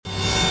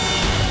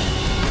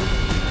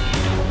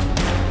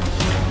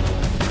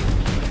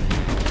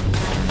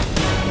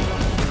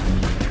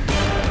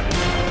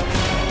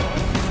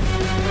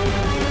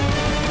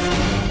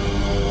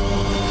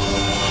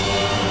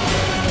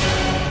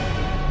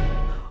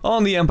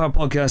On the Empire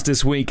Podcast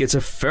this week, it's a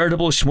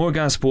veritable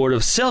smorgasbord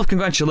of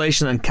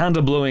self-congratulation and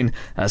candle blowing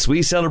as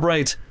we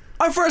celebrate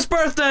our first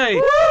birthday!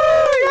 Woo!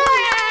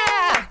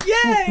 Yeah!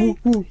 Yay!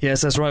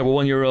 Yes, that's right, we're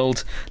 1 year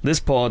old. This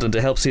pod, and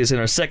to help see us in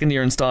our second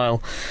year in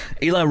style,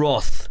 Eli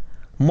Roth,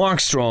 Mark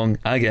Strong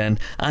again,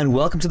 and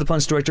welcome to the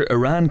Punch director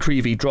Eran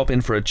Creevy. Drop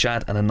in for a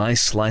chat and a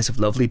nice slice of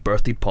lovely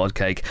birthday pod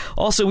cake.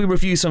 Also, we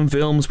review some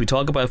films, we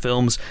talk about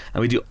films, and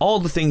we do all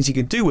the things you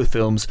can do with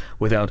films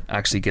without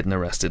actually getting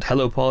arrested.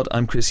 Hello pod,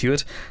 I'm Chris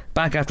Hewitt,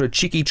 back after a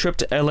cheeky trip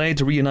to LA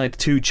to reunite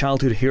two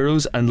childhood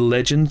heroes and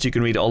legends. You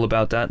can read all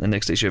about that in the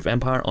next issue of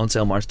Empire, on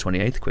sale March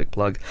 28th, quick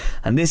plug.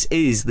 And this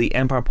is the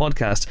Empire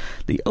Podcast,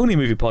 the only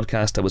movie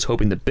podcast I was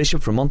hoping the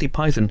Bishop from Monty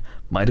Python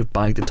might have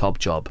bagged the top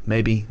job.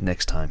 Maybe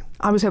next time.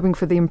 I was hoping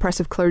for the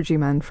impressive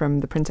clergyman from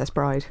The Princess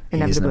Bride,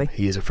 inevitably.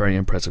 He is a very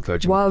impressive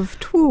clergyman. Wav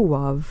twoo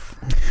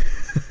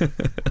wav.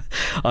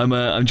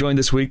 I'm joined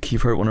this week,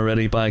 you've heard one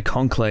already, by a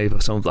conclave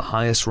of some of the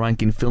highest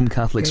ranking film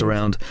Catholics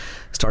around,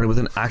 starting with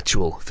an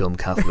actual film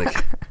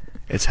Catholic.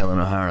 It's Helen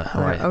O'Hara.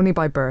 How are you? Only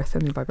by birth.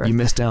 You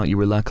missed out, you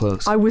were that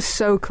close. I was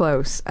so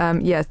close.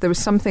 Yes, there was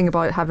something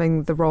about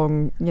having the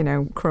wrong,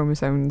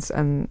 chromosomes,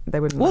 and they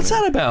wouldn't. What's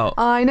that about?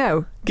 I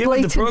know. Give me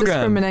the Blatant programme.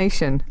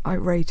 Discrimination.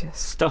 Outrageous.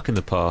 Stuck in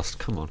the past,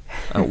 come on.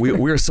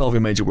 We're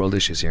solving major world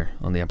issues here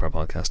on the Empire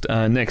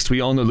Podcast. Next,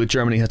 we all know that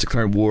Germany has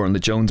declared war on the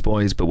Jones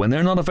Boys, but when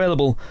they're not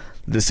available,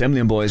 the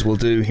Semlin Boys will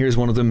do. Here's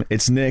one of them.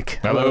 It's Nick.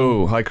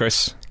 Hello. Hi,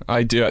 Chris.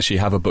 I do actually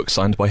have a book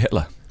signed by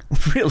Hitler.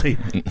 Really?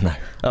 No.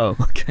 Oh,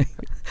 okay.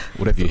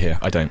 Whatever you hear,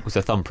 I don't. What's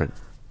a thumbprint?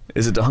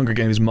 Is it the Hunger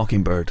Games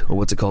Mockingbird? Or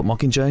what's it called?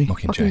 Mockingjay?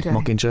 Mockingjay.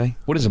 Mockingjay?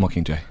 What is a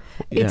mockingjay?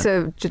 Yeah. It's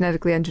a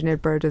genetically engineered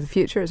bird of the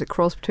future. It's a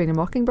cross between a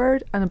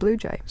mockingbird and a blue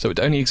jay. So it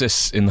only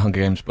exists in the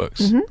Hunger Games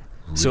books?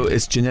 Mm-hmm. So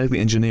it's genetically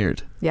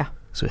engineered? Yeah.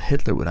 So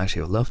Hitler would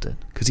actually have loved it,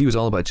 because he was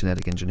all about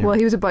genetic engineering. Well,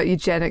 he was about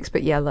eugenics,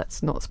 but yeah,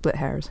 let's not split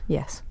hairs.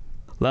 Yes.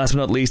 Last but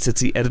not least,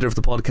 it's the editor of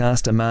the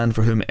podcast, a man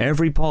for whom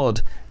every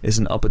pod is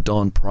an up at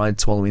dawn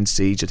pride-swallowing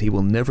siege that he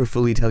will never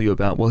fully tell you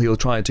about. Well, he'll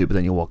try to, but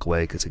then you'll walk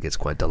away because it gets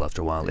quite dull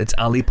after a while. It's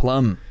Ali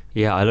Plum.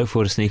 Yeah, I look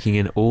forward to sneaking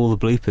in all the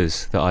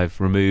bloopers that I've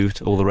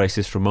removed, all the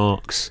racist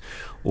remarks,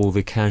 all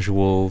the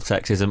casual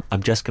sexism.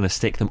 I'm just going to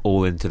stick them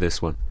all into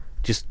this one.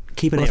 Just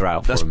keep an ear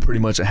out for That's them. pretty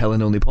much a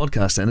Helen-only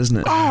podcast then, isn't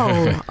it?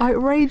 Oh,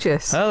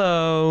 outrageous.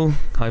 Hello.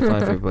 High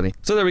five, everybody.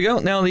 So there we go.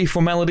 Now the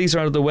formalities are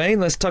out of the way.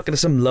 Let's tuck into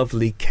some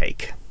lovely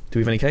cake. Do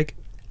we have any cake?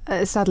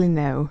 Sadly,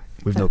 no.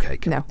 We've no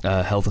cake. No.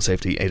 Health and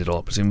safety ate it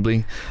all,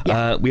 presumably.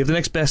 Yeah. We have the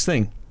next best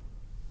thing.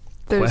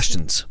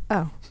 Questions.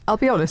 Oh, I'll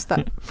be honest,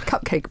 that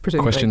cupcake,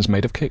 presumably. Questions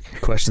made of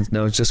cake? Questions.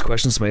 No, it's just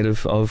questions made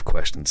of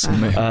questions.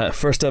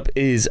 First up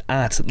is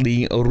at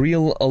the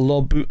Real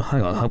Olobu.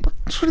 Hang on. What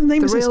sort of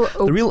name is this?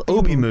 The Real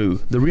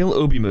Obimu. The Real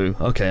Obimu.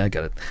 Okay, I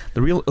get it.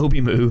 The Real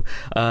Obimu,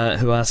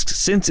 who asks,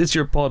 since it's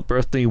your pod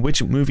birthday,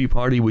 which movie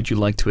party would you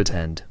like to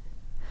attend?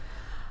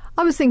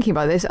 I was thinking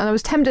about this, and I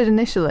was tempted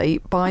initially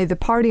by the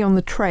party on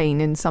the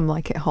train in Some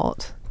Like It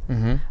Hot.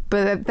 Mm-hmm.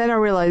 But then I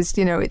realised,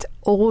 it's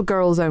all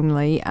girls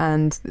only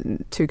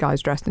and two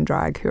guys dressed in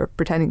drag who are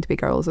pretending to be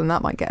girls, and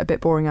that might get a bit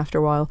boring after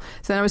a while.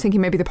 So then I was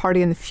thinking maybe the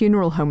party in the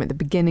funeral home at the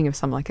beginning of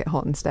Some Like It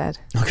Hot instead.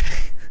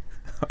 Okay.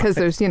 Because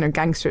there's,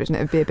 gangsters, and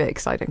it would be a bit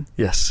exciting.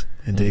 Yes,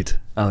 indeed.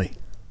 Ali?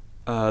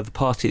 The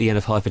party at the end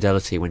of High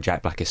Fidelity when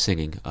Jack Black is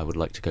singing, I would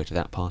like to go to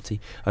that party.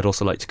 I'd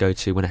also like to go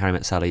to When Harry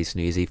Met Sally's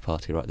New Year's Eve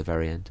party right at the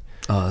very end.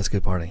 Oh, that's a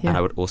good party. Yeah. And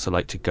I would also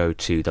like to go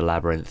to the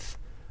Labyrinth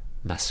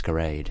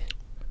Masquerade.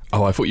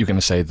 Oh, I thought you were going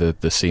to say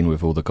the scene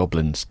with all the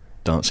goblins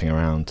dancing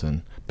around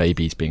and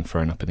babies being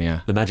thrown up in the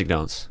air. The Magic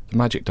Dance. The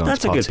Magic Dance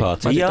That's party. a good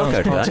party. Magic Yeah, I'll dance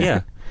go to that, party.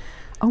 yeah.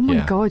 Oh my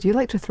Yeah. God, you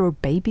like to throw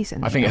babies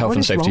in I think there. health What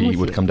and is wrong safety with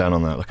would you? come down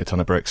on that like a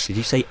ton of bricks. Did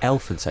you say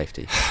elf and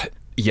safety?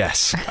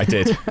 Yes, I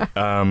did.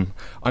 I'm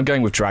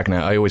going with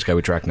Dragnet. I always go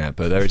with Dragnet,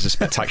 but there is a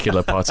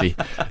spectacular party.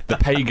 The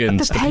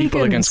pagans, the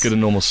people against good and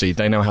normalcy,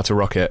 they know how to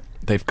rock it.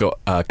 They've got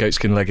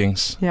goatskin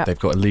leggings. Yeah. They've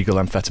got illegal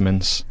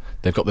amphetamines.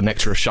 They've got the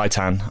nectar of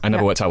shaitan. I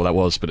never worked out what that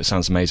was, but it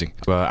sounds amazing.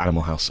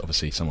 Animal House,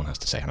 obviously. Someone has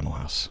to say Animal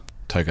House.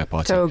 Toga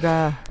party.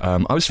 Toga. I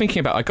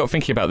got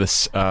thinking about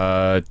this,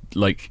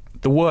 like,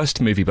 the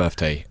worst movie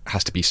birthday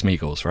has to be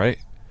Smeagol's, right?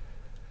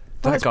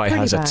 Well, That it's guy pretty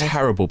has bad. a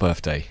terrible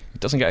birthday. He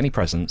doesn't get any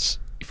presents.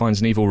 He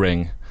finds an evil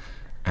ring,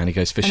 and he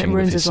goes fishing with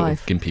ruins his his sort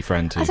life. of gimpy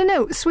friend. I don't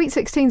know, Sweet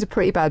 16's a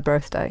pretty bad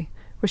birthday,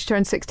 where she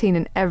turns 16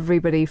 and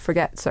everybody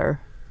forgets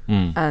her,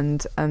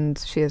 and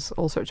she has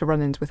all sorts of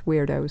run-ins with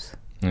weirdos.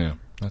 Yeah,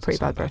 that's Pretty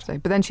bad birthday.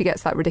 But then she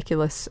gets that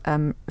ridiculous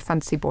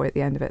fantasy boy at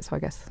the end of it, so I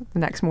guess the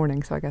next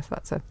morning, so I guess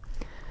that's a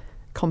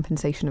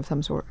compensation of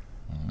some sort.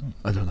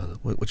 I don't know.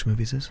 Which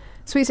movie is this?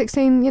 Sweet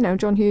 16,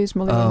 John Hughes,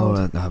 Molly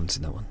Ringwald. I haven't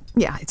seen that one.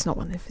 Yeah, it's not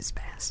one of his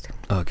best.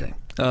 Okay.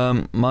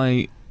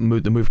 The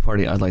movie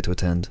party I'd like to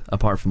attend,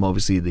 apart from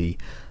obviously the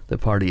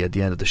party at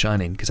the end of The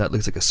Shining, because that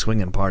looks like a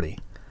swinging party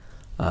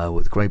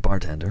with a great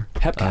bartender.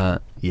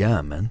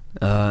 Yeah, man.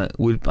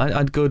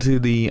 I'd go to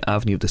the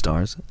Avenue of the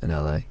Stars in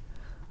LA,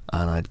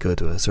 and I'd go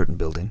to a certain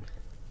building,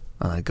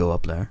 and I'd go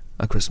up there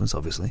at Christmas,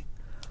 obviously,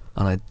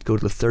 and I'd go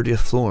to the 30th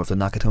floor of the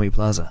Nakatomi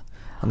Plaza,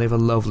 and they have a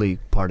lovely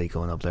party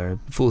going up there.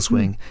 Full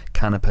swing,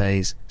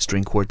 canapes,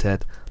 string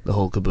quartet, the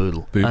whole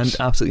caboodle. Boobs. And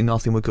absolutely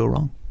nothing would go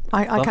wrong.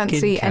 I can't Fucking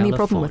see any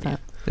problem with California.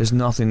 that. There's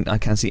nothing, I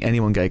can't see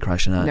anyone gay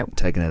crashing out, Nope.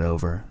 taking it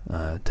over,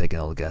 taking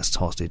all the guests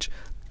hostage.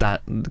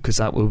 Because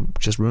that will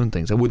just ruin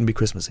things. That wouldn't be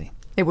Christmassy.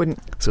 It wouldn't.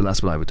 So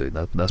that's what I would do.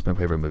 That's my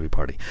favourite movie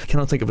party. I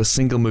cannot think of a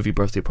single movie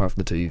birthday apart from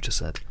the two you just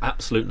said.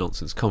 Absolute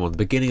nonsense. Come on, the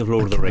beginning of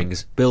Lord of the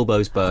Rings,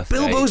 Bilbo's birthday.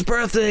 Bilbo's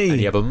birthday! And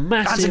you have a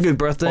massive That's a good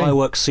birthday.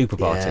 fireworks super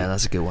party. Yeah,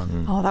 that's a good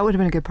one. Oh, that would have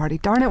been a good party.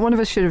 Darn it, one of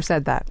us should have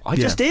said that. I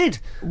just did.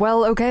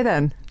 Well, okay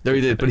then. There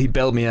he did, but he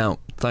bailed me out.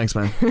 Thanks,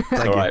 man. Thank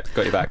All you. right,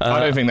 got you back. I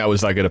don't think that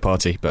was that good a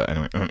party, but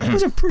anyway. It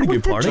was a pretty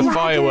good party. The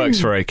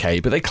fireworks were okay,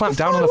 but they clamped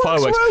down on the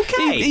fireworks. were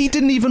okay. He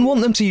didn't even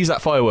want them to use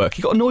that firework.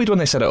 He got annoyed when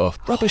they set it off.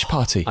 Rubbish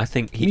party. I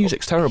think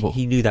music's terrible.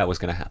 He knew that was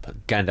going to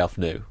happen. Gandalf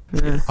knew.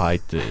 I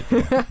did.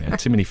 Yeah,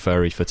 too many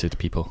furry-footed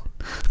people.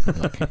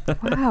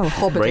 Wow,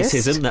 hobbitist.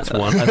 Racism, that's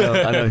one.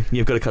 I know.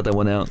 You've got to cut that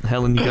one out.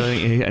 Helen, you got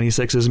any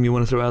sexism you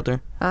want to throw out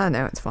there?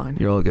 No, it's fine.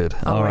 You're all good.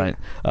 All All right.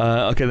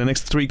 right. Okay, the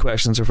next three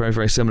questions are very,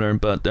 very similar,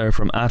 but they're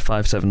from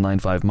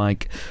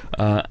 @5795Mike,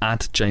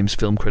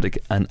 @JamesFilmCritic,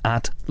 and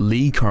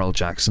 @Lee Carl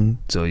Jackson.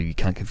 So you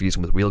can't confuse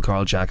him with real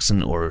Carl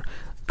Jackson or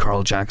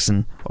Carl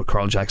Jackson or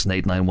Carl Jackson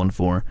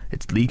 8914.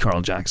 It's Lee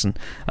Carl Jackson,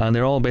 and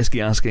they're all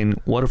basically asking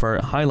what have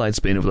our highlights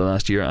been over the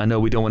last year. I know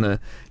we don't want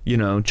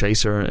to,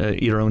 chase our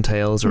eat our own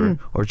tails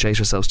or chase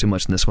ourselves too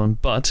much in this one,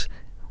 but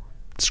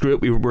screw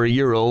it. We're a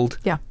year old.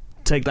 Yeah.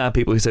 Take that,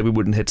 people who said we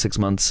wouldn't hit 6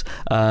 months.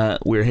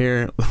 We're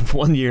here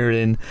 1 year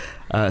in,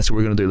 so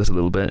we're going to do this a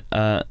little bit.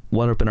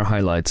 What have been our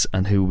highlights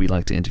and who we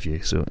like to interview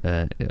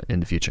in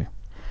the future?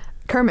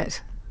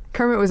 Kermit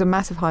was a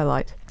massive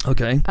highlight.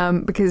 Okay.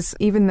 Because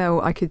even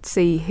though I could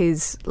see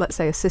his, let's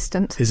say,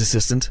 assistant His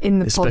assistant, in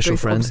the his pod special booth,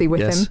 friend, obviously with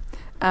yes. him,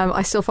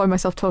 I still find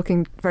myself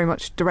talking very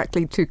much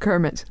directly to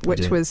Kermit,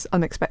 which do. was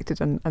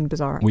unexpected and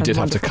bizarre. We and did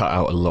have to wonderful. cut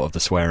out a lot of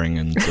the swearing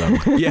and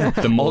Yeah,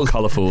 the more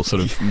colourful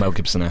sort of Mel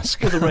Gibson-esque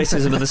The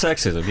racism and the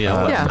sexism,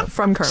 yeah. Yeah,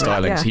 from Kermit.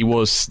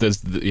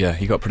 stylings. Yeah.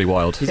 He got pretty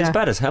wild. He's Yeah. as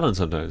bad as Helen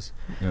sometimes.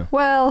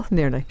 Well,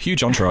 nearly.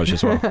 Huge entourage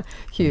as well.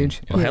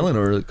 Huge. Well, Yeah. Helen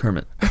or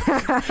Kermit?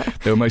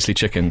 They were mostly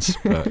chickens,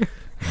 but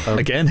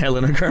Again,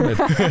 Helen or Kermit?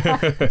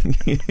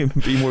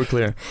 Be more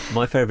clear.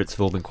 My favourites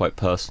have all been quite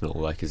personal,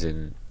 like as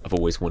in I've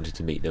always wanted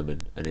to meet them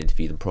and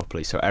interview them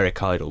properly. So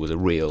Eric Idle was a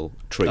real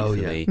treat for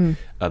me.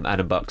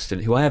 Adam Buxton,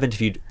 who I have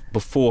interviewed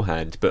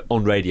beforehand, but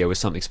on radio was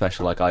something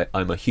special. Like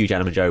I'm a huge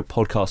Adam and Joe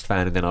podcast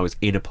fan, and then I was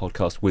in a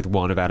podcast with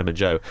one of Adam and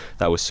Joe.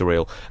 That was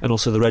surreal. And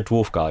also the Red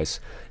Dwarf guys,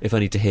 if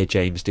only to hear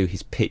James do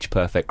his pitch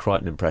perfect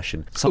Crichton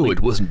impression. Oh,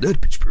 it wasn't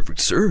that pitch perfect,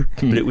 sir.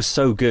 But it was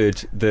so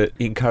good that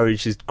it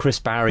encourages Chris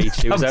Barry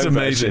to do his was own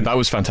amazing. version. that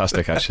was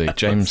fantastic, actually.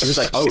 James It was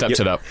like, stepped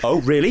it up.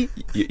 Oh, really?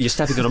 You're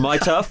stepping on my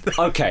turf?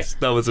 Okay,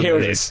 That was here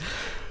it amazing. is.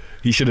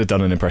 He should have done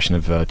an impression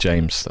of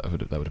James. That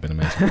would have been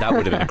amazing. That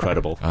would have been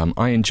incredible.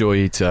 I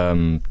enjoyed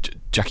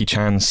Jackie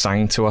Chan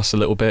sang to us a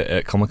little bit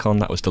at Comic-Con.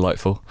 That was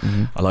delightful.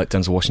 I liked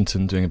Denzel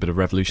Washington doing a bit of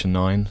Revolution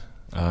 9.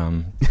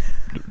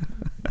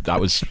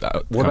 That was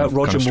What about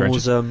Roger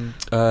Moore's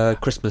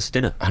Christmas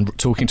dinner? and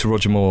talking to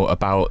Roger Moore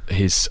about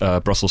his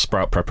Brussels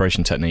sprout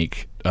preparation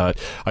technique. I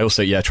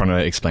also trying to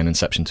explain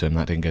Inception to him.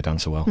 That didn't go down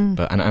so well.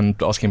 But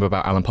and asking him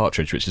about Alan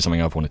Partridge, which is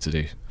something I've wanted to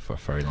do for a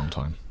very long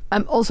time.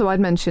 Also, I'd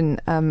mention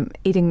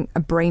eating a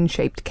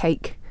brain-shaped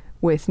cake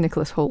with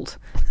Nicholas Hoult.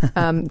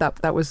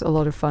 That was a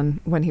lot of fun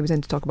when he was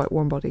in to talk about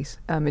warm bodies.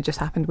 It just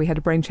happened we had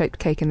a brain-shaped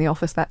cake in the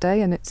office that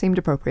day, and it seemed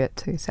appropriate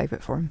to save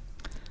it for him.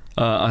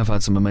 I've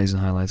had some amazing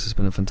highlights. It's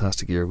been a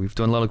fantastic year. We've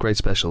done a lot of great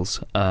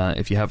specials.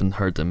 If you haven't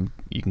heard them,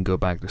 you can go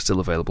back. They're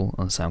still available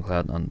on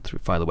SoundCloud and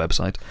via the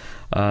website.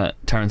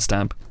 Terence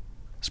Stamp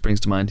springs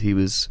to mind. He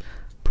was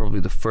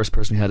probably the first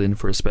person we had in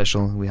for a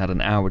special. We had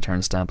an hour with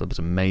Terence Stamp. That was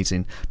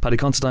amazing. Paddy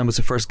Considine was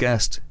the first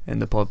guest in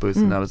the pod booth,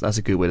 and that's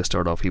a good way to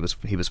start off. He was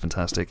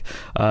fantastic.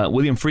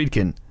 William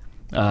Friedkin,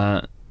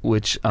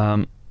 which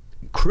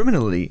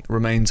criminally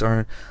remains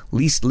our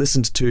least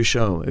listened to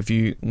show. If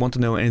you want to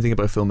know anything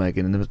about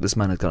filmmaking, and this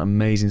man has got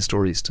amazing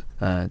stories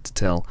to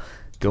tell,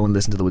 go and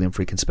listen to the William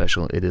Friedkin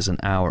special. It is an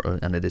hour,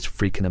 and it is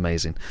freaking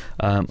amazing.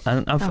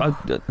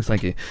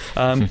 Thank you.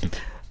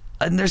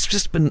 And there's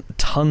just been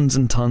tons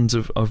and tons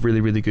of really,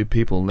 really good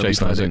people.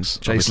 Jason Isaacs.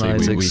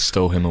 Obviously, we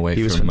stole him away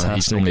He was from. fantastic.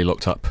 He's normally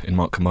locked up in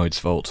Mark Commode's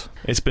vault.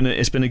 It's been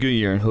a good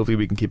year, and hopefully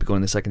we can keep it going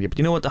in the second year. But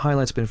you know what the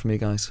highlight's been for me,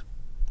 guys?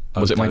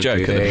 Was it my don't joke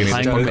do at the this. beginning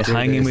of the Don't podcast? do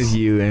Hanging this. with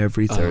you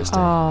every Thursday.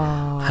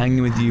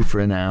 Hanging with you for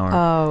an hour.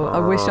 Oh, I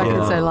wish I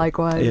could say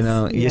likewise.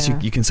 Yes, Yeah.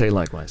 you can say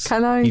likewise.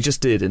 Can I? You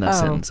just did in that Oh.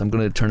 sentence. I'm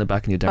going to turn it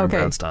back in your Darren Okay.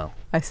 Brown style.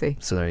 I see.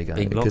 So there you go.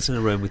 Being locked Because in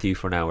a room with you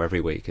for an hour every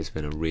week has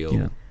been a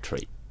real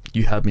treat.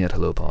 you had me at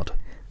Hello Pod.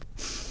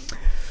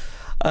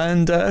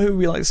 And who would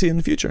we like to see in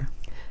the future?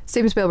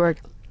 Steven Spielberg.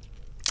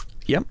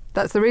 Yep.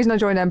 That's the reason I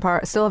joined Empire.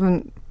 I still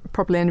haven't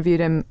properly interviewed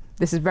him.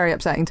 This is very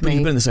upsetting to But me.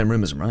 you've been in the same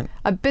room as him, right?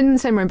 I've been in the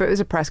same room, but it was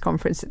a press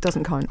conference. It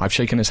doesn't count. I've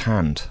shaken his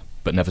hand.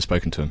 but never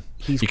spoken to him.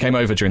 He came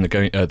over during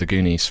the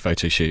Goonies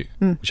photo shoot,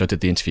 which I did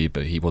the interview,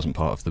 but he wasn't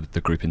part of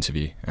the group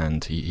interview.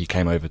 And he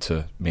came over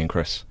to me and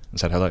Chris and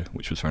said hello,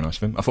 which was very nice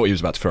of him. I thought he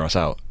was about to throw us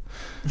out.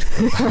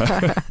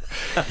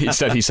 He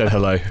said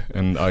hello,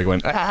 and I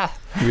went, ah!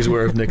 He was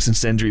aware of Nick's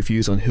incendiary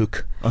views on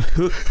Hook.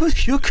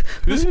 Who's Hook?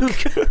 Who's Hook?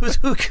 Who's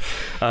Hook?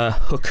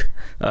 Hook.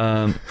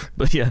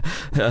 But yeah,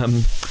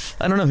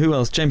 I don't know who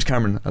else. James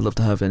Cameron, I'd love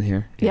to have in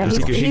here. Yeah, he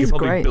could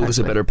probably great, build us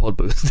a better pod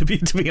booth. To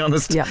be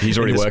honest, yeah. He's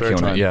already working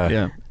on it. Yeah.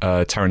 Yeah.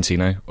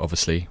 Tarantino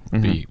obviously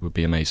would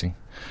be amazing.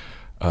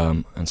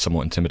 And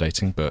somewhat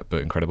intimidating, but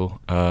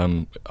incredible.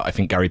 I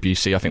think Gary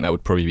Busey. I think that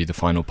would probably be the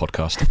final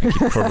podcast. I think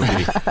he'd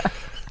probably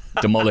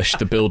demolish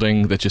the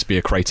building. There'd just be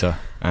a crater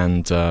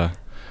and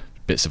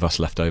bits of us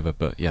left over.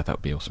 But yeah, that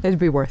would be awesome. It'd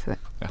be worth it.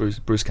 Yeah.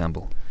 Bruce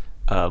Campbell.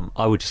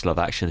 I would just love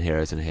action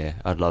heroes in here.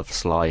 I'd love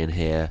Sly in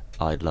here.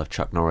 I'd love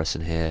Chuck Norris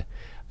in here.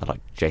 I'd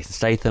like Jason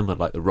Statham. I'd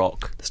like The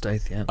Rock.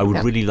 Yeah. I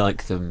would really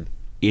like them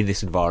in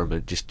this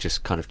environment,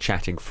 just kind of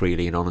chatting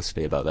freely and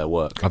honestly about their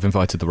work. I've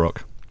invited The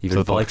Rock. You've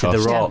invited The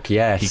Rock,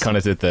 yes. He kind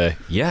of did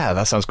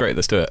that sounds great,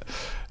 let's do it.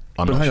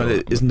 But hang on,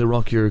 isn't The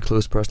Rock your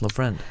close personal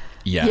friend?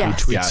 Yeah,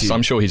 Yes. So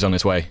I'm sure he's on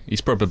his way.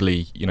 He's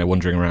probably,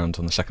 wandering around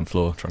on the second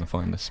floor trying to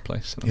find this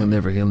place. He'll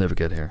never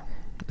get here.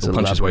 He'll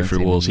punch his way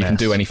through walls. He can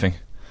do anything.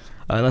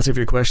 That's it for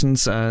your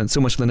questions. So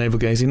much for the navel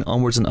gazing.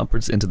 Onwards and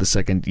upwards into the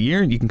second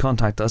year. You can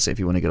contact us if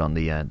you want to get on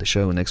the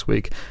show next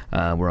week.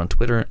 We're on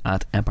Twitter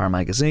at Empire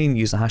Magazine.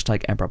 Use the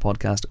hashtag Empire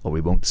Podcast or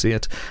we won't see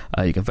it.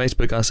 You can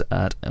Facebook us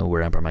at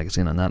we're Empire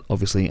Magazine on that,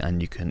 obviously,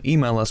 and you can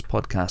email us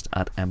podcast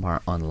at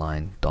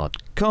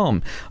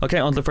empireonline.com. Okay,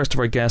 on to the first of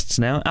our guests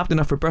now. Aptly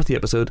enough for birthday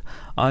episode,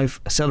 I've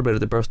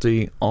celebrated the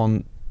birthday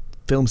on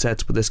film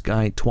sets with this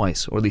guy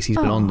twice, or at least he's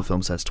been on the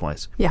film sets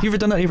twice. Yeah. Have you ever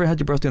done that? You ever had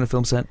your birthday on a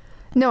film set?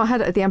 No, I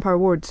had it at the Empire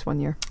Awards one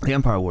year. The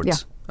Empire Awards?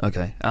 Yeah.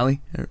 Okay. Ali,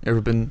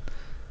 ever been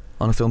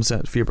on a film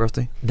set for your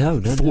birthday?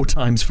 No. 4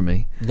 times for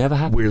me. Never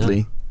happened.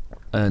 Weirdly.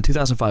 In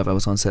 2005, I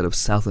was on set of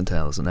Southland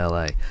Tales in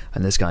LA,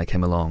 and this guy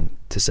came along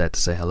to set to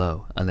say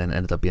hello, and then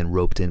ended up being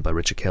roped in by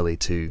Richard Kelly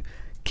to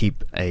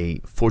keep a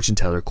fortune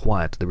teller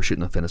quiet. They were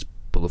shooting on Venice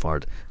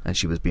Boulevard, and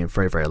she was being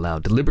very, very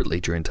loud,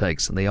 deliberately during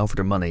takes, and they offered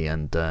her money,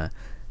 and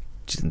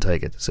she didn't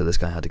take it, so this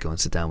guy had to go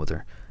and sit down with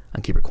her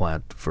and keep her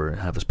quiet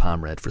have his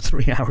palm read for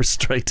 3 hours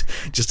straight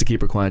just to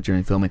keep her quiet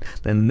during filming.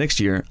 Then the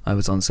next year I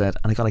was on set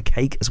and I got a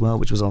cake as well,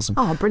 which was awesome.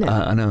 Oh, brilliant.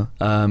 I know.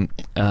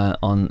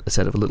 On a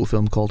set of a little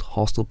film called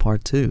Hostel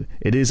Part 2.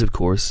 It is, of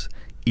course,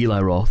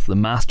 Eli Roth, the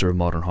master of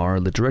modern horror,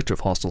 the director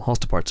of Hostel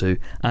Part 2,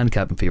 and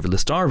Cabin Fever, the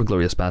star of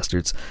Inglourious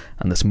Bastards,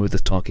 and the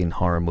smoothest talking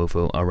horror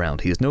mofo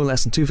around. He has no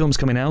less than 2 films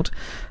coming out,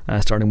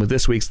 starting with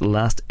this week's The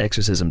Last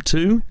Exorcism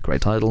 2,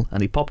 great title,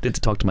 and he popped in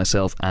to talk to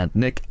myself and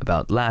Nick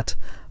about that,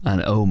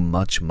 and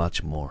much,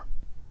 much more.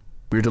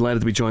 We're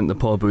delighted to be joined in the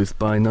pod booth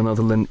by none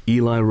other than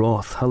Eli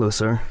Roth. Hello,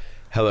 sir.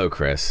 Hello,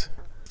 Chris.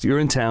 So you're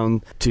in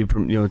town to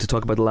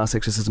talk about The Last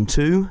Exorcism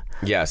 2.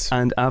 Yes.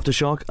 And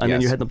Aftershock, and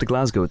then you're heading up to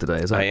Glasgow today.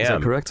 Is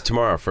that correct?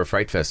 Tomorrow for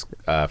Fright Fest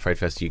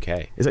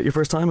UK. Is that your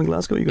first time in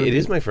Glasgow? It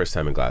is my first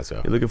time in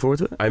Glasgow. You're looking forward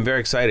to it? I'm very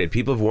excited.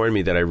 People have warned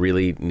me that I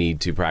really need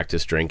to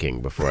practice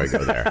drinking before I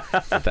go there.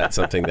 That's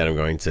something that I'm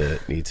going to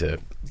need to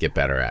get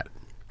better at.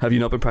 Have you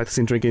not been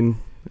practicing drinking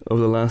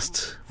over the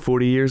last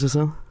 40 years or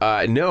so?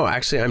 No,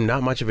 actually, I'm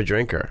not much of a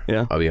drinker.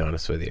 Yeah? I'll be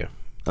honest with you.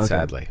 Okay.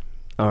 Sadly.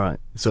 All right.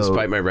 So,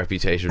 despite my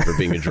reputation for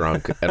being a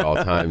drunk at all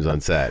times on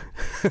set.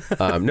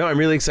 No, I'm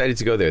really excited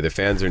to go there. The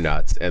fans are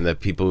nuts, and the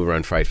people who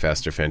run Fright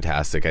Fest are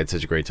fantastic. I had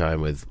such a great time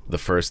with the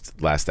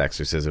first Last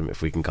Exorcism,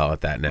 if we can call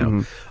it that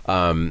now.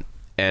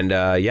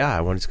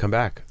 I wanted to come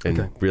back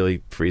and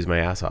really freeze my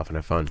ass off and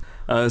have fun.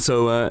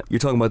 So you're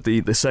talking about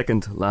the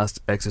second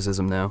Last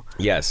Exorcism now.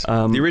 Yes.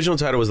 The original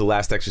title was The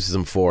Last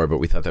Exorcism 4, but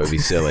we thought that would be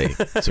silly,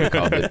 so we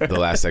called it The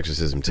Last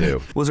Exorcism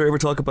 2. Was there ever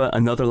talk about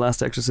another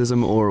Last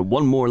Exorcism or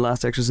one more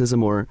Last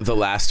Exorcism or... The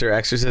Laster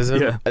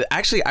Exorcism? Yeah.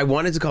 Actually, I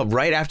wanted to call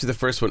right after the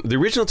first one. The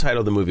original title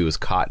of the movie was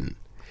Cotton.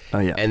 Oh,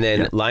 yeah. And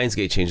then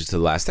Lionsgate changed it to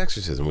The Last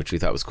Exorcism, which we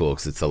thought was cool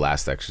because it's The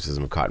Last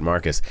Exorcism of Cotton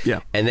Marcus.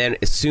 Yeah. And then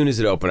as soon as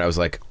it opened, I was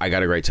like, I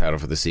got a great title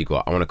for the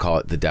sequel. I want to call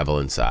it The Devil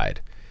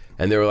Inside.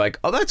 And they were like,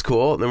 oh, that's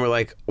cool. And then we're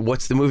like,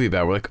 what's the movie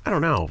about? We're like, I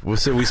don't know.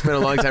 So we spent a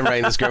long time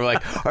writing the script. We're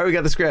like, all right, we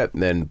got the script.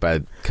 And then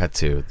cut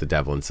to The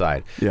Devil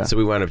Inside. Yeah. So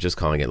we wound up just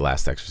calling it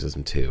Last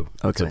Exorcism 2.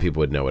 Okay. So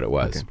people would know what it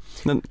was. Okay.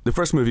 Then the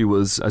first movie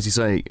was, as you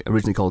say,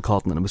 originally called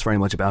Cotton, and it was very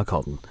much about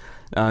cotton.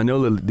 I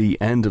know that the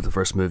end of the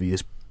first movie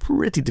is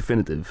pretty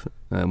definitive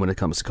when it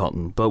comes to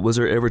Cotton, but was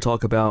there ever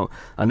talk about,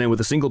 and then with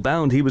a single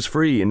bound he was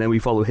free, and then we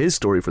follow his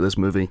story for this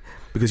movie,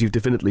 because you've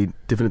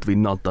definitively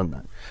not done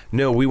that?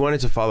 No, we wanted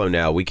to follow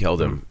Now. We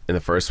killed him in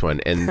the first one,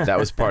 and that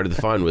was part of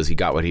the fun, was he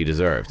got what he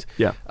deserved.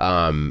 Yeah.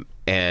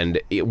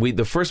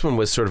 The first one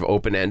was sort of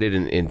open-ended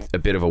and a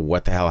bit of a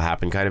what the hell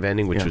happened kind of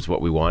ending, which was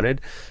what we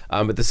wanted.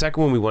 But the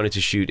second one we wanted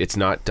to shoot, it's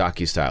not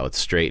docu-style, it's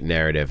straight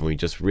narrative. And we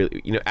just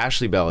really,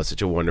 Ashley Bell is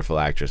such a wonderful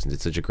actress and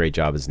did such a great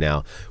job as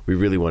Nell. We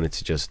really wanted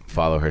to just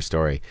follow her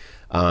story.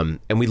 And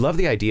we love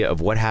the idea of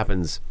what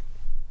happens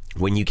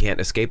when you can't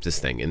escape this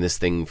thing and this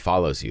thing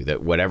follows you,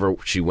 that whatever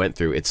she went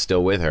through, it's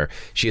still with her.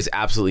 She has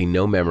absolutely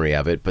no memory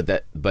of it, but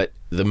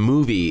the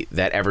movie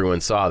that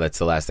everyone saw, that's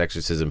The Last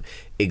Exorcism,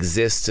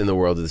 exists in the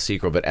world of the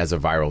sequel, but as a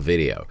viral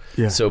video.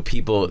 Yeah. So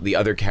people, the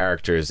other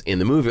characters in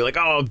the movie are like,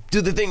 oh, do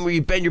the thing where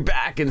you bend your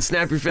back and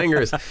snap your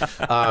fingers.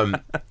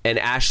 And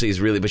Ashley's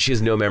really, but she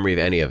has no memory of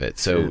any of it.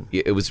 So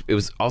it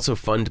was also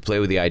fun to play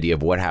with the idea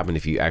of what happened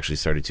if you actually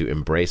started to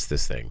embrace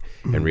this thing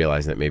and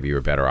realizing that maybe you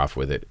were better off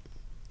with it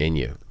in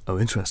you. Oh,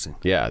 interesting.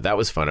 Yeah, that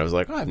was fun. I was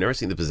like, oh, I've never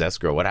seen The Possessed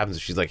Girl. What happens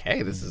if she's like,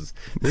 hey, this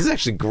is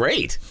actually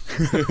great.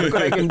 Look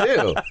what I can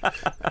do.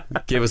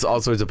 Give us all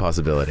sorts of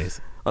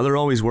possibilities. Are there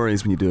always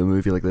worries when you do a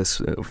movie like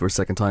this for a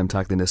second time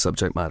tackling this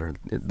subject matter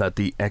that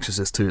The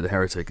Exorcist 2, The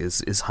Heretic,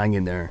 is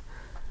hanging there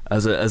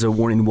as a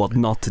warning what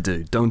not to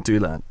do? Don't do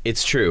that.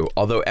 It's true.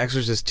 Although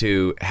Exorcist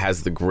 2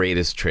 has the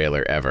greatest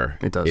trailer ever.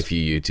 It does. If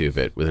you YouTube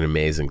it, with an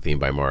amazing theme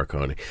by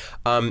Morricone.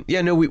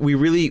 We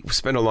really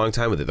spent a long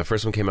time with it. The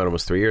first one came out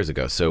almost 3 years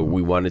ago. So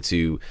we wanted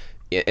to...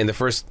 In the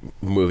first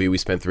movie, we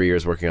spent 3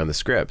 years working on the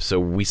script. So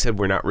we said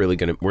we're not going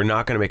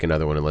to make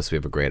another one unless we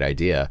have a great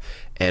idea.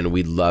 And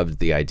we loved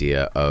the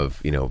idea of,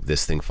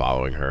 this thing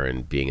following her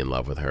and being in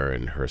love with her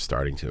and her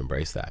starting to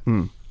embrace that.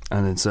 And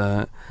it's...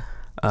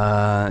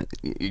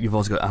 you've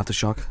also got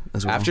Aftershock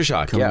as well.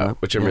 Aftershock, yeah,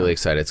 which I'm really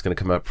excited. It's going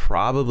to come out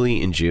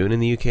probably in June in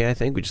the UK, I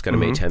think. We just got a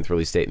May 10th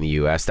release date in the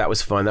US. That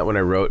was fun. That one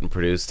I wrote and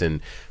produced,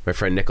 and my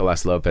friend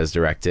Nicolas Lopez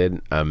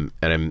directed, and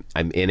I'm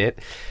in it.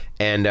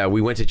 And we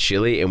went to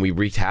Chile and we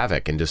wreaked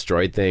havoc and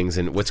destroyed things.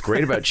 And what's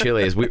great about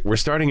Chile is we're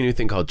starting a new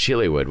thing called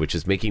Chilewood, which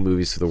is making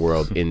movies for the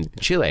world in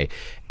Chile.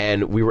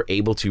 And we were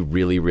able to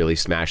really, really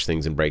smash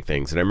things and break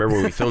things. And I remember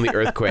when we filmed The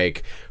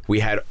Earthquake, we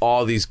had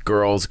all these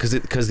girls,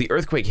 because the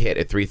earthquake hit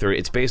at 3:30.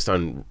 It's based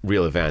on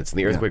real events. And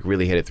the earthquake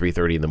really hit at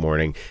 3:30 in the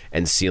morning,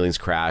 and ceilings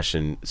crashed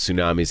and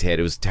tsunamis hit.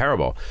 It was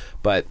terrible.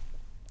 But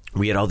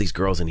we had all these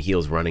girls in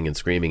heels running and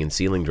screaming and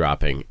ceiling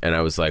dropping, and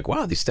I was like,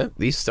 wow, these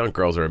stunt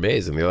girls are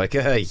amazing. They're like,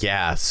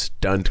 yeah,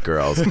 stunt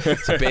girls.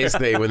 So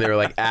basically, when they were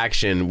like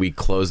action, we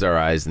closed our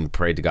eyes and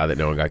prayed to God that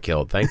no one got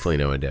killed. Thankfully,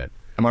 no one did.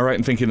 Am I right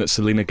in thinking that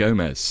Selena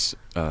Gomez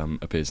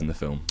appears in the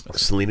film?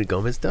 Selena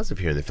Gomez does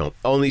appear in the film.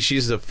 Only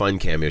she's a fun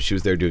cameo. She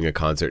was there doing a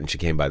concert, and she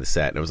came by the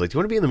set, and I was like, do you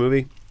want to be in the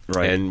movie?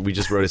 Right. And we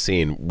just wrote a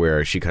scene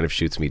where she kind of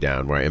shoots me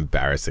down, where I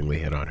embarrassingly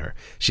hit on her.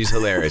 She's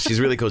hilarious.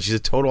 She's really cool. She's a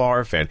total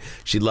horror fan.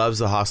 She loves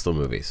the Hostel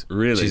movies.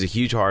 Really? She's a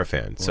huge horror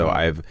fan. So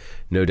I have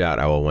no doubt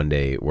I will one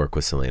day work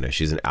with Selena.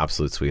 She's an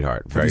absolute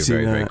sweetheart. Very,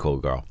 very cool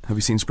girl. Have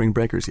you seen Spring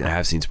Breakers yet? I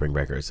have seen Spring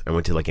Breakers. I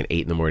went to like an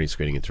 8 a.m.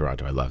 screening in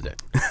Toronto. I loved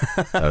it.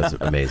 That was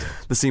amazing.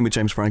 The scene with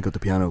James Franco at the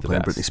piano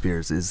playing Britney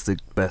Spears is the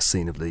best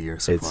scene of the year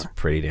so far. It's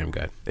pretty damn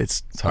good.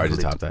 It's hard to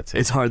top that scene.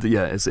 It's hard,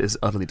 it's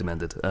utterly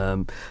demented.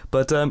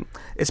 But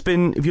it's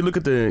been, if you look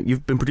at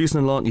you've been producing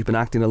a lot, you've been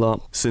acting a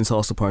lot since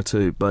Hostel Part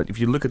 2, but if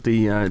you look at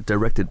the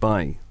directed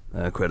by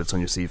credits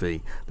on your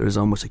CV, there's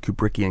almost a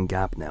Kubrickian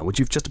gap now, which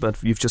you've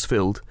just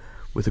filled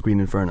with The Green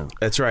Inferno.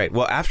 That's right.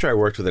 Well, after I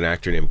worked with an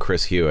actor named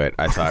Chris Hewitt,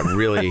 I thought,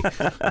 really,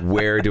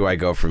 where do I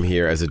go from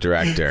here as a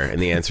director?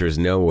 And the answer is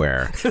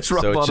nowhere. It's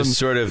rock bottom. It's just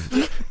sort of,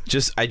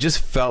 I just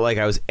felt like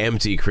I was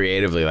empty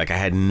creatively, like I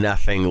had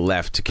nothing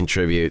left to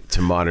contribute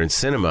to modern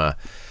cinema.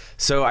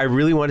 So I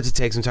really wanted to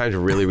take some time to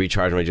really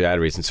recharge my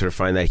batteries and sort of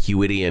find that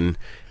Hewittian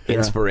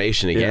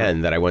inspiration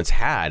again that I once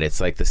had. It's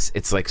like this.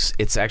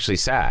 It's actually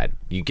sad.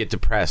 You get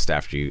depressed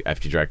after you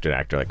direct an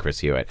actor like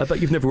Chris Hewitt. I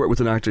bet you've never worked with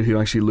an actor who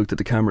actually looked at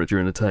the camera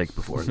during a take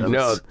before.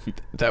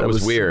 That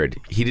was weird.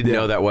 He didn't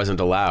know that wasn't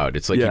allowed.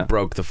 It's like he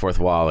broke the fourth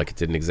wall, like it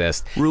didn't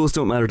exist. Rules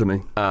don't matter to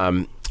me.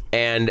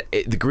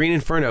 The Green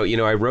Inferno,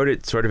 I wrote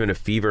it sort of in a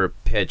fever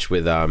pitch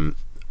with the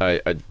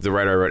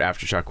writer I wrote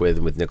Aftershock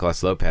with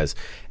Nicolas Lopez,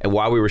 and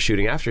while we were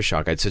shooting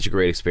Aftershock, I had such a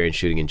great experience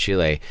shooting in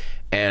Chile,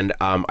 and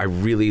I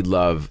really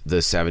love the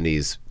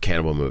 70s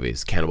cannibal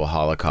movies, Cannibal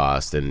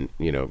Holocaust and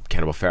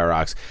Cannibal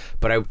Ferox,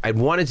 but I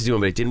wanted to do them,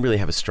 but I didn't really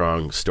have a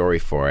strong story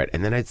for it,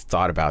 and then I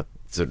thought about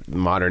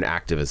modern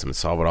activism and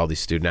saw what all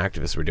these student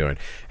activists were doing,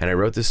 and I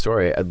wrote this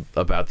story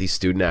about these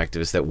student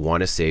activists that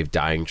want to save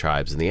dying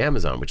tribes in the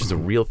Amazon, which is a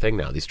real thing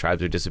now. These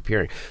tribes are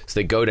disappearing, so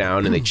they go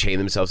down and they chain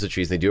themselves to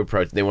trees, and they do a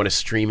project, they want to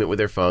stream it with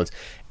their phones,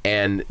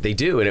 and they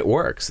do, and it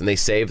works, and they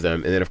save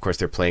them, and then of course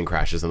their plane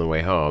crashes on the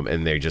way home,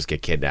 and they just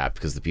get kidnapped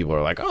because the people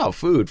are like, oh,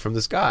 food from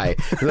the sky.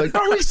 And they're like,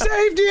 oh, we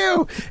saved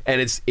you, and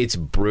it's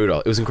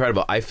brutal. It was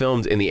incredible. I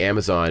filmed in the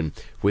Amazon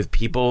with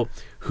people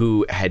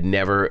who had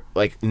never,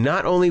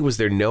 not only was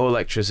there no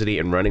electricity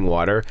and running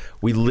water,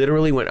 we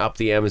literally went up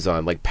the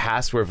Amazon,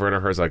 past where Werner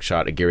Herzog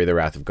shot Aguirre the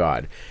Wrath of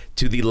God,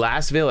 to the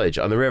last village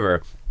on the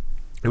river.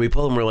 And we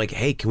pulled them, we're like,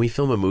 hey, can we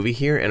film a movie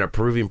here? And our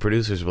Peruvian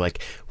producers were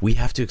like, we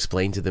have to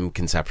explain to them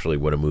conceptually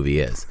what a movie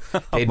is.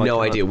 They had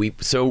no idea.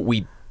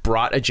 We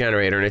brought a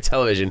generator and a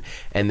television,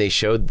 and they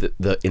showed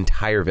the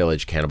entire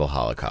village Cannibal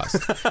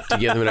Holocaust to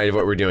give them an idea of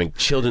what we're doing.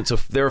 Children, so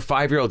there are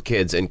 5-year-old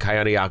kids in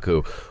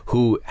Kayandiyaku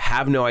who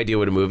have no idea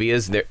what a movie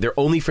is. Their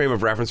only frame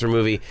of reference for a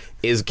movie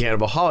is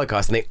Cannibal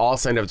Holocaust, and they all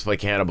signed up to play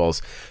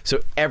cannibals.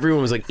 So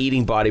everyone was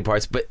eating body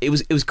parts, but it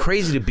was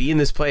crazy to be in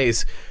this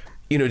place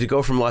to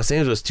go from Los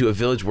Angeles to a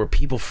village where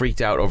people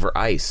freaked out over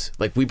ice.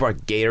 Like, we brought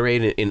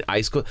Gatorade in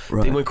ice.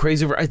 Right. They went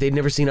crazy over ice. They'd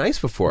never seen ice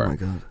before. Oh my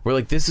God. We're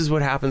like, this is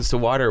what happens to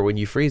water when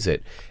you freeze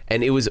it.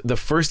 And it was the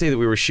first day that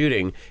we were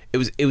shooting. It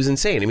was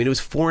insane. I mean, it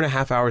was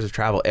 4.5 hours of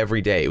travel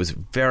every day. It was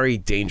very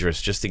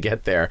dangerous just to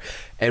get there.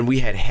 And we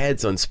had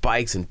heads on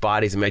spikes and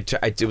bodies. I mean,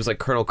 it was like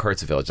Colonel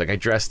Kurt's village. Like, I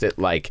dressed it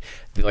like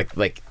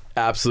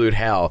absolute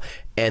hell.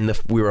 And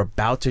we were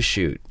about to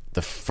shoot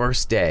the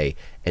first day,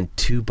 and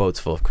 2 boats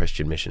full of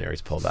Christian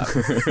missionaries pulled up.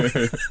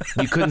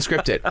 You couldn't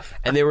script it.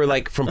 And they were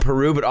like from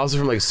Peru, but also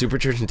from like super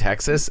church in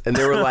Texas. And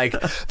they were like,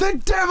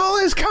 the devil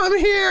has come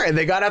here. And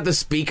they got out the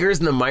speakers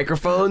and the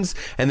microphones,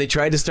 and they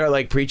tried to start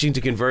like preaching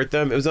to convert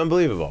them. It was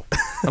unbelievable.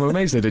 I'm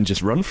amazed they didn't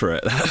just run for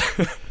it.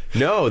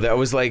 No, that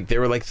was like, they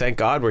were like, thank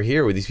God we're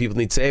here. These people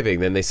need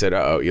saving. Then they said,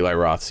 oh, Eli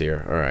Roth's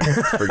here. All right,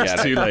 forget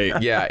it. Too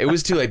late. Yeah, it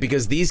was too late,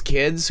 because these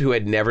kids who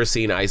had never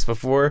seen ice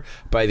before,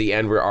 by the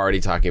end were already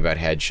talking about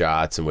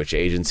headshots and which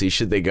agency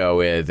should they go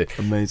with.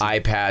 Amazing.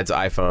 iPads,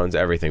 iPhones,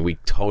 everything. We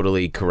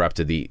totally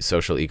corrupted the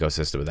social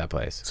ecosystem of that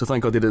place. So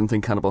thank God they didn't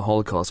think Cannibal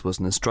Holocaust was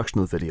an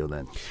instructional video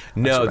then.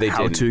 No, they didn't.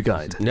 How-to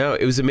guide. No,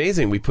 it was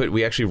amazing.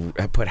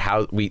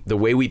 The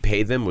way we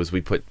paid them was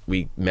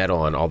we metal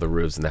on all the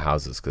roofs in the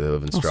houses because they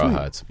live in straw sweet.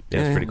 huts.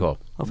 Yeah, it's pretty cool.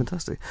 Oh,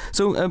 fantastic.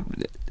 So,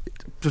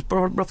 just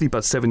roughly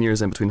about 7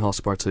 years in between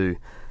Hostel Part 2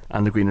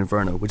 and The Green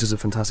Inferno, which is a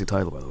fantastic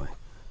title, by the way.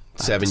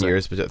 7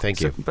 years, but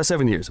thank you. About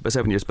 7 years.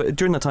 But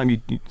during that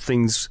time,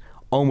 things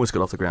almost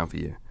got off the ground for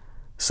you.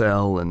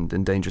 Cell and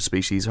Endangered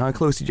Species. How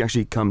close did you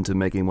actually come to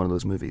making one of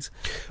those movies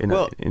in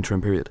that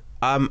interim period?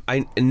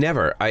 I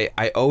never.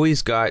 I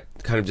always got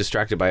kind of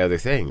distracted by other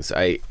things.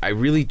 I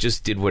really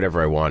just did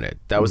whatever I wanted.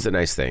 That was the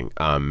nice thing.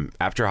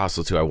 After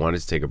Hostel 2, I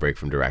wanted to take a break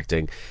from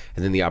directing,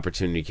 and then the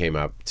opportunity came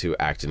up to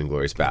act in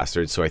Inglourious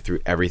Basterds, so I threw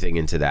everything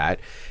into that.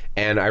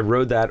 And I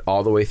rode that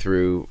all the way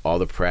through all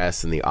the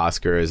press and the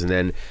Oscars, and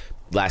then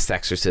Last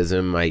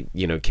Exorcism, I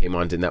came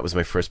on, and that was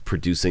my first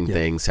producing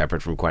thing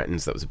separate from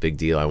Quentin's. That was a big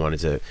deal. I wanted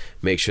to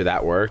make sure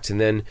that worked. And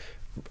then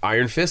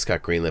Iron Fist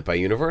got greenlit by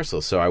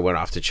Universal, so I went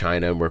off to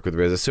China and worked with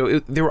RZA. So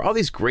there were all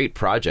these great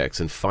projects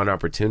and fun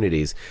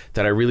opportunities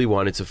that I really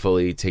wanted to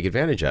fully take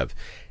advantage of.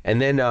 And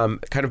then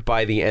kind of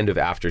by the end of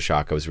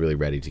Aftershock, I was really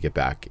ready to get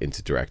back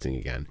into directing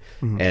again.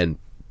 Mm-hmm. And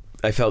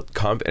I felt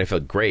I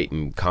felt great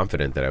and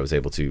confident that I was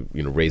able to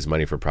raise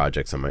money for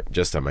projects on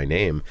my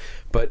name.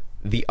 But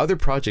the other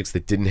projects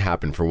that didn't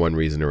happen for one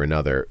reason or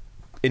another,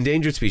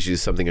 Endangered Species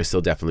is something I still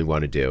definitely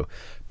want to do,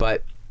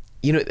 but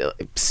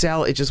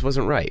Cell, it just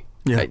wasn't right.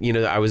 Yeah.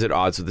 I was at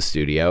odds with the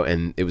studio,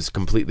 and it was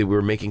we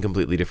were making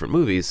completely different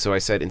movies. So I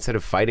said, instead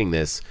of fighting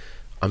this,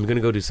 I'm going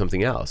to go do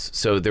something else.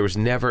 So there was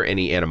never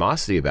any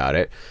animosity about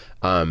it.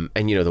 And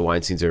the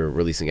Weinsteins are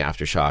releasing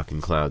Aftershock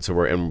and Clown,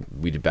 and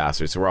we did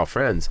Bastards, so we're all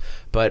friends.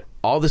 But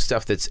all the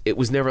stuff it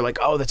was never like,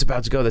 oh, that's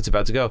about to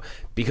go,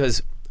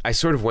 because I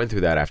sort of went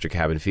through that after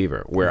Cabin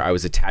Fever, where I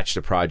was attached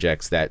to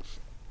projects that,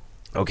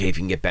 okay, if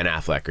you can get Ben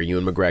Affleck or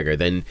Ewan McGregor,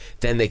 then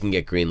they can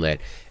get greenlit.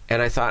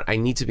 And I thought, I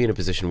need to be in a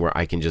position where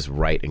I can just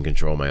write and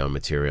control my own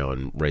material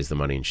and raise the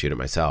money and shoot it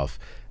myself.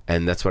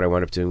 And that's what I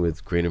wound up doing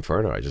with Green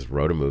Inferno. I just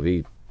wrote a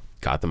movie,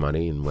 got the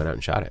money, and went out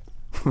and shot it.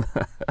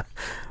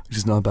 Which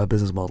is not a bad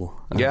business model.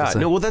 Yeah,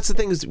 no, well, that's the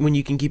thing, is when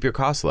you can keep your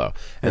costs low.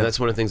 And that's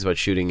one of the things about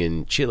shooting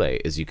in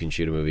Chile, is you can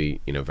shoot a movie,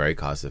 very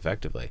cost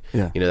effectively.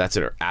 Yeah. That's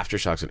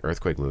Aftershock's an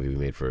earthquake movie we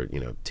made for,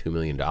 $2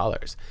 million.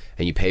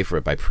 And you pay for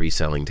it by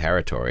pre-selling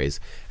territories,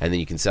 and then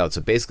you can sell it.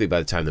 So basically, by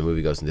the time the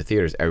movie goes into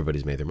theaters,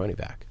 everybody's made their money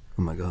back.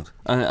 Oh my God.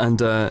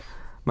 And Man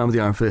with the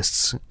Iron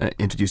Fists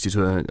introduced you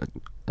to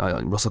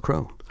Russell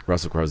Crowe.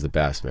 Russell Crowe's the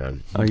best,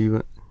 man. Are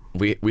you...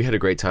 We had a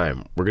great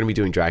time. We're going to be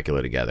doing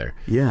Dracula together.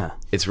 Yeah.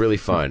 It's really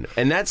fun.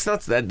 And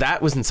that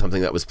wasn't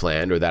something that was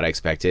planned or that I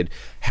expected.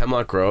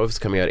 Hemlock Grove's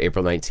coming out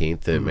April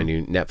 19th, my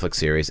new Netflix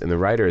series, and the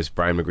writers,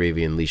 Brian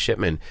McGreevy and Lee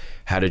Shipman,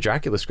 had a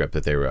Dracula script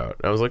that they wrote.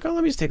 And I was like, oh,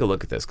 let me just take a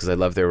look at this, because I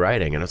love their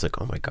writing. And I was like,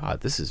 oh my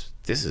God, this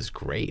is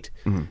great.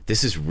 Mm-hmm.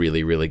 This is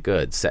really, really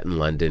good. Set in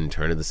London,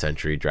 turn of the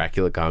century,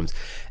 Dracula comes.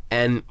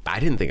 And I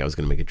didn't think I was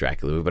going to make a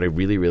Dracula movie, but I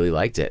really, really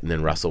liked it. And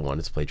then Russell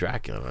wanted to play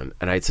Dracula.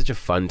 And I had such a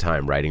fun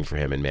time writing for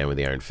him in Man with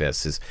the Iron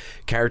Fist. His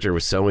character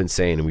was so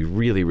insane, and we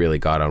really, really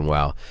got on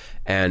well.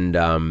 And,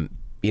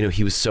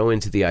 he was so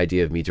into the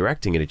idea of me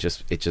directing it,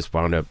 it just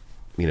wound up,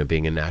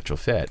 being a natural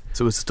fit.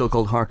 So it's still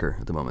called Harker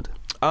at the moment?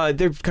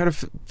 They're kind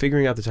of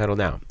figuring out the title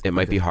now. It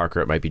might be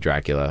Harker, it might be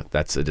Dracula.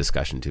 That's a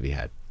discussion to be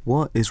had.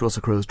 What is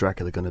Russell Crowe's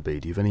Dracula going to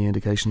be? Do you have any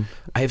indication?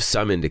 I have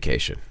some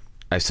indication.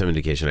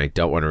 I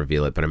don't want to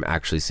reveal it, but I'm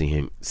actually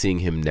seeing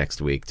him next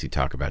week to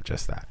talk about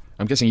just that.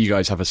 I'm guessing you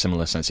guys have a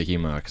similar sense of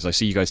humor, because I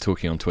see you guys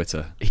talking on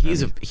Twitter. He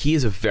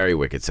has a very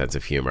wicked sense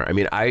of humor. I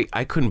mean, I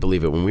couldn't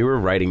believe it when we were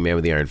writing Man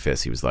with the Iron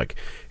Fist. He's like,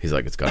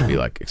 it's got to be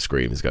like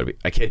extreme. It's got to be.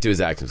 I can't do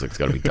his accent. He's like, it's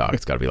got to be dark.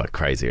 It's got to be like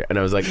crazy. And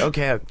I was like,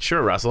 okay,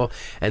 sure, Russell.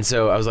 And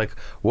so I was like,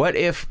 what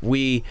if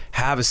we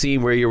have a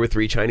scene where you're with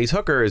 3 Chinese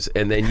hookers,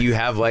 and then you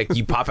have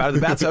you pop out of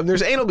the bathtub and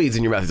there's anal beads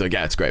in your mouth? He's like,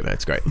 yeah, it's great, man.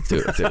 It's great. Let's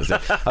do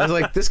it. I was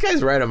like, this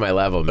guy's right on my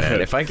level,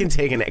 man. If I can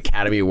take an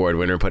Academy Award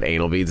winner and put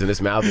anal beads in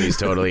his mouth and he's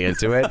totally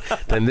into it,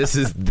 then this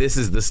this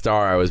is the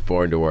star I was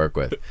born to work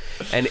with.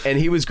 And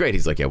he was great.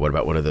 He's like, yeah, what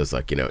about one of those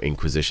like,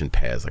 Inquisition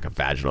pears, like a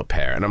vaginal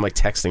pear? And I'm like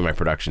texting my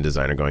production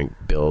designer going,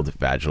 build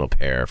vaginal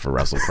pear for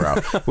Russell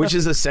Crowe, which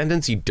is a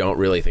sentence you don't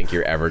really think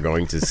you're ever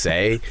going to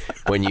say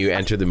when you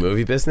enter the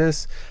movie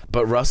business.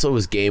 But Russell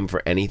was game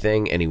for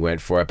anything, and he went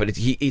for it. But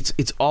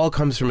it's all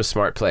comes from a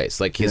smart place.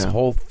 Like his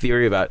whole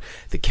theory about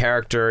the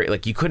character,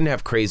 like you couldn't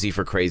have crazy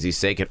for crazy's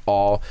sake. It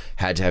all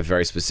had to have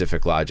very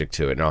specific logic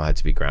to it, and all had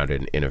to be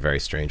grounded in a very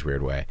strange,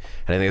 weird way.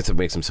 And I think that's what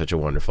makes him such a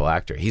wonderful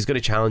actor. He's going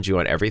to challenge you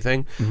on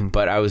everything,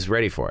 but I was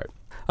ready for it.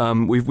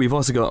 We've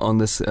also got on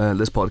this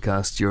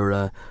podcast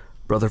your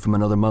brother from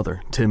another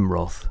mother, Tim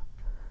Roth.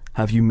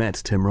 Have you met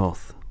Tim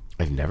Roth?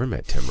 I've never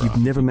met Tim Roth.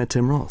 You've never met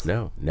Tim Roth?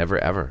 No, never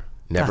ever.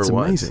 Never That's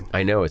once. Amazing.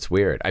 I know, it's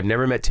weird. I've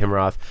never met Tim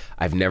Roth.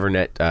 I've never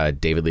met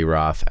David Lee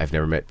Roth. I've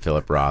never met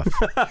Philip Roth.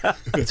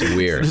 It's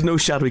weird. There's no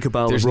shadowy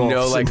cabal There's of Roths.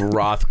 no like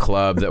Roth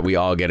club that we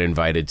all get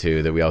invited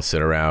to, that we all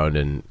sit around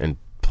and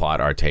plot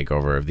our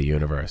takeover of the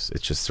universe.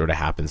 It just sort of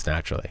happens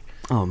naturally.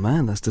 Oh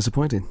man, that's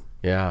disappointing.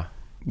 Yeah.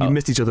 You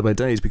missed each other by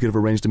days. We could have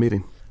arranged a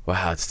meeting.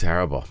 Wow, it's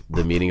terrible.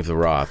 The meeting of the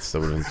Roths.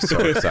 That would have been so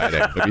exciting.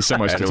 There'd be so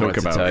much to talk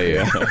about. Tell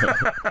you.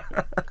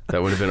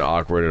 That would have been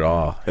awkward at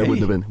all. It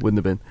wouldn't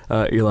have been.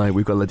 Eli,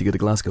 we've got to let you go to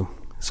Glasgow.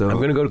 So I'm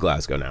going to go to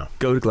Glasgow now.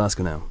 Go to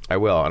Glasgow now. I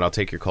will, and I'll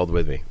take your cold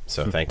with me.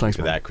 So thank you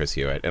for man. that, Chris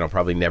Hewitt. And I'll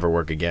probably never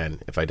work again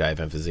if I die of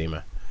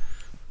emphysema.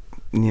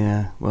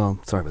 Yeah, well,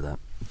 sorry about that.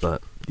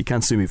 But you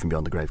can't sue me from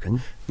beyond the grave, can you?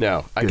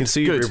 No, I can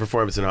sue you for your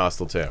performance in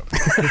Hostel too.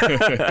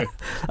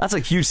 That's a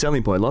huge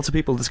selling point. Lots of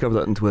people discovered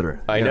that on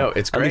Twitter. I know,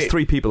 it's great. At least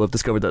 3 people have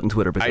discovered that on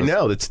Twitter. I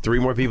know, that's 3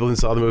 more people who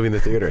saw the movie in the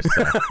theaters.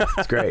 So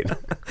it's great.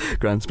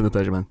 Grant, it's been a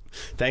pleasure, man.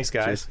 Thanks,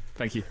 guys. Cheers.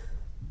 Thank you.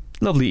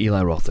 Lovely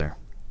Eli Roth there.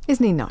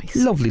 Isn't he nice?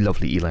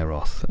 Lovely Eli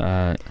Roth.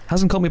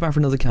 Hasn't called me back for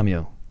another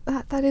cameo.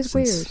 That is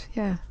weird,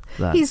 yeah.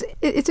 That.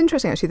 It's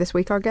interesting, actually, this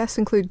week our guests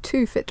include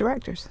 2 fit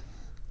directors.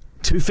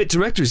 2 fit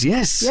directors,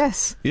 yes.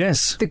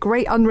 Yes. The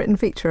great unwritten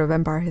feature of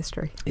Empire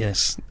history.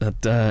 Yes.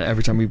 That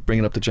every time we bring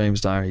it up to James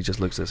Dyer, he just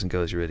looks at us and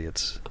goes, "You're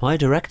idiots." Am I a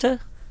director?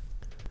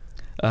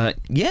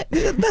 Yeah.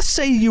 Let's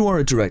say you are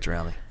a director,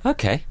 Ali.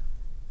 Okay.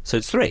 So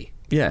it's 3.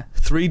 Yeah.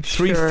 3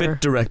 Sure.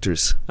 fit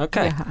directors.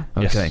 Okay. Yeah.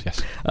 Okay.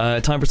 Yes.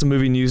 Time for some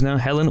movie news now.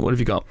 Helen, what have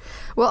you got?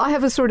 Well, I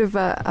have a sort of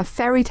a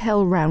fairy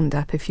tale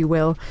roundup, if you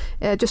will.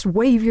 Just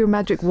wave your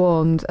magic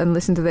wand and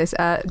listen to this.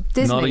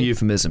 Disney. Not a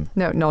euphemism.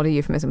 No, not a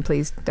euphemism.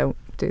 Please don't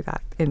do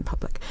that in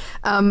public.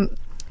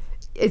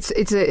 It's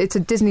a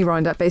Disney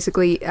roundup.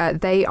 Basically,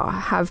 they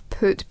have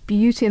put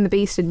Beauty and the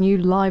Beast, a new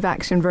live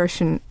action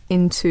version,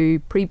 into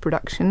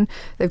pre-production.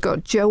 They've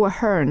got Joe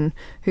Ahern,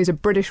 who's a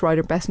British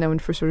writer best known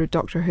for sort of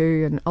Doctor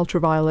Who and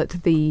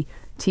Ultraviolet, the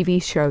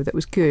TV show that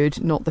was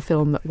good, not the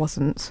film that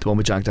wasn't. The one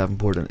with Jack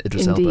Davenport and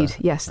Idris Elba. Indeed,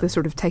 yes, the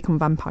sort of take on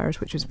vampires,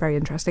 which was very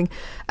interesting.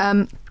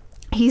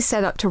 He's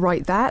set up to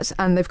write that,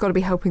 and they've got to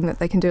be hoping that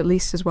they can do at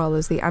least as well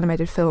as the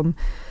animated film,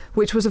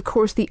 which was, of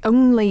course, the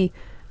only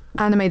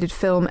animated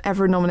film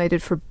ever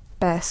nominated for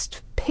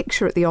Best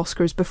Picture at the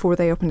Oscars before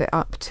they opened it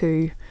up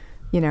to,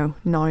 9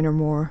 or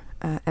more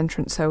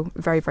entrants. So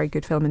very, very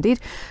good film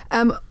indeed.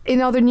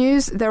 In other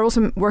news, they're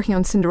also working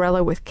on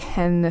Cinderella with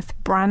Kenneth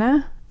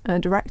Branagh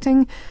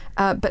directing,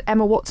 but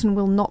Emma Watson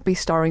will not be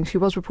starring. She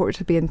was reported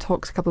to be in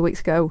talks a couple of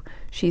weeks ago.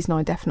 She's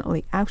now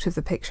definitely out of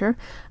the picture.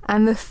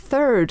 And the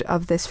third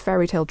of this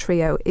fairy tale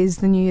trio is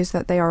the news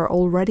that they are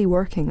already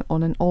working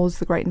on an Oz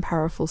the Great and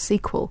Powerful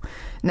sequel.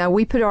 Now,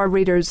 we put our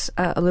readers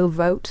a little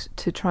vote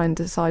to try and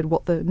decide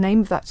what the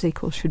name of that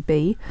sequel should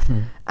be,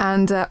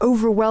 and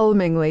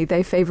overwhelmingly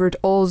they favoured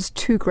Oz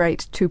Too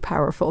Great, Too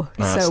Powerful.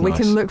 So we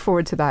can look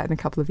forward to that in a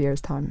couple of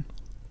years' time.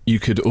 You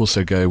could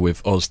also go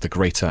with Oz the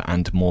Greater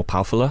and More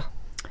Powerfuler.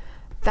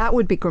 That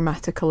would be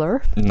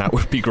grammaticaler. And that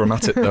would be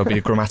there'll be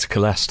a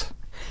grammaticalist.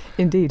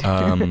 Indeed.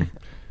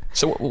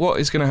 So what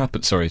is going to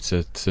happen? Sorry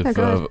to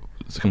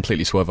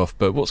completely swerve off,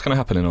 but what's going to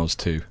happen in Oz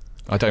 2?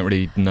 I don't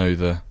really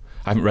know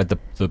I haven't read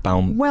the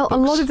Baum Well, books. a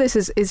lot of this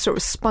is sort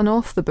of spun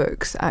off the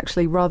books,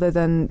 actually, rather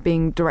than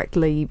being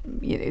directly...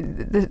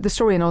 the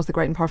story in Oz the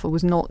Great and Powerful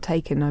was not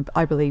taken,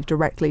 I believe,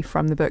 directly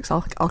from the books.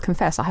 I'll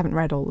confess, I haven't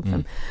read all of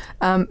them.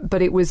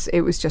 But it was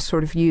just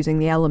sort of using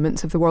the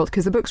elements of the world,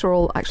 because the books are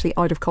all actually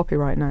out of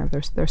copyright now.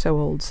 They're so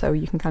old, so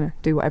you can kind of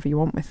do whatever you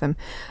want with them.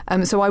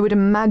 So I would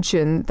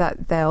imagine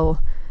that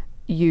they'll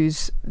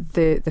use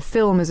the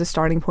film as a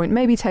starting point,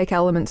 maybe take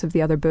elements of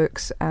the other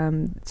books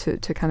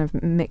to kind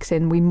of mix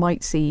in. We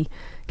might see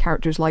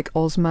characters like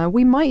Ozma.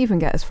 We might even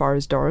get as far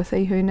as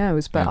Dorothy, who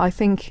knows? But I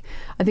think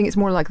it's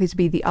more likely to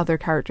be the other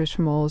characters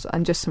from Oz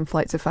and just some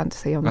flights of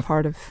fantasy on the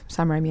part of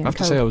Sam Raimi and I have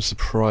to say I was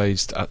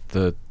surprised at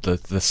the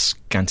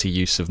scanty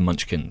use of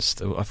munchkins.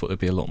 I thought there'd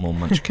be a lot more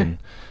munchkin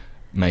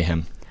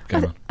mayhem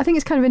going on. I think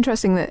it's kind of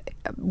interesting that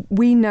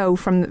we know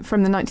from the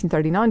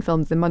 1939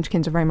 film, the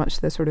Munchkins are very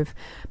much the sort of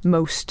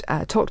most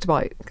talked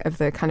about of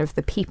the kind of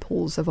the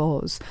peoples of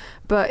Oz.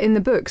 But in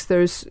the books,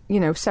 there's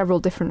several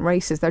different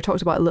races. They're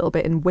talked about a little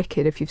bit in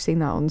Wicked, if you've seen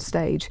that on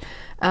stage,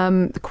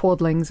 the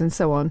Quadlings and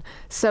so on.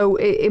 So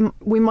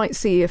we might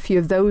see a few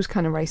of those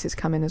kind of races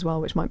come in as well,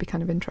 which might be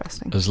kind of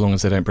interesting. As long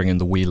as they don't bring in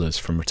the Wheelers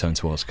from Return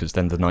to Oz, because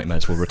then the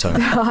nightmares will return.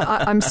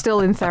 I'm still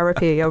in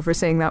therapy over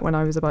seeing that when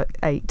I was about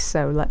 8,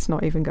 so let's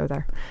not even go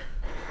there.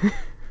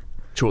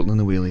 Chorlton and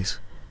the Wheelies.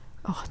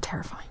 Oh,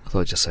 terrifying. I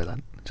thought I'd just say that.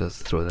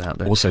 Just throw that out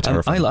there. Also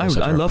terrifying.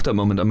 I loved that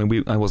moment. I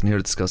mean, I wasn't here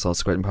to discuss All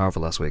Great and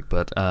Powerful last week,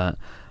 but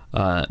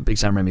big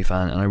Sam Raimi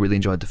fan, and I really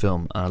enjoyed the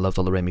film, and I loved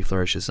all the Raimi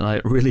flourishes, and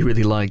I really,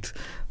 really liked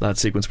that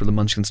sequence where the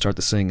Munchkins start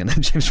to sing, and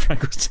then James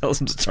Franco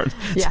tells him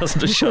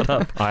to shut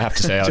up. I have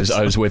to say,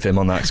 I was with him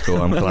on that score.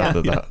 I'm glad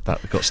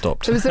that got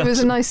stopped. There was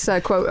a nice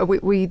quote.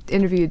 We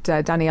interviewed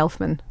Danny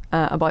Elfman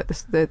about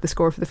the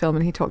score for the film,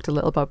 and he talked a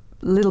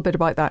little bit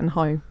about that and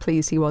how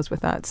pleased he was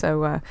with that.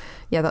 So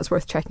that's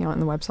worth checking out on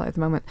the website at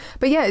the moment.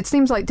 But yeah, it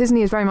seems like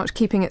Disney is very much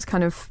keeping its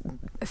kind of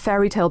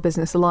fairy tale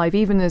business alive,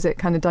 even as it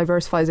kind of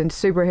diversifies into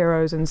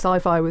superheroes and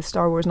sci-fi with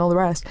Star Wars and all the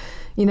rest.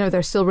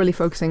 They're still really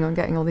focusing on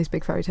getting all these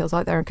big fairy tales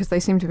out there because they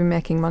seem to be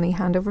making money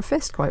hand over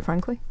fist, quite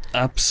frankly.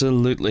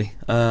 Absolutely.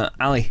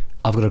 Ali?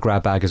 I've got a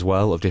grab bag as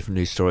well of different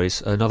news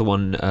stories. Another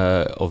one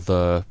of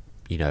the,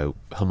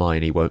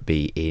 Hermione won't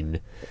be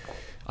in...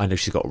 I know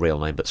she's got a real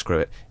name, but screw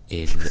it.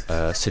 In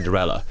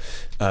Cinderella,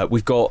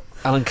 we've got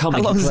Alan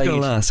Cumming. How long is it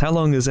going to last? How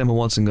long is Emma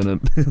Watson going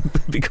to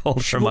be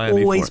called Hermione?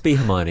 Will always be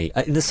Hermione,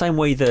 in the same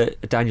way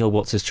that Daniel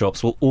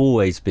What's-His-Chops will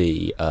always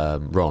be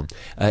Ron.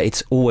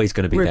 It's always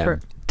going to be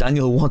Rupert. them.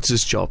 Daniel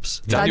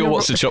What's-His-Chops. Daniel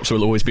What's-His-Chops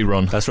will always be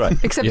Ron. That's right.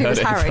 Except it was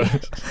Harry.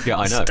 Yeah,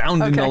 I know.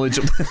 Astounding knowledge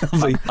of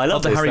the I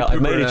love the this. Harry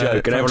I've made a Potter,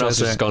 joke, and everyone else franchise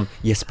has just gone,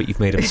 yes, but you've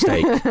made a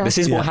mistake. This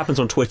is what happens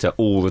on Twitter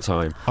all the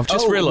time. I've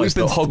just realised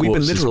that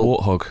Hogwarts is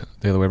Warthog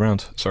the other way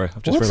around. Sorry,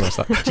 I've just realised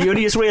that. Do you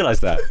only just realise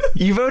that?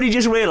 You've only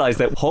just realised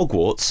that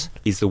Hogwarts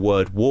is the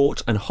word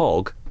wart and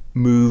hog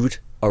moved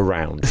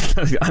around.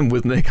 I'm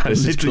with Nick.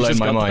 This is blowing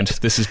my mind.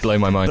 This is blowing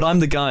my mind. But I'm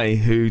the guy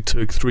who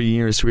took 3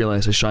 years to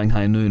realise that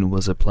Shanghai Noon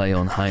was a play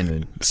on High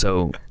Noon.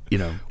 So...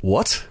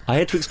 What? I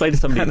had to explain to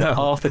somebody that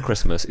Arthur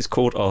Christmas is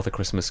called Arthur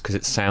Christmas because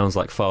it sounds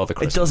like Father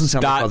Christmas. It doesn't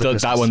sound like Father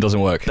Christmas. That one doesn't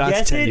work. That's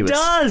yes, tenuous. It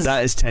does.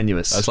 That is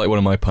tenuous. That's like one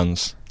of my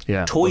puns.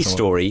 Yeah. Toy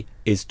Story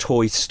is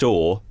Toy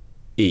Store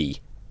E.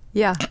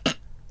 Yeah.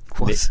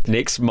 What?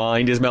 Nick's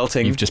mind is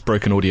melting. You've just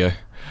broken audio.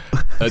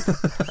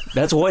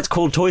 That's why it's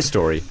called Toy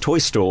Story. Toy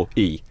Store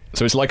E.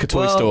 So it's like a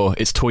toy store.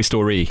 It's Toy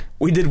Story.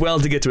 We did well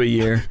to get to a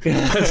year.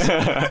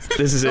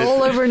 This is it.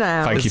 All over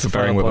now. Thank you for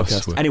bearing with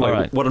us. Anyway,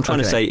 right. what I'm trying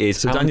to say is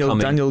so Alan Cumming,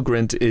 Daniel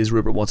Grint is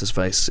Rupert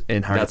What's-His-Face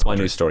in Harry That's Potter.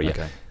 my news story, yeah.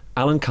 Okay.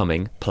 Alan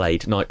Cumming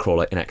played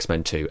Nightcrawler in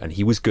X-Men 2, and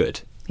he was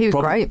good. He was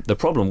great. The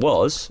problem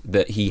was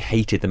that he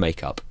hated the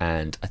makeup,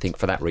 and I think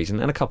for that reason,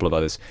 and a couple of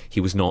others, he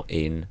was not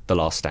in The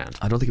Last Stand.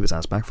 I don't think he was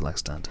asked back for Last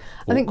Stand.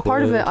 I think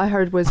part of it I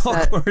heard was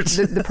Awkward.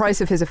 the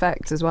price of his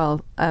effects as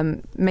well.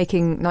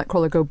 Making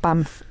Nightcrawler go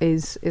bamf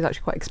is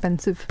actually quite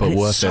expensive. But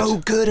worth so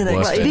it. good in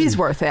Worth Well, it is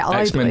worth it.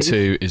 I X-Men believe.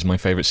 2 is my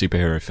favourite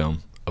superhero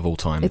film of all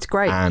time. It's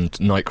great. And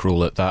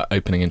Nightcrawler, that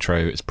opening intro,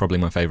 is probably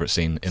my favourite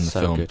scene in the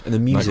So film. good. And the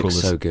music's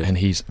Nightcrawler's- so good. And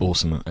he's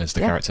awesome as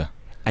the character.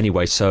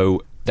 Anyway,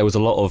 so there was a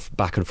lot of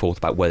back and forth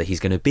about whether he's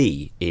going to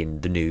be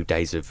in the new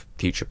Days of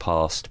Future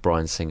Past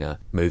Bryan Singer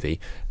movie.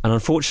 And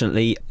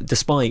unfortunately,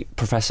 despite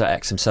Professor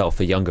X himself,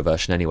 the younger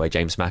version anyway,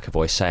 James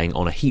McAvoy, saying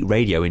on a Heat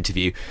Radio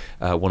interview,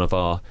 one of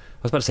our, I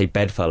was about to say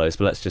bedfellows,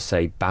 but let's just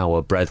say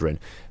Bauer brethren,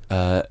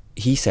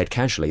 he said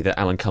casually that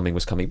Alan Cumming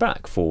was coming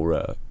back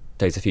for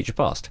Days of Future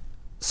Past.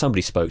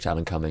 Somebody spoke to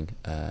Alan Cumming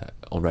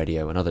on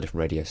radio, another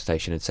different radio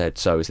station, and said,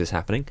 so is this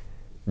happening?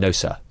 No,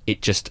 sir.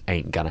 It just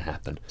ain't gonna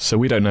happen. So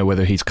we don't know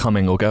whether he's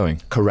coming or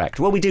going.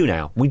 Correct. Well, we do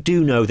now. We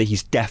do know that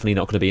he's definitely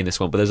not going to be in this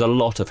one, but there's a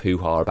lot of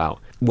hoo-ha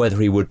about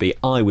whether he would be.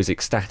 I was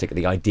ecstatic at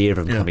the idea of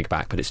him coming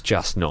back, but it's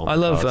just not. I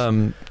love...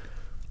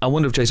 I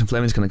wonder if Jason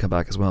Fleming's going to come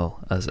back as well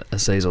as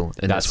Azazel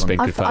in That's this one. been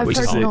confirmed. I've which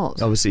heard is not.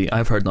 Obviously,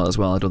 I've heard not as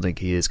well. I don't think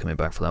he is coming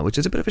back for that, which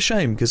is a bit of a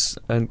shame because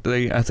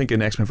I think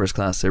in X-Men First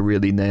Class they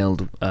really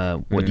nailed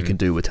what you can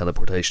do with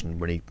teleportation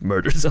when he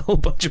murders a whole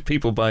bunch of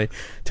people by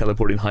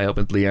teleporting high up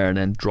into the air and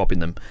then dropping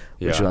them,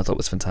 which I thought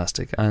was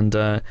fantastic. And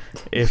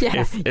if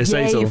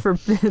Azazel... Yay for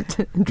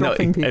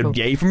dropping people.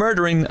 Yay for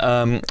murdering.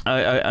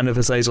 And if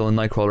Azazel and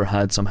Nightcrawler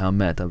had somehow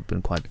met, that would have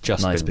been quite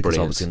Just nice been because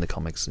brilliant. obviously in the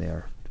comics they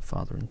are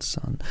father and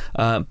son.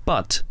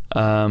 But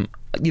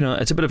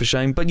it's a bit of a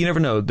shame, but you never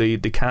know. The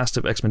cast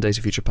of X-Men Days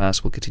of Future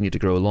Past will continue to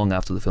grow long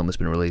after the film has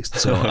been released.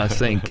 So I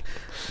think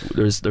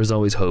there's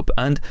always hope.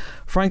 And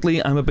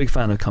frankly, I'm a big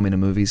fan of coming to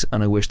movies,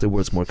 and I wish there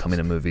was more coming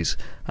to movies.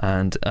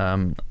 And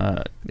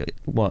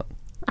what?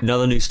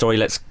 Another news story.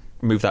 Let's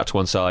move that to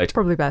one side.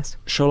 Probably best.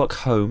 Sherlock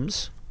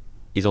Holmes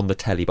is on the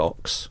telly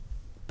box.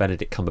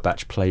 Benedict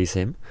Cumberbatch plays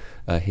him.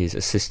 His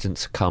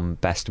assistant come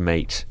best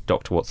mate,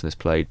 Dr. Watson, is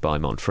played by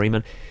Martin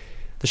Freeman.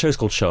 The show's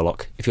called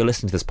Sherlock. If you're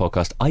listening to this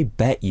podcast, I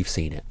bet you've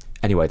seen it.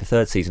 Anyway, the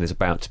third season is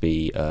about to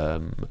be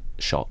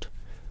shot.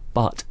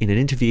 But in an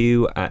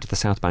interview at the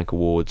South Bank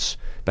Awards,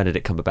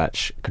 Benedict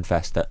Cumberbatch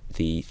confessed that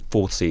the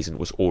fourth season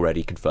was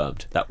already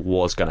confirmed. That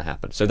was going to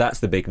happen. So that's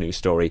the big news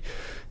story.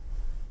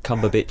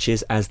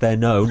 Cumberbitches, as they're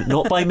known,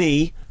 not by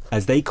me,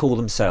 as they call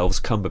themselves,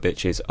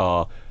 Cumberbitches,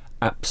 are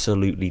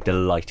absolutely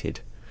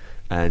delighted.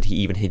 And he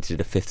even hinted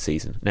at a fifth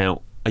season.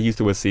 Now, I use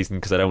the word season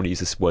because I don't want to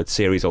use this word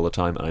series all the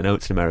time, and I know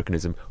it's an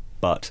Americanism,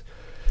 but...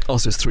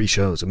 Also, it's 3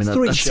 shows. I mean, that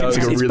seems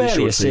like a really barely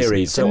short a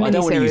series, season. so I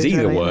don't want to use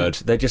either really, word.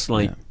 They're just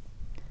like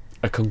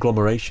a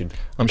conglomeration.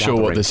 I'm sure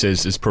what this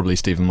is probably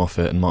Stephen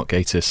Moffat and Mark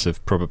Gatiss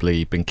have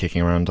probably been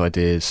kicking around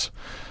ideas.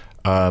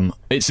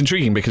 It's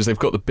intriguing because they've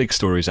got the big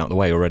stories out the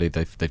way already.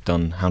 They've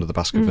done Hound of the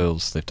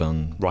Baskervilles. They've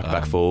done Right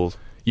Back Falls.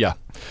 Yeah,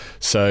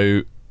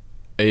 so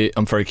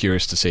I'm very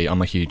curious to see.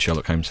 I'm a huge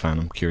Sherlock Holmes fan.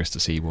 I'm curious to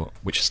see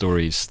which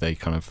stories they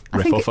kind of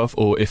riff off of,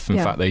 or if in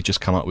fact they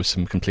just come up with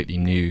some completely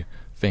new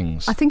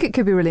things. I think it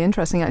could be really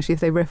interesting actually if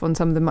they riff on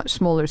some of the much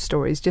smaller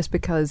stories, just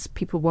because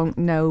people won't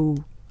know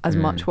as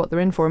much what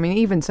they're in for. I mean,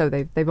 even so,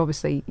 they've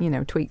obviously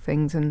tweaked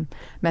things and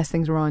messed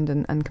things around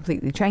and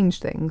completely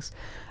changed things.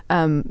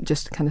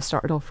 Just kind of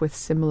started off with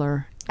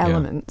similar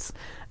elements.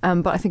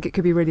 But I think it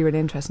could be really, really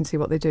interesting to see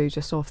what they do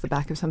just off the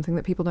back of something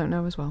that people don't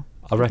know as well.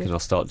 I reckon I'll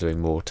start doing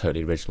more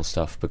totally original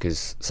stuff,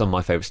 because some of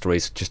my favourite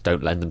stories just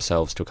don't lend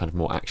themselves to a kind of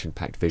more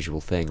action-packed visual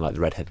thing, like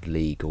the Red-Headed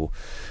League, or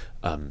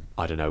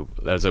I don't know,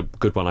 there's a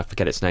good one, I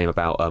forget its name,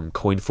 about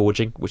coin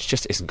forging, which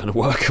just isn't going to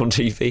work on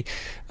TV.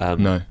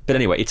 No. But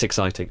anyway, it's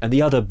exciting. And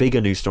the other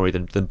bigger news story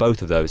than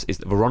both of those is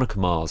that Veronica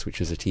Mars, which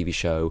was a TV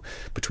show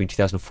between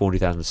 2004 and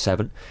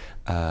 2007,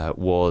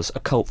 was a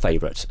cult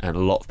favourite, and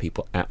a lot of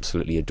people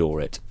absolutely adore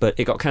it. But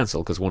it got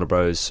cancelled because Warner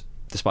Bros.,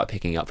 despite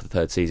picking it up for the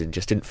third season,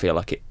 just didn't feel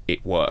like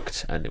it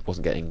worked, and it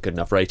wasn't getting good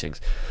enough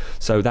ratings.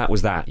 So that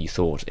was that, you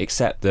thought,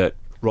 except that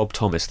Rob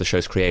Thomas, the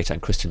show's creator,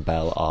 and Kristen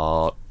Bell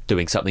are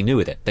doing something new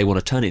with it. They want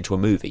to turn it into a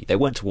movie. They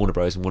went to Warner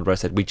Bros., and Warner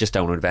Bros. Said, we just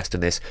don't want to invest in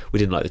this. We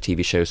didn't like the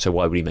TV show, so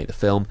why would we make the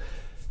film?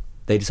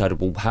 They decided,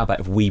 well, how about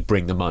if we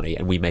bring the money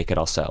and we make it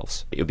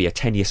ourselves? It would be a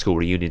 10-year school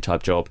reunion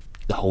type job.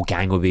 The whole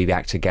gang will be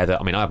back together.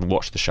 I mean, I haven't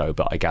watched the show,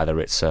 but I gather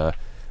it's...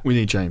 we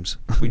need James.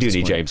 We do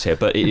need James here,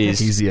 but it is...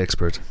 He's the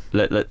expert.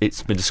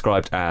 It's been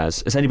described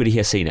as... Has anybody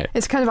here seen it?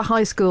 It's kind of a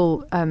high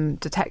school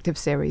detective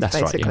series, That's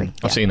basically. right, yeah.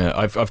 I've seen it.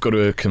 I've got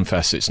to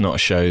confess, it's not a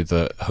show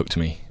that hooked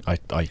me. I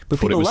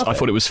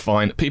thought it was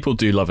fine. People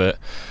do love it.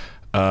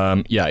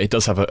 It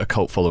does have a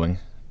cult following.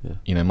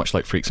 Yeah. Much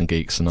like Freaks and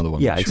Geeks, another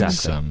one. Yeah,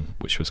 exactly.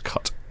 Which was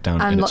cut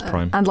down in its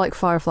prime. And like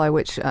Firefly,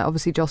 which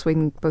obviously Joss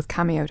Whedon both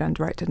cameoed and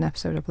directed an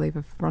episode, I believe,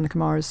 of Veronica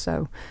Mars.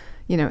 So,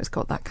 it's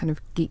got that kind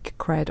of geek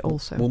cred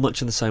also. Well,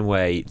 much in the same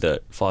way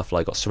that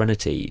Firefly got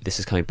Serenity, this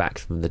is coming back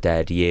from the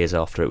dead years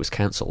after it was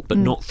cancelled, but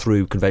not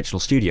through conventional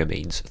studio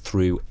means,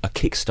 through a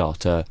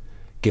Kickstarter,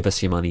 give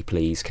us your money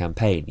please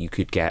campaign. You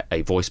could get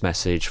a voice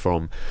message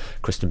from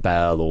Kristen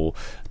Bell, or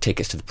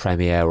tickets to the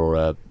premiere, or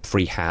a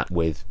free hat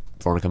with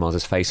Veronica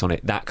Mars' face on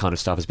it. That kind of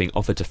stuff is being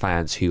offered to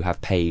fans who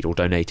have paid or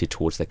donated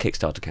towards their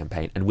Kickstarter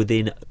campaign, and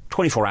within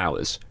 24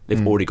 hours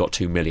they've already got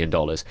 $2 million,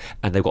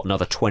 and they've got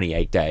another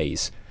 28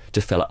 days to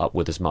fill it up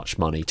with as much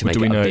money to make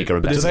it a bigger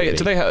and better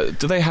movie.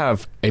 Do they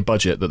have a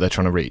budget that they're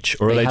trying to reach,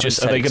 or are they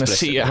going to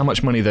see how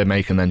much money they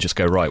make and then just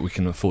go, right, we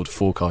can afford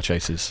 4 car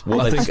chases?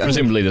 Well, I think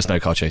presumably there's no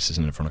car chases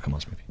in a Veronica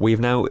Mars movie. We've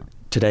now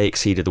today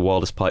exceeded the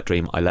wildest pipe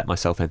dream I let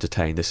myself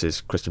entertain. This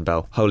is Kristen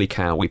Bell. Holy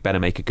cow, we better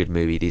make a good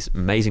movie. These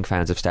amazing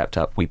fans have stepped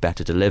up. We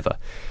better deliver.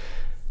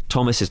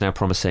 Thomas is now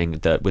promising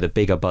that with a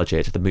bigger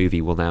budget, the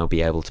movie will now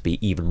be able to be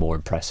even more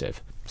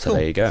impressive. So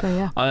there you go.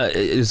 So,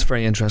 it's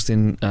very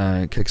interesting.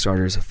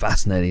 Kickstarter is a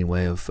fascinating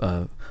way of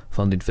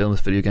funding films,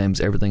 video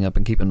games, everything. I've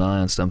been keeping an eye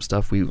on some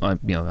stuff. I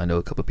know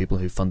a couple of people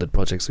who funded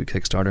projects through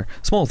Kickstarter.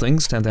 Small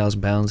things,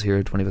 £10,000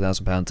 here,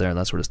 £25,000 there,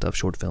 that sort of stuff,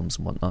 short films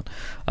and whatnot.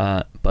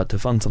 But to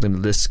fund something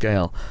of this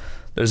scale,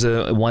 there's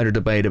a wider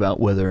debate about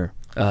whether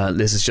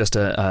this is just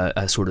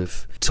a sort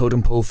of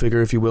totem pole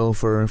figure, if you will,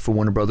 for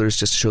Warner Brothers,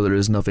 just to show there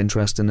is enough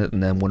interest in it,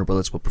 and then Warner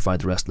Brothers will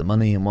provide the rest of the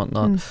money and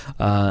whatnot.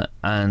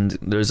 And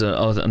there's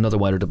another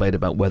wider debate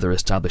about whether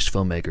established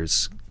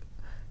filmmakers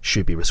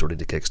should be resorting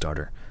to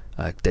Kickstarter.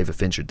 David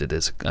Fincher did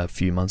this a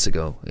few months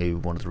ago. He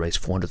wanted to raise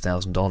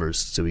 $400,000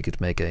 so he could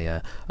make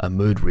a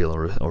mood reel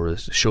or a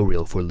show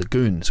reel for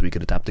Lagoon, so he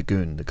could adapt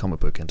Lagoon, the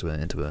comic book, into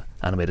a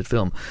animated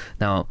film.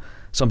 Now,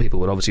 some people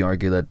would obviously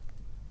argue that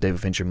David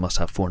Fincher must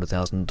have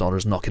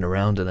 $400,000 knocking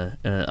around in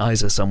an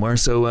ISA somewhere,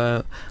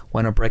 so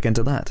why not break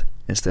into that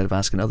instead of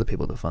asking other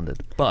people to fund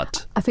it?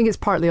 But I think it's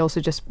partly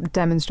also just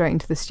demonstrating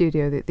to the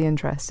studio that the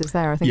interest is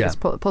there. I think it's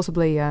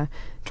possibly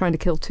trying to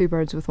kill 2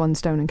 birds with 1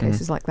 stone in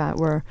cases like that.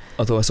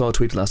 Although I saw a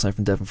tweet last night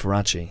from Devin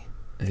Faraci,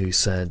 who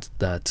said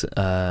that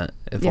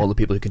if all the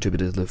people who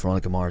contributed to the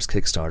Veronica Mars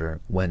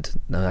Kickstarter went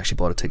and actually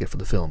bought a ticket for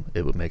the film,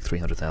 it would make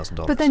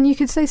 $300,000. But then you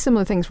could say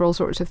similar things for all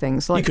sorts of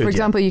things. Like, for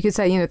example, you could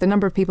say, the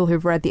number of people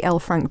who've read the L.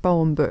 Frank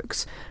Baum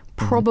books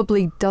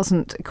probably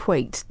doesn't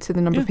equate to the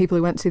number of people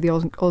who went to see the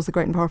Oz the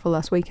Great and Powerful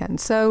last weekend.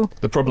 So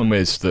the problem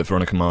is that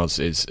Veronica Mars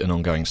is an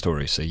ongoing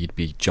story, so you'd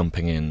be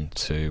jumping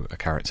into a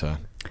character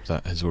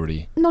that has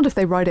already... Not if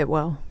they write it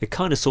well. It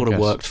kind of sort of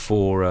worked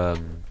for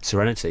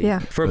Serenity. Yeah.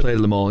 Fair play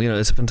to them all.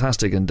 It's a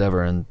fantastic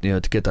endeavour, and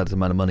to get that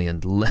amount of money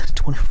in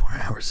 24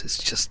 hours is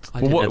just...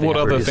 Well, what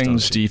other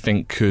things do you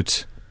think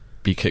could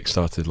be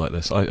kickstarted like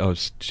this? I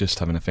was just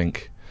having a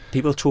think.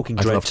 People are talking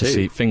I'd Dread love 2. to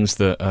see things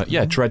that...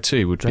 Dread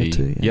 2 would Dread be...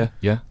 2,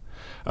 yeah.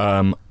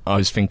 I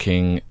was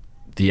thinking...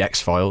 The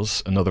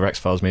X-Files, another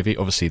X-Files movie.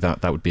 Obviously,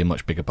 that would be a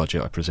much bigger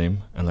budget, I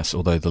presume.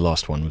 Although the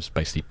last one was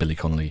basically Billy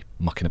Connolly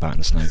mucking about in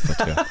the snow.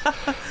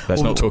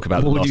 Let's not talk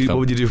about the last film. What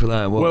would you do for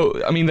that? Well,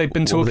 I mean, they've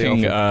been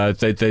talking.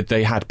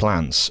 They had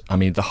plans. I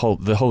mean, the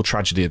whole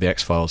tragedy of the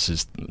X-Files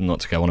is,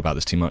 not to go on about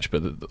this too much,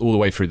 but all the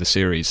way through the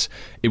series,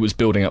 it was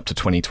building up to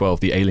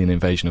 2012, the alien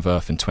invasion of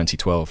Earth in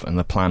 2012, and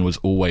the plan was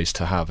always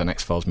to have an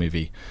X-Files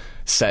movie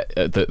set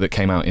that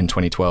came out in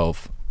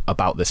 2012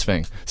 about this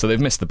thing. So they've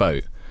missed the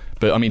boat.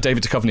 But I mean,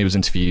 David Duchovny was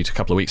interviewed a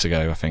couple of weeks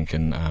ago, I think,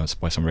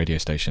 by some radio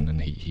station,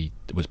 and he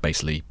was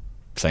basically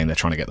saying they're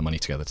trying to get the money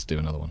together to do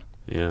another one.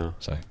 Yeah.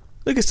 So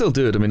they could still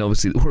do it. I mean,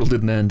 obviously, the world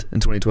didn't end in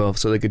 2012,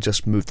 so they could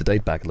just move the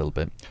date back a little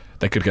bit.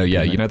 They could go,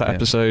 you know that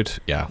episode?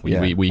 Yeah, we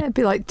It'd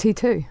be like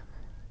T2.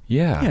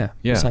 Yeah,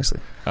 precisely.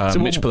 So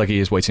Mitch Pileggi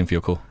is waiting for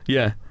your call.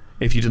 Yeah.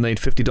 If you donate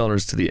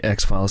 $50 to the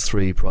X-Files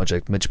 3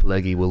 project, Mitch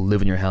Pileggi will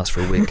live in your house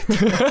for a week.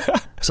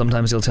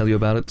 Sometimes he'll tell you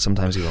about it,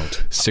 sometimes he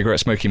won't.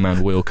 Cigarette smoking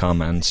man will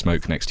come and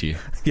smoke next to you.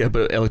 Yeah,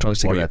 but electronic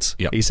cigarettes.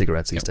 Yep.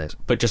 E-cigarettes these days.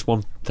 But just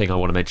one thing I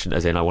want to mention,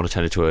 as in I want to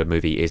turn into a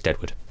movie, is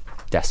Deadwood.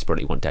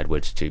 Desperately want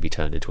Deadwood to be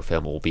turned into a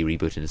film or be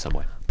rebooted in some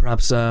way.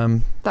 Perhaps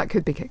that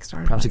could be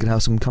Kickstarter. Perhaps it could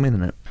have some coming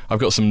in it. I've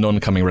got some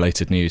non-coming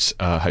related news,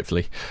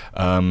 hopefully.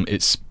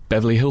 It's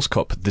Beverly Hills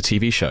Cop, the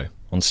TV show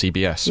on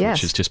CBS, yes,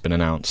 which has just been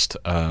announced.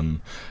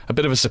 A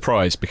bit of a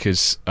surprise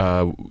because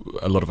a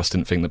lot of us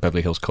didn't think that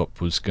Beverly Hills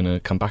Cop was going to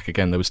come back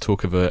again. There was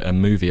talk of a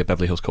movie, a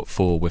Beverly Hills Cop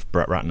 4, with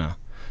Brett Ratner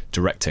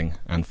directing,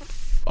 and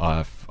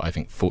I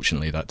think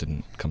fortunately that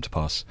didn't come to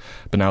pass.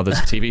 But now there's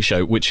a TV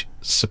show which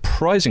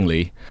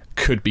surprisingly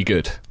could be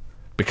good,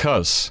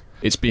 because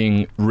it's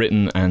being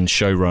written and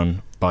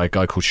showrun by a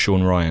guy called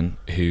Sean Ryan,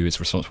 who is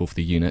responsible for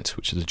The Unit,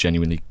 which is a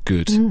genuinely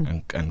good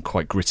and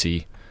quite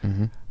gritty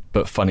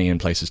but funny in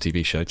places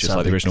TV show, just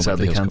like the original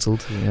Beverly Hills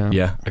cancelled.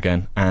 Yeah,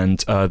 again. And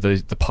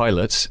the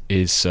pilot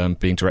is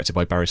being directed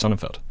by Barry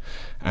Sonnenfeld.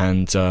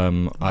 And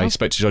I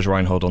spoke to Judge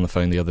Reinhold on the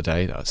phone the other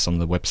day. That's on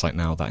the website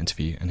now, that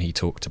interview, and he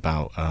talked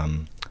about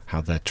how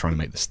they're trying to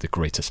make this the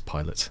greatest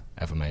pilot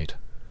ever made,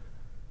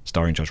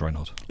 starring Judge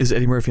Reinhold. Is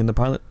Eddie Murphy in the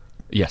pilot?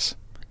 Yes.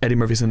 Eddie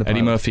Murphy's in the pilot.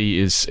 Eddie Murphy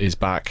is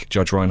back.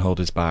 Judge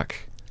Reinhold is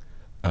back.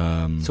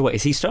 So wait,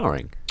 is he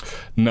starring?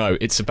 No,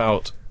 it's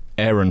about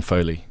Eran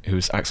Foley, who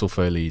is Axel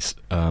Foley's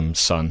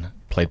son,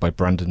 played by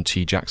Brandon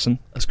T. Jackson.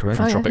 That's correct.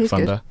 From Tropic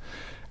Thunder.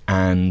 Good.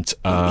 And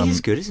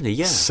he's good, isn't he?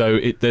 Yeah. So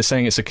they're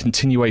saying it's a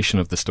continuation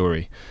of the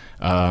story.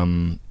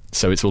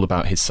 So it's all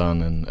about his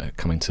son and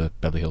coming to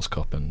Beverly Hills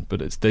Cop,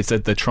 but they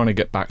said they're trying to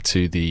get back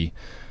to the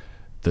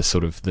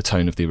sort of the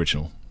tone of the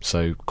original.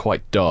 So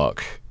quite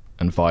dark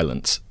and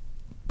violent,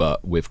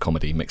 but with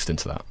comedy mixed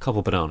into that.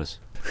 Couple bananas.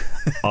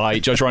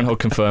 Judge Reinhold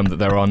confirmed that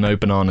there are no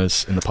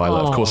bananas in the pilot.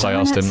 Of course, I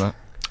asked him that.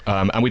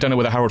 And we don't know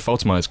whether Harold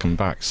Faltermeyer is coming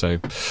back. So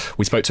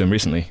we spoke to him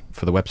recently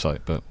for the website,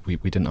 but we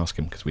didn't ask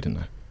him because we didn't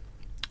know.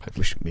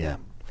 Hopefully. Yeah.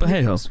 But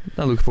hey ho,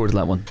 I look forward to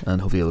that one,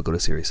 and hopefully it'll go to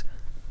series.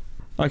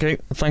 Okay,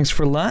 thanks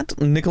for that,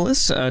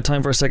 Nicholas.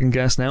 Time for our second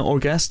guest now, or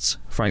guests,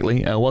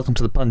 frankly. Welcome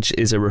to The Punch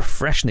is a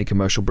refreshingly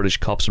commercial British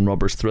cops and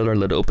robbers thriller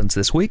that opens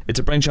this week. It's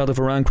a brainchild of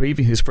Eran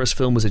Creevy, whose first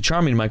film was a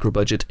charming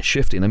micro-budget,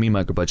 shifty, and I mean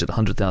micro-budget,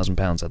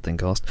 £100,000 that thing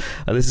cost.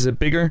 This is a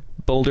bigger,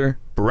 bolder,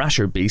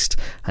 brasher beast,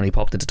 and he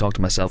popped in to talk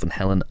to myself and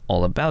Helen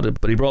all about it.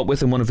 But he brought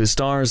with him one of his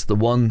stars, the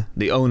one,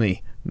 the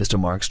only, Mr.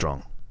 Mark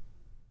Strong.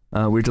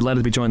 We're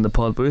delighted to be joined in the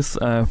pod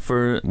booth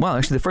actually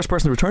the first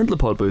person to return to the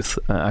pod booth,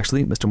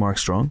 Mr. Mark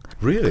Strong.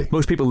 Really?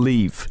 Most people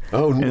leave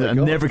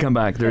and never come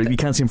back. You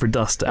can't see him for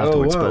dust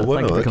afterwards. But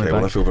thank you for coming back.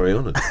 Well, I feel very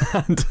honoured.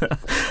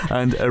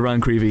 and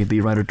Eran Creevy,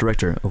 the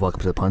writer-director of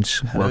Welcome to the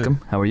Punch. Hello.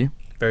 Welcome. How are you?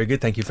 Very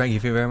good, thank you. Thank you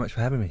very much for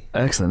having me.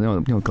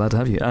 Excellent. Glad to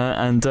have you.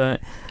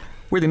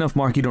 Weirdly enough,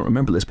 Mark, you don't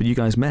remember this, but you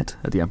guys met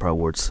at the Empire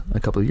Awards a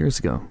couple of years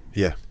ago.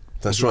 Yeah,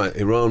 that's right.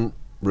 Eran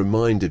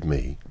reminded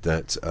me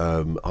that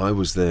I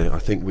was there, I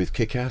think, with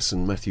Kick-Ass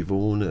and Matthew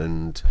Vaughan,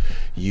 and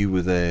you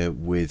were there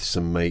with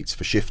some mates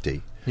for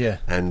Shifty. Yeah.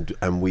 And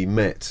we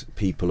met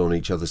people on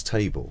each other's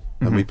table,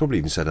 and we probably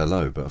even said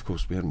hello, but of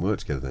course we hadn't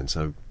worked together then,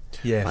 so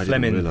yeah, I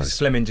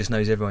Fleming just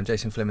knows everyone.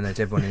 Jason Fleming knows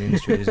everyone in the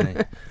industry, doesn't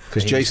he?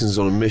 Because Jason's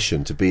on a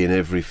mission to be in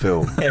every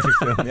film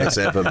that's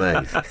ever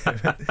made.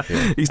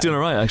 Yeah. He's doing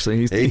all right,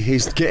 actually.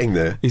 He's getting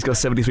there. He's got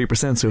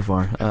 73% so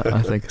far,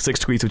 I think. 6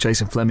 Degrees with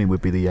Jason Fleming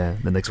would be the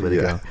next way to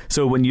go.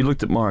 So when you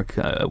looked at Mark,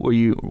 were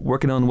you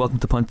working on Welcome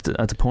to Punch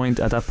at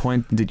that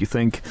point? Did you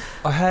think...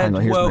 I had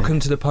Welcome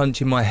to the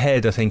Punch in my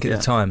head, I think, at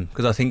the time,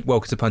 because I think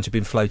Welcome to the Punch had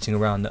been floating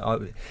around.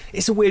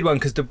 It's a weird one,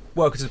 because the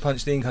Welcome to the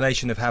Punch, the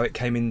incarnation of how it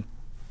came in,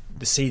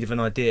 the seed of an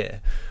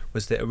idea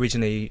was that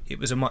originally it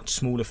was a much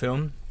smaller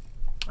film,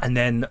 and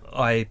then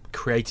I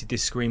created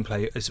this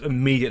screenplay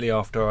immediately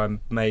after I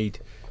made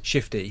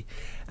Shifty,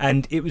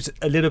 and it was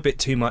a little bit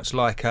too much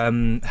like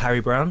Harry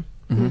Brown.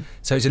 Mm-hmm.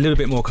 So it's a little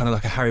bit more kind of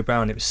like a Harry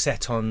Brown. It was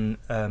set on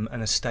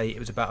an estate. It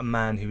was about a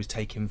man who was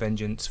taking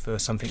vengeance for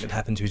something that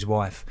happened to his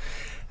wife,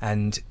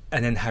 and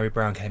then Harry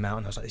Brown came out,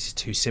 and I was like, this is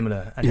too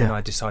similar. And then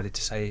I decided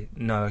to say,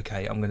 no,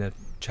 okay, I'm going to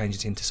change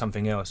it into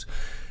something else.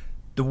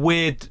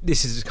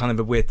 This is kind of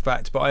a weird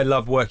fact, but I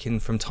love working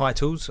from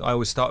titles. I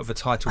always start with a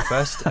title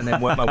first and then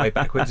work my way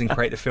backwards and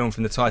create the film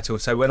from the title.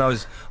 So when I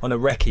was on a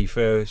recce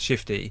for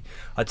Shifty,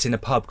 I'd seen a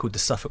pub called the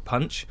Suffolk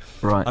Punch,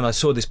 right? And I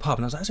saw this pub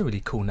and I was like, that's a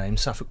really cool name,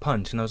 Suffolk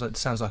Punch. And I was like, it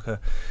sounds like a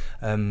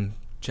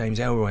James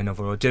Ellroy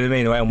novel, or do you know what I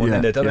mean? Or Elmore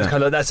Leonard. Kind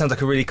of like, that sounds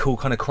like a really cool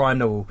kind of crime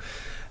novel.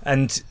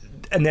 And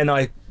then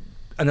I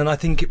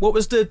think, what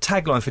was the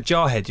tagline for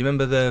Jarhead? Do you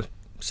remember the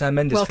Sam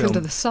Mendes Welcome film? to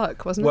the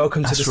Suck, wasn't it?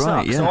 Welcome to the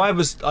Suck. Yeah.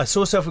 So I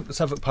saw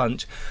Suffolk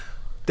Punch.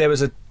 There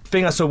was a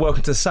thing I saw,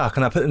 Welcome to the Suck,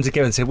 and I put them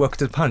together and said Welcome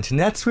to the Punch, and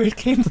that's where it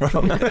came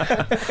from.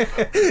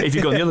 If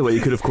you'd gone the other way, you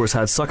could of course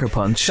had Sucker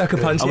Punch. Sucker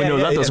Punch. And we know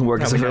that doesn't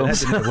work as a film.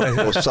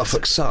 Or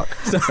Suffolk Suck.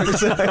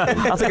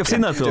 I think I've seen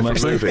that film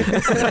actually.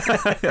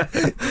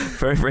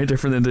 Very, very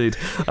different indeed.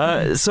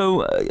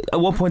 So,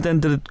 at what point then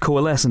did it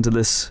coalesce into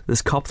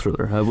this cop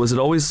thriller? Was it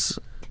always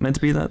meant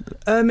to be that?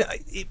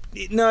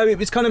 No, it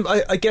was kind of.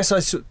 I guess I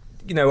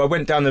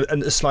went down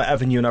a slight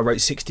avenue and I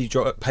wrote 60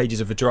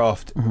 pages of a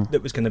draft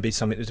that was going to be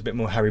something that was a bit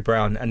more Harry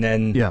Brown, and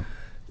then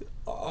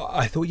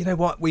I thought, you know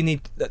what, we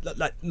need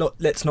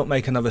let's not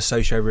make another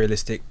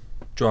socio-realistic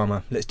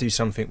drama. Let's do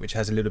something which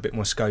has a little bit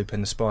more scope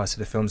and aspires to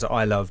the films that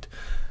I loved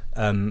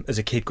as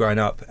a kid growing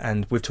up.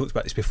 And we've talked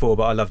about this before,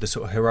 but I love the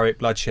sort of heroic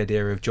bloodshed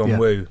era of John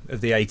Woo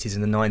of the 80s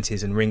and the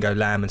 90s, and Ringo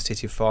Lam and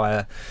City of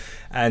Fire,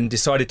 and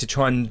decided to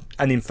try and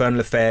Infernal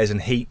Affairs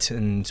and Heat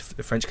and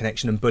The French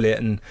Connection and Bullet.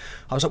 And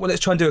I was like, well,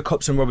 let's try and do a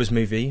cops and robbers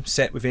movie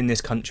set within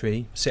this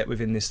country, set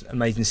within this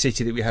amazing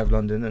city that we have,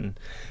 London,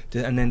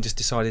 and then just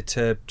decided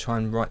to try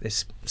and write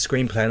this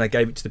screenplay. And I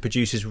gave it to the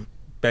producers,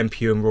 Ben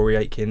Pugh and Rory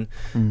Aitken,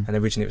 and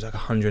originally it was like a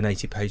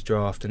 180-page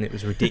draft, and it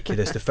was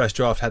ridiculous. The first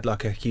draft had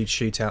like a huge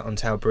shootout on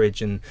Tower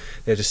Bridge, and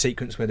there was a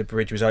sequence where the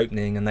bridge was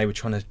opening and they were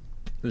trying to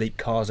leap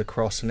cars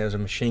across, and there was a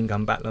machine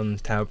gun battle on the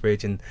Tower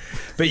Bridge,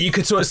 but you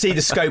could sort of see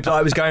the scope that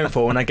I was going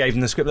for when I gave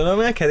them the script. I'm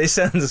like, okay, this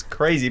sounds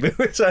crazy,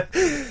 but so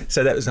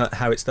that was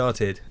how it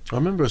started. I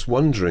remember us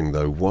wondering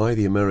though why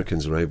the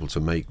Americans are able to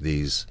make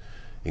these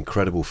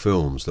incredible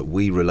films that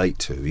we relate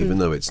to, even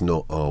though it's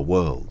not our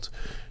world.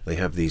 They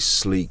have these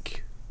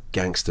sleek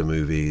gangster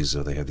movies,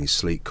 or they have these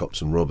sleek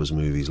cops and robbers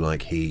movies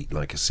like Heat,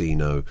 like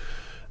Casino,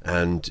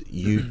 and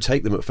you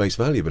take them at face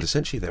value, but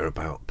essentially they're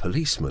about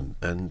policemen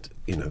and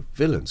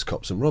villains,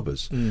 cops and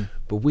robbers.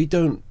 But we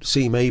don't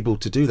seem able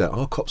to do that.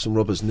 Our cops and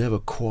robbers never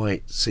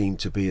quite seem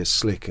to be as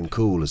slick and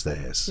cool as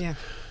theirs.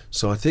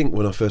 So I think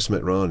when I first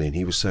met Rani, and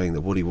he was saying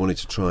that what he wanted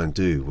to try and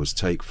do was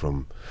take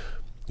from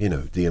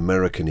the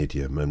American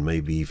idiom and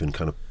maybe even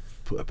kind of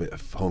put a bit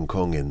of Hong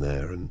Kong in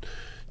there and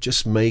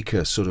just make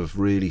a sort of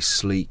really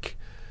sleek,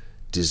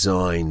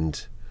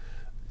 designed,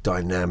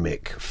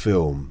 dynamic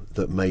film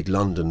that made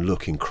London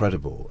look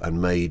incredible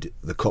and made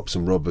the cops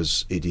and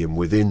robbers idiom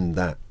within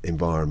that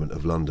environment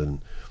of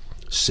London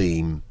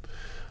seem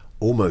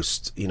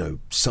almost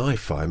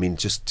sci-fi. I mean,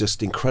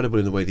 just incredible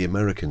in the way the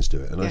Americans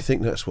do it, and I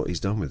think that's what he's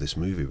done with this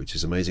movie, which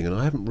is amazing, and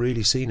I haven't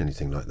really seen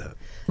anything like that.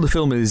 The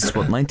film is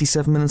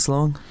 97 minutes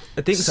long?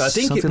 I think so. I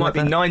think it might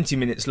be 90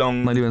 minutes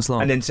long. 90 minutes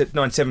long, and then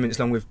 97 minutes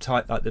long with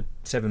like the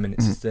 7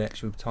 minutes is the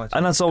actual title.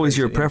 And that's always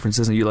your preference,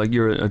 isn't it?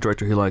 You're a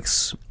director who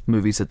likes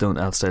movies that don't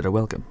outstay their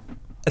welcome.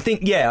 I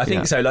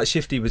think so. Like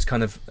Shifty was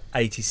kind of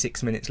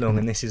 86 minutes long,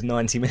 and this is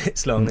 90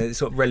 minutes long. It's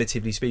sort of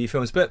relatively speedy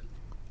films, but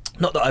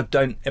not that I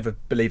don't ever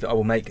believe that I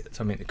will make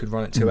something that could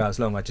run at 2 hours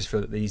long. I just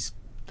feel that these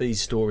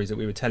stories that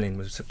we were telling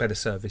was better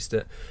serviced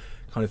at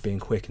kind of being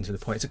quick and to the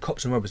point. It's a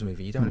cops and robbers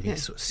movie. You don't want to be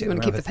sort of sitting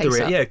around keep the pace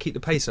up. Yeah, keep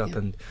the pace up,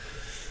 and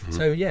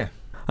so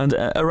And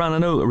Eran, I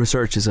know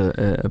research is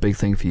a big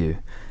thing for you.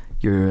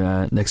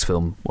 Your next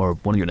film, or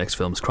one of your next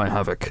films, Cry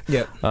Havoc,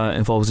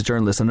 involves a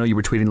journalist. I know you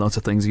were tweeting lots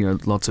of things,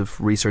 lots of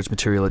research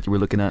material that you were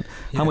looking at.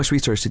 How much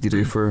research did you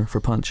do for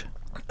Punch?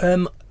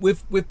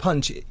 With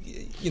Punch,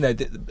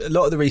 a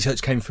lot of the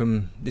research came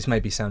from, this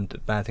may sound a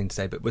bad thing to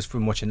say, but was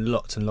from watching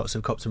lots and lots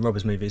of cops and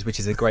robbers movies, which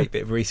is a great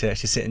bit of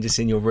research, to sit and just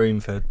in your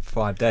room for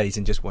 5 days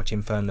and just watch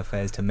Infernal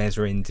Affairs to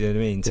Mezerin, do you know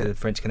what I mean, to the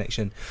French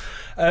Connection.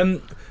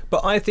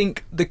 But I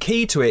think the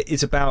key to it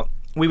is about,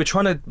 we were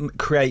trying to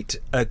create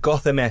a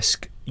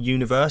Gotham-esque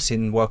universe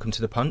in Welcome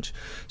to the Punch,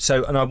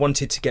 and I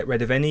wanted to get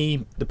rid of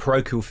the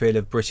parochial feel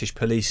of British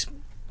police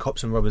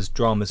cops and robbers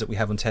dramas that we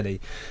have on telly.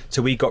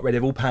 So we got rid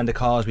of all panda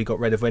cars, we got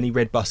rid of any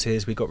red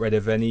buses, we got rid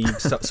of any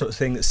sort of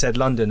thing that said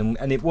London,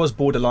 and it was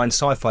borderline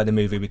sci-fi, the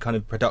movie. We kind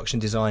of production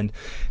designed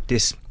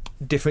this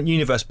different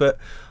universe, but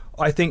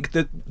I think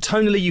that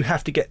tonally you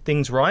have to get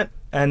things right,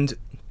 and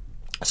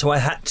so I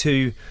had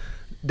to,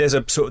 there's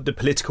a sort of the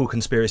political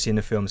conspiracy in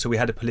the film, so we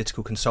had a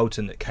political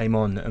consultant that came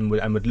on and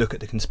would look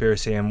at the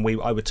conspiracy, and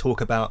I would talk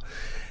about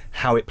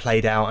how it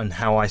played out and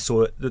how I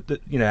saw it,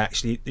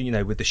 actually,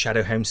 with the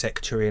Shadow Home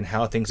Secretary and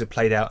how things have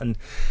played out. And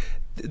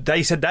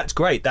they said that's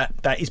great,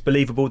 that is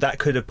believable, that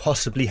could have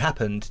possibly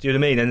happened. Do you know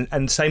what I mean?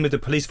 And same with the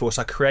police force.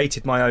 I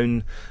created my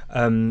own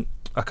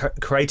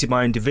created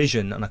my own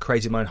division, and I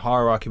created my own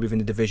hierarchy within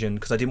the division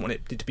because I didn't want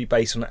it to be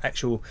based on an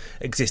actual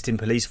existing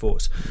police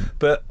force.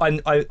 But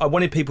I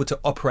wanted people to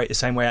operate the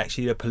same way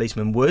actually a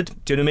policeman would.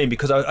 Do you know what I mean?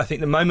 Because I think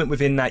the moment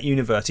within that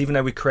universe, even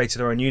though we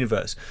created our own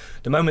universe,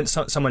 the moment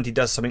somebody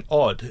does something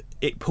odd,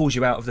 it pulls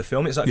you out of the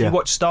film. It's like if you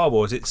watch Star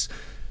Wars, it's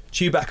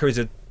Chewbacca is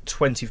a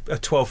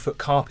 12-foot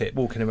carpet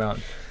walking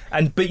around,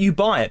 but you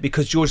buy it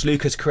because George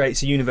Lucas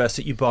creates a universe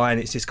that you buy, and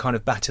it's this kind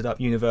of battered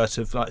up universe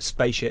of like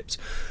spaceships.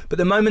 But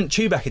the moment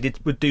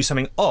Chewbacca would do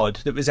something odd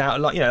that was out,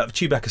 like, you know,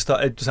 Chewbacca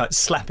started just like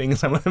slapping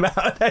someone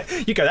about,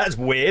 you go, that's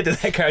weird, and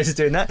that character's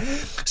doing that.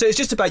 So it's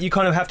just about, you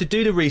kind of have to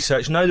do the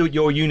research, know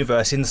your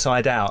universe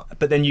inside out,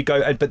 but then you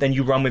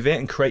run with it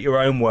and create your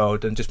own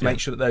world and just make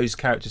sure that those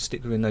characters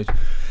stick within those.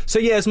 So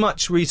yeah, as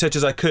much research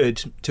as I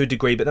could to a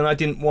degree, but then I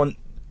didn't want,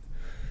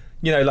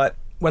 you know, like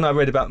when I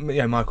read about, you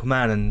know, Michael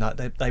Mann and like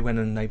they went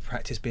and they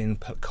practiced being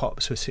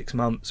cops for 6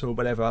 months or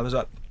whatever, I was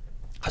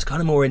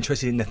kind of more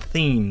interested in the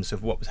themes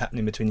of what was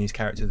happening between these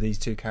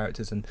two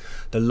characters, and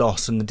the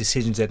loss and the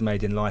decisions they'd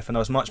made in life, and I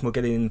was much more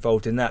getting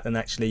involved in that than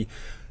actually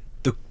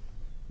the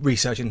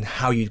researching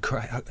how you'd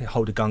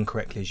hold a gun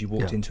correctly as you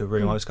walked into a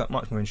room. I was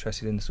much more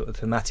interested in the sort of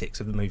thematics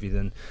of the movie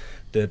than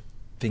the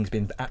things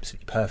being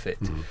absolutely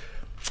perfect.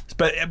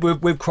 But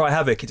with Cry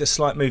Havoc, it's a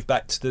slight move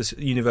back to the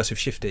universe of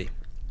Shifty,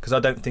 because I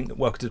don't think that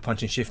Welcome to the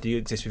Punch and Shifty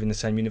exist within the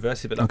same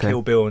universe, but like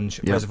Kill Bill and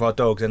Reservoir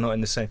Dogs, they're not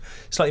in the same,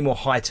 slightly more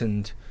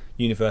heightened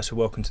universe for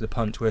Welcome to the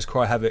Punch, whereas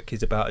Cry Havoc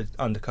is about an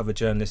undercover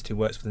journalist who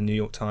works for the New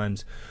York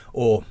Times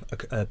or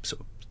a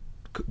sort of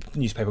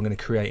newspaper I'm going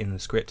to create in the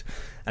script,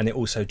 and it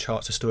also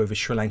charts a story of a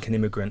Sri Lankan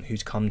immigrant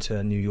who's come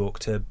to New York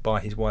to buy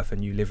his wife a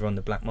new liver on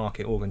the black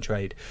market organ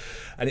trade,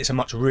 and it's a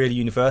much really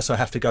universe. So I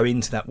have to go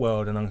into that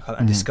world and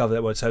discover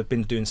that world. So I've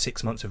been doing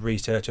 6 months of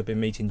research, I've been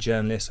meeting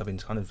journalists, I've been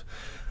kind of,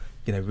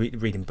 you know,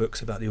 reading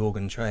books about the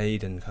organ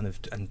trade and kind of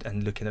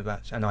and looking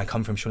about. And I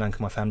come from Sri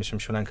Lanka. My family's from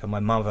Sri Lanka.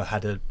 My mother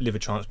had a liver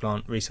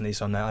transplant recently,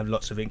 so I have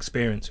lots of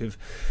experience with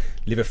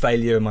liver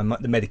failure and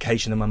the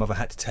medication that my mother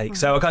had to take.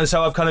 So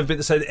I've kind of been,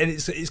 and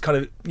it's kind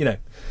of, you know,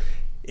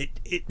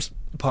 it's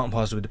part and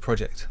parcel with the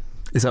project.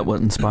 Is that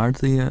what inspired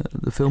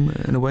the film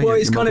in a way? Well,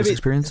 it's kind of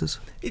experiences.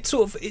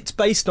 It's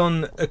based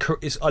on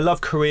I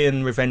love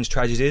Korean revenge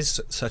tragedies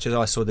such as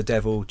I Saw the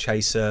Devil,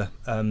 Chaser,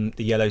 The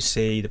Yellow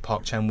Sea, the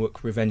Park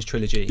Chan-wook revenge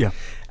trilogy. Yeah,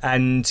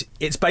 and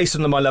it's based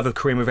on my love of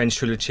Korean revenge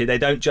trilogy. They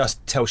don't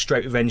just tell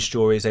straight revenge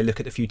stories; they look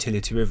at the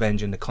futility of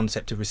revenge and the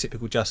concept of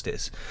reciprocal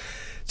justice.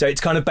 So it's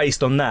kind of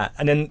based on that,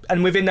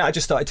 and within that, I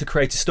just started to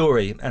create a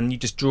story, and you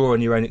just draw on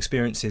your own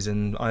experiences.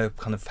 And I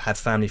kind of have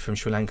family from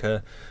Sri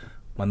Lanka.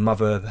 My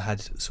mother had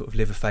sort of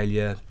liver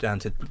failure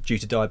due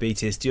to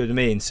diabetes. Do you know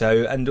what I mean?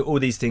 So, and all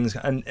these things,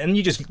 and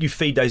you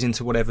feed those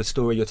into whatever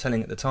story you're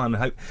telling at the time.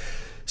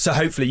 So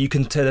hopefully you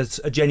can tell us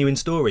a genuine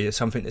story, or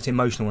something that's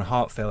emotional and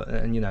heartfelt.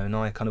 And you know, and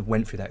I kind of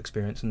went through that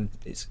experience, and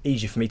it's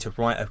easier for me to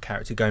write a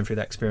character going through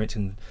that experience,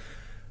 and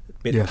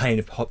the pain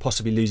of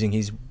possibly losing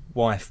his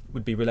wife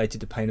would be related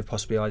to pain of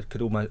possibly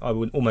I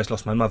would almost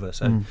lost my mother.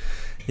 So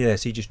so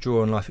you just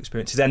draw on life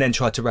experiences and then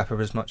try to wrap up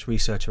as much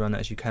research around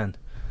that as you can.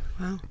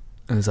 Wow.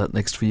 Is that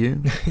next for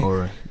you,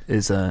 or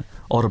is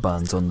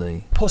Autobahn's on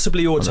the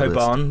possibly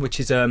Autobahn, which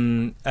is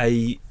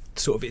a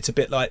sort of, it's a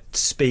bit like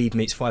Speed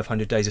meets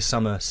 500 Days of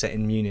Summer set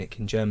in Munich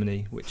in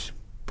Germany, which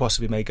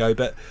possibly may go.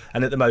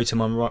 And at the moment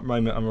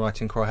I'm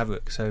writing Cry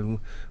Havoc, so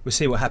we'll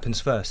see what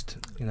happens first.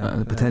 You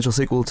know, a potential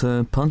sequel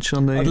to Punch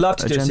on the I'd love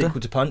to agenda? do a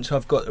sequel to Punch.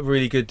 I've got a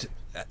really good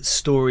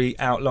story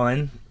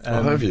outline.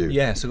 Have you?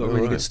 Yes, I've got a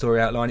really good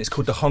story outline. It's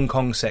called The Hong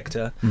Kong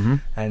Sector,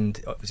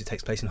 and obviously it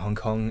takes place in Hong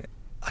Kong.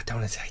 I don't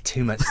want to say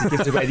too much, it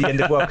gives away the end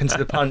of Welcome to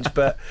the Punch,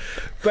 but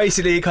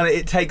basically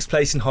it takes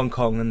place in Hong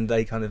Kong, and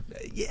they kind of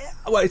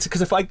it's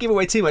because if I give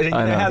away too much, then you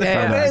know how the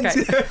film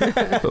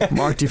ends. But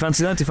Mark, do you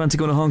fancy that? Do you fancy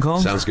going to Hong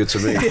Kong? Sounds good to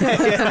me.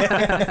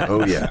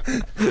 Oh yeah.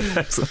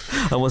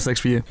 And what's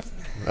next for you?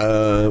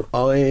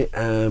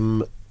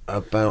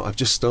 I've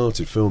just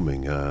started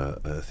filming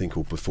a thing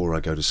called Before I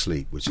Go to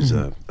Sleep, which is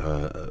a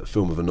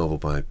film of a novel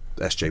by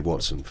S.J.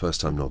 Watson,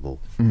 first-time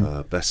novel,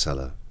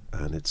 bestseller.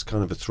 And it's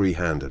kind of a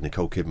three-hander.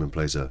 Nicole Kidman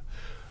plays a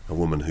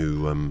woman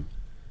who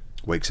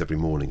wakes every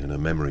morning and her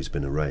memory's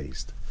been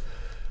erased.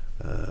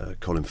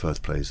 Colin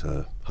Firth plays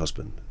her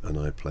husband, and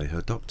I play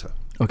her doctor.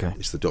 Okay.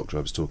 It's the doctor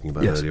I was talking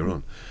about earlier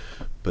on.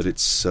 But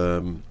it's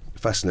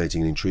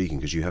fascinating and intriguing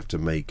because you have to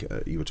make...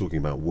 you were talking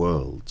about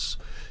worlds.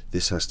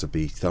 This has to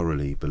be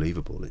thoroughly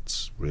believable.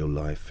 It's real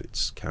life.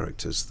 It's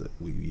characters that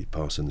you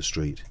pass in the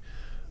street.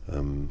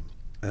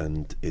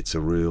 And it's a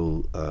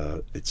real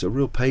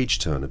page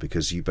turner,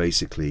 because you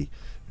basically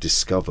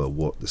discover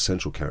what the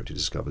central character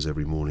discovers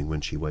every morning when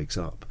she wakes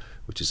up,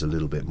 which is a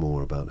little bit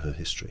more about her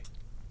history.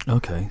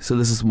 Okay, so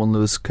this is one of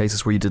those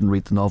cases where you didn't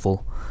read the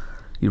novel,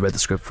 you read the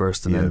script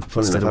first and then.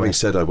 Funny enough, having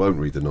said I won't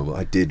read the novel,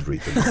 I did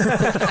read the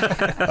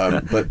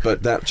novel.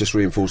 But that just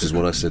reinforces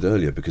what I said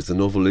earlier, because the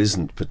novel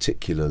isn't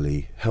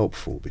particularly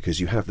helpful, because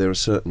there are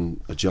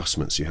certain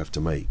adjustments you have to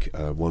make.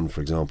 One,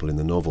 for example, in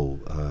the novel,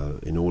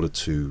 in order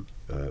to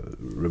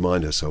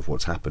remind herself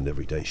what's happened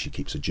every day, she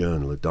keeps a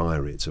journal, a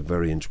diary. It's a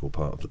very integral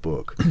part of the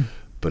book.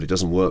 But it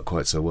doesn't work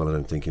quite so well, I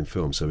don't think, in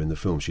film. So in the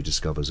film, she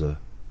discovers a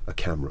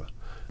camera,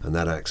 and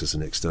that acts as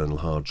an external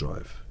hard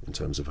drive in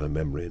terms of her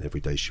memory, and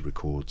every day she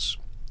records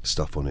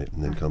stuff on it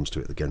and then comes to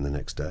it again the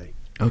next day.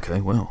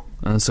 Okay, well,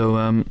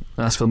 so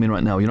that's filming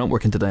right now. You're not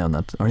working today on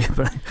that, are you?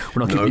 We're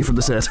not keeping you from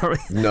the set, are we?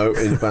 No,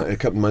 in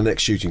about my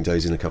next shooting day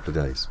is in a couple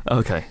of days.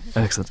 Okay,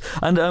 excellent.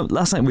 And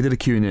last night we did a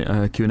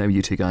Q&A with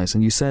you two guys,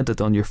 and you said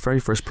that on your very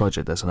first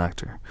project as an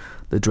actor,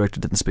 the director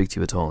didn't speak to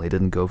you at all. He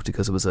didn't go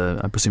because it was,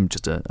 I presume,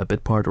 just a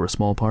bit part or a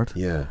small part?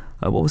 Yeah.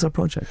 What was that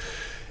project?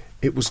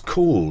 It was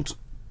called...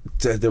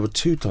 There were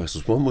two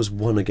titles. One was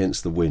One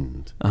Against the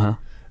Wind. Uh-huh.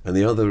 And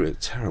the other,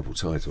 terrible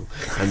title,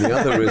 and the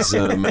other is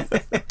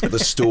The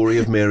Story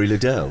of Mary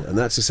Liddell, and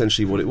that's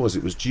essentially what it was.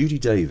 It was Judy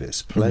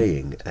Davis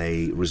playing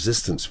a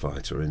resistance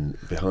fighter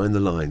behind the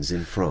lines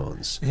in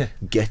France,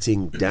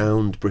 getting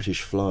downed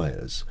British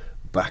flyers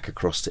back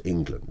across to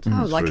England.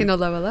 Oh, like in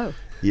Hello, Hello.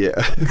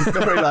 Yeah,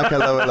 very like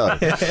Hello,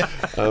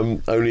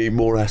 Hello. Only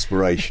more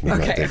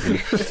aspirational, I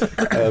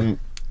think.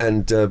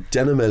 And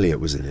Denham Elliott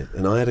was in it,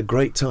 and I had a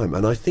great time.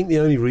 And I think the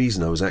only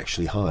reason I was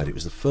actually hired, it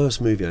was the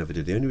first movie I ever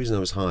did, the only reason I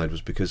was hired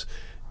was because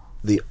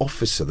the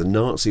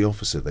Nazi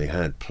officer they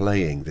had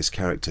playing this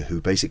character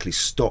who basically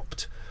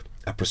stopped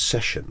a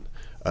procession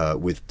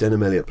with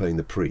Denham Elliott playing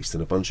the priest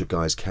and a bunch of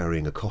guys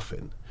carrying a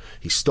coffin.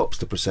 He stops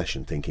the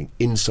procession thinking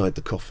inside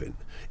the coffin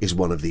is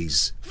one of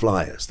these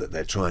flyers that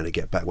they're trying to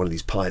get back, one of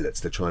these pilots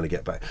they're trying to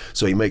get back.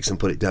 So he makes them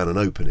put it down and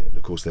open it. And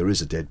of course there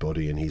is a dead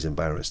body and he's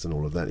embarrassed and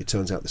all of that. It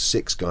turns out the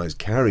 6 guys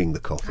carrying the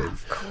coffin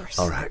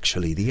are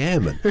actually the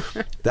airmen.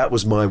 That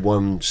was my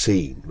one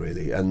scene,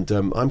 really. And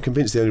I'm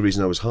convinced the only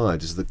reason I was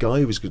hired is the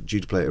guy who was due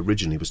to play it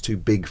originally was too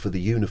big for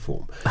the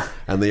uniform.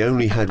 And they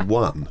only had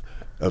one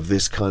of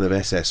this kind of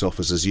SS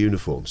officer's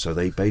uniform. So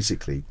they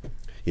basically...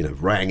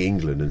 rang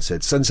England and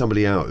said, send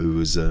somebody out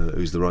who's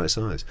the right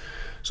size.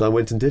 So I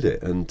went and did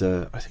it, and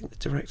I think the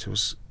director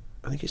was,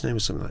 I think his name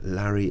was something like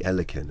Larry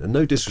Ellikin, and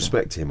no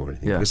disrespect to him or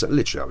anything, because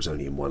literally I was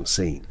only in one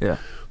scene. Yeah.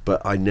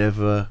 But I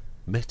never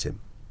met him,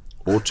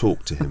 or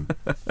talked to him,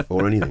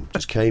 or anything.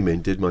 Just came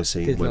in, did my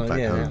scene, went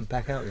back home.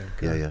 Back out again.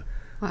 Yeah.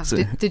 Wow.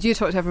 So, did you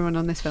talk to everyone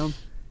on this film?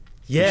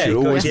 Yeah, you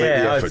should always make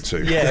the effort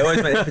to. Yeah,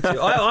 always make the effort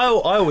to.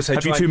 I also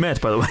have you two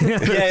met, by the way?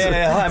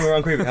 yeah. Hi, I'm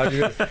Eran Creevy. How do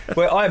you do?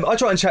 Well, I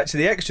try and chat to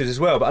the extras as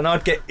well, and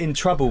I'd get in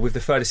trouble with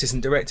the third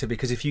assistant director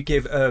because if you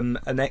give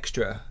an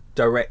extra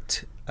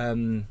direct,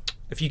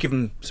 if you give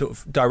them sort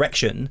of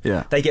direction,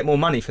 they get more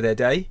money for their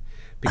day.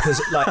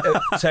 Because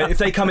so if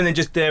they come in and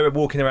just they're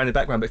walking around in the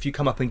background, but if you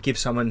come up and give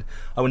someone,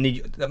 I will need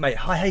you, mate,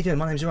 hi, how you doing?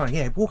 My name's Eran.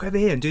 Yeah, walk over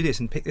here and do this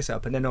and pick this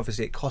up, and then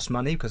obviously it costs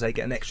money because they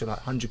get an extra like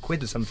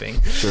 £100 or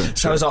something.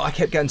 So I was like, I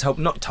kept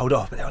getting not told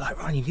off, but they were like,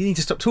 Ryan, you need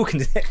to stop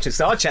talking to the extras.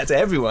 So I chat to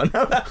everyone.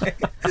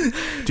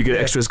 Do you get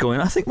extras going?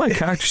 I think my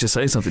character should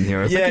say something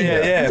here. I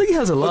think he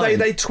has a line. Well,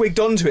 they twigged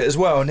onto it as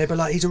well, and they'd be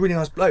like, he's a really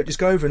nice bloke. Just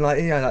go over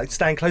and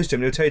stand close to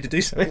him, and he'll tell you to do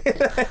something.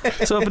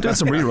 So I've been doing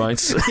some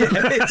rewrites.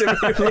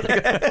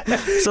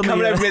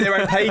 Coming over with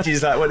their own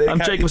pages, like what I'm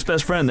Jacob's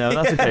best friend now.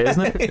 That's okay,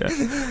 isn't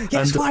it?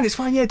 Yeah, it's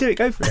fine. Yeah, do it.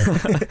 Go for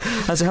it.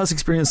 How's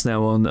experience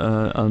now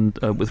on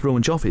with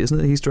Rowan Joffe, isn't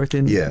it? He's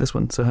directing this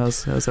one. So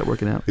how's that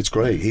working out? It's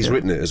great. He's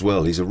written it as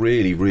well. He's a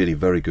really, really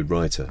very good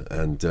writer,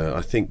 and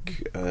I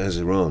think as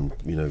Eran,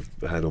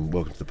 had on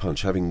Welcome to the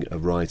Punch, having a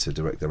writer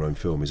direct their own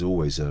film is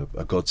always a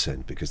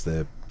godsend because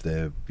they're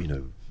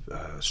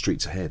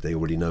streets ahead. They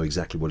already know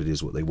exactly what it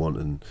is, what they want,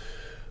 and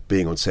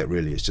being on set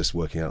really is just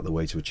working out the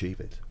way to achieve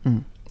it.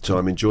 So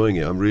I'm enjoying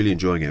it. I'm really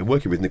enjoying it. And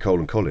working with Nicole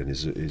and Colin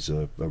is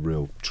a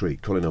real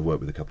treat. Colin I've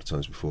worked with a couple of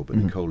times before, but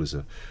Nicole is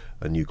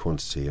a new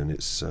quantity, and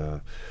it's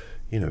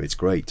it's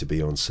great to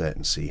be on set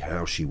and see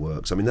how she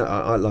works. I mean,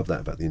 I love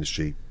that about the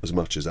industry as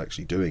much as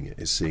actually doing it,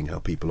 is seeing how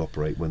people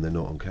operate when they're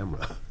not on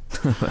camera.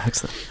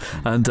 Excellent.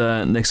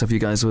 And next up, you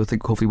guys, I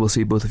think hopefully we'll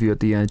see both of you at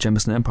the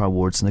Jemison Empire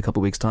Awards in a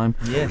couple of weeks' time.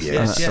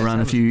 Yes. Eran,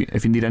 if you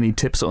need any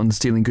tips on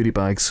stealing goodie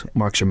bags,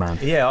 Mark's your man.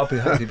 Yeah, I'll be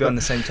happy to be on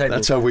the same table.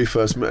 That's how we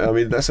first met. I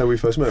mean, that's how we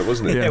first met,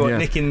 wasn't it?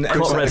 Nicking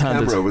caught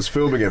red-handed. The camera was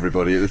filming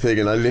everybody at the thing,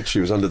 and I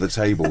literally was under the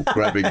table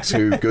grabbing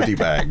 2 goodie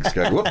bags,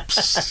 going,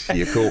 "Whoops,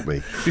 you caught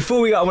me."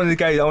 Before I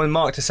wanted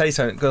Mark to say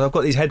something because I've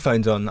got these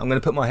headphones on. I'm going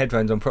to put my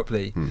headphones on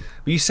properly.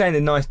 Were you saying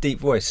in a nice deep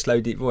voice,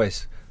 slow deep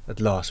voice? At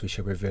last we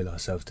shall reveal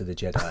ourselves to the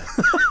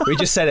Jedi. We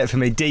just said it for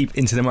me deep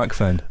into the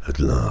microphone. At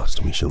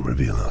last we shall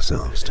reveal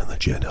ourselves to the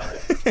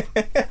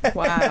Jedi.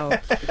 Wow.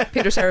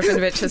 Peter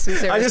Serafinovich has some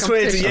serious I just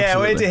wanted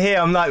to hear.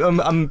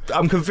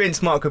 I'm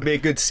convinced Mark could be a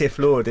good Sith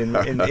Lord in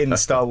the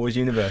Star Wars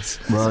universe.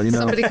 Well,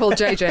 somebody call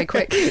JJ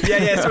quick.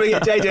 Somebody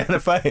get JJ on the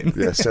phone.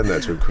 Yeah, send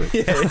that to him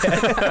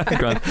quick.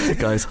 Grant,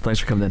 guys,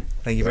 thanks for coming in.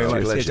 Thank you very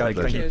much.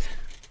 Thank you.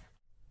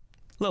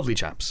 Lovely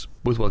chaps.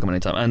 Both welcome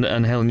anytime.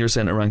 And Helen, you're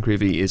saying Eran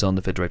Creevy is on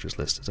the Fit Directors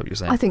list. Is that what you're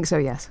saying? I think so,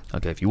 yes.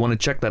 Okay, if you want to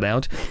check that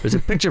out, there's a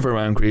picture of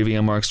Eran Creevy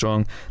and Mark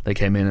Strong. They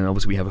came in, and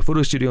obviously we have a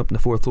photo studio up on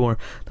the 4th floor.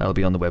 That'll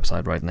be on the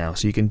website right now.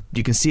 So you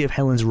can see if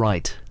Helen's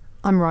right.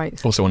 I'm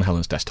right. Also on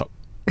Helen's desktop.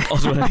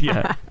 Also,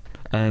 yeah.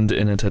 And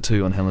in a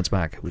tattoo on Helen's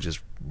back, which is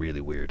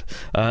really weird.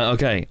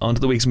 Okay, on to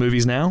the week's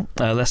movies now.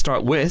 Let's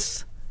start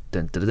with...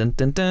 Dun, dun, dun,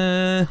 dun,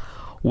 dun.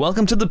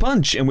 Welcome to The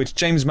Punch, in which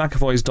James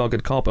McAvoy's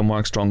dogged cop and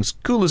Mark Strong's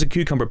cool as a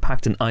cucumber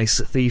packed in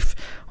ice thief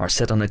are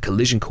set on a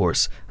collision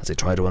course as they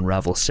try to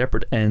unravel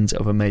separate ends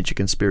of a major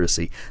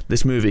conspiracy.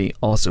 This movie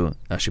also,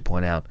 I should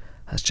point out,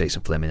 has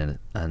Jason Fleming in it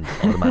and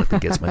automatically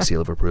gets my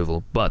seal of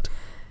approval. But,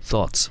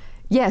 thoughts?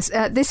 Yes,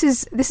 this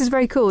is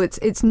very cool.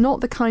 It's not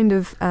the kind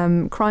of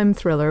crime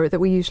thriller that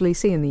we usually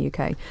see in the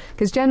UK.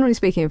 Because generally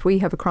speaking, if we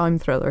have a crime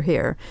thriller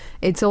here,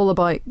 it's all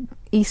about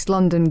East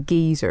London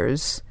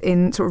geezers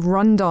in sort of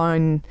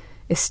rundown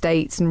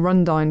estates and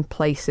rundown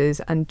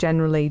places, and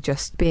generally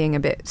just being a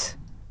bit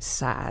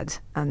sad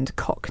and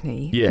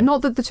cockney. Yeah.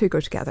 Not that the two go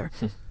together,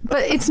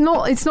 but it's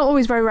not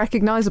always very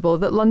recognisable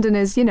that London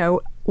is, you know,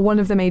 one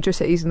of the major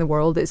cities in the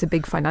world. It's a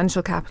big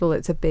financial capital.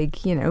 It's a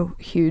big, you know,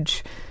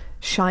 huge,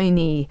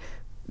 shiny,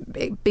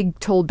 big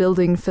tall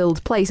building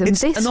filled place, and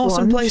it's this an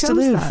awesome one place to shows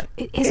live. that.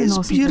 It is It's an a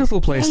awesome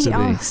beautiful place to be.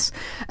 Us.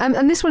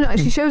 And this one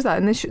actually shows that,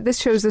 and this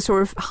shows the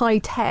sort of high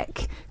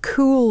tech,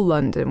 cool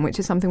London, which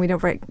is something we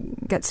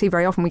don't get to see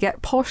very often. We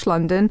get posh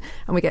London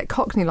and we get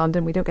Cockney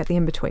London. We don't get the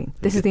in between.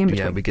 This is the in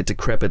between. Yeah, we get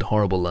decrepit,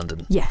 horrible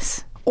London.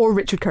 Yes. Or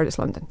Richard Curtis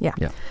London, yeah.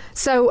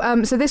 So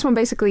this one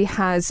basically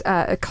has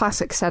a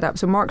classic setup.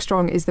 So Mark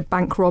Strong is the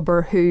bank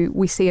robber who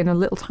we see in a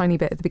little tiny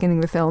bit at the beginning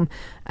of the film,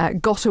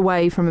 got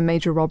away from a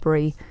major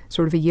robbery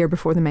sort of a year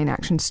before the main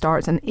action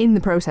starts, and in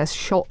the process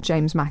shot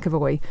James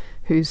McAvoy,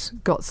 who's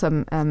got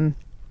some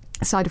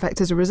side effects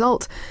as a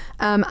result.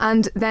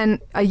 And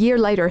then a year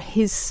later,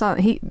 his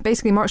son,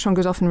 Mark Strong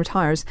goes off and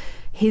retires.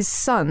 His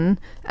son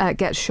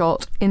gets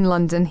shot in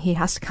London. He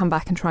has to come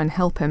back and try and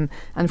help him.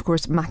 And of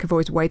course,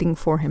 McAvoy's waiting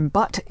for him.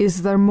 But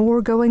is there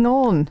more going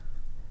on?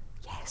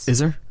 Yes. Is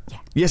there? Yeah.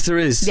 Yes, there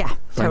is. Yeah.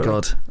 Thank totally.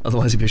 God.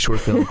 Otherwise, it'd be a short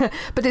film.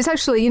 But it's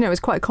actually, you know,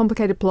 it's quite a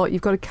complicated plot.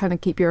 You've got to kind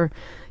of keep your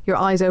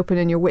eyes open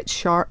and your wits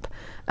sharp.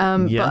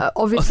 But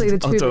obviously, the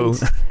two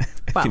leads.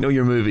 If you know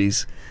your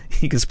movies,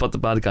 you can spot the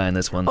bad guy in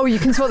this one. Oh, you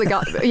can spot the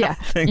guy. Yeah,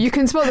 you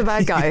can spot the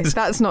bad guy.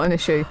 That's not an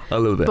issue. A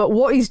little bit. But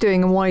what he's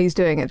doing and why he's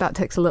doing it, that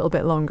takes a little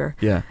bit longer.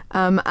 Yeah.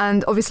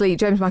 And obviously,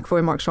 James McAvoy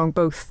and Mark Strong,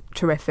 both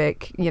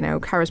terrific, you know,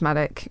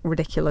 charismatic,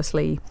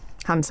 ridiculously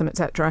handsome,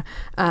 etc.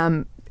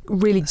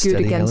 Really good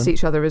Steady against Helen.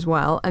 each other as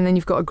well. And then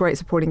you've got a great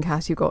supporting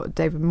cast. You've got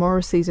David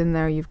Morrissey's in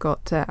there. You've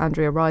got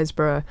Andrea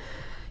Riseborough.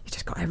 You've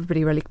just got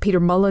everybody really. Peter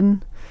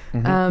Mullen.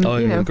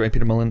 Great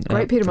Peter Mullen.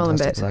 Great Peter Mullen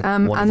bit.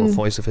 Wonderful and,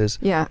 voice of his.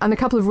 Yeah, and a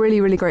couple of really,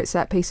 really great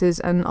set pieces,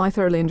 and I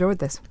thoroughly enjoyed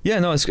this. Yeah,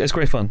 no, it's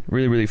great fun.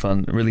 Really, really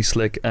fun. Really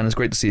slick, and it's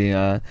great to see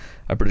a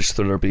British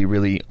thriller be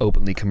really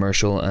openly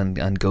commercial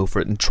and go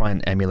for it and try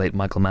and emulate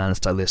Michael Mann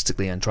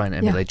stylistically and try and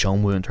emulate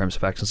John Woo in terms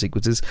of action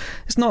sequences.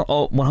 It's not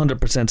all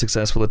 100%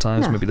 successful at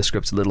times. No. Maybe the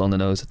script's a little on the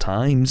nose at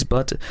times,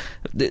 but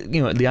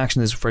the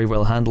action is very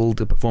well handled.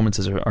 The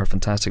performances are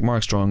fantastic.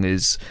 Mark Strong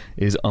is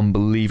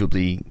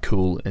unbelievably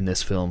cool in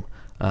this film.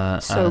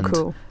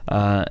 Cool.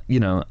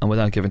 And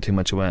without giving too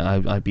much away,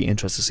 I'd be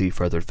interested to see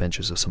further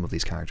adventures of some of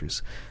these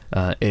characters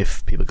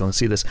if people go and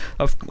see this.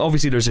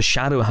 Obviously, there's a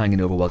shadow hanging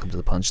over Welcome to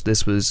the Punch.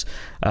 This was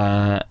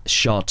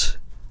shot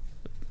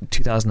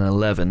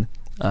 2011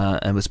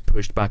 and was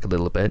pushed back a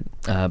little bit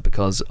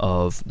because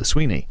of The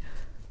Sweeney,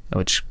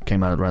 which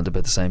came out around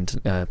about the same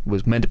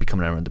was meant to be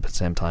coming out around the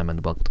same time,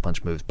 and Welcome to the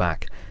Punch moved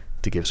back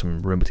to give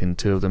some room between the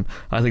two of them.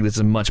 I think this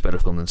is a much better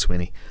film than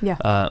Sweeney.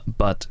 Yeah.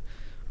 But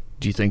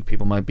do you think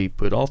people might be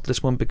put off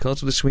this one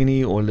because of The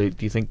Sweeney, or do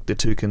you think the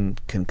two can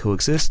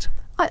coexist?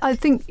 I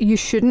think you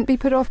shouldn't be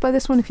put off by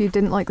this one if you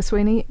didn't like The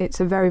Sweeney. It's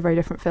a very, very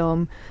different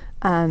film,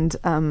 and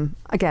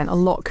again, a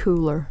lot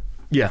cooler,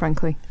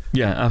 frankly.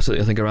 Yeah,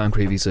 absolutely. I think Eran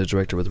Creevy's a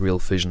director with real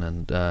vision,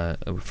 and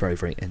we're very,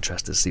 very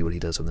interested to see what he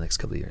does over the next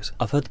couple of years.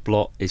 I've heard the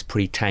plot is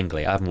pretty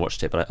tangly. I haven't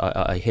watched it, but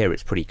I hear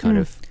it's pretty kind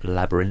of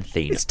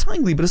labyrinthine. It's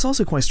tangly, but it's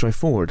also quite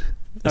straightforward.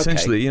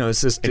 Essentially, it's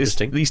just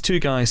these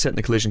two guys set in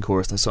a collision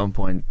course, and at some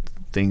point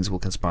things will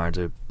conspire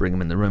to bring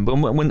them in the room. But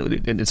when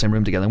in the same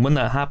room together, and when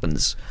that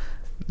happens,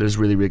 there's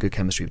really, really good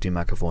chemistry between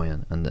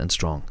McAvoy and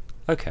Strong.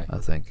 Okay. I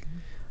think.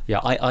 Yeah,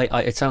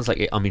 I it sounds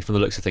like, from the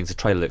looks of things, the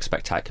trailer looks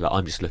spectacular.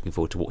 I'm just looking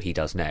forward to what he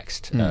does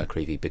next,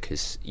 Creevy,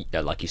 because,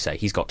 like you say,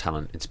 he's got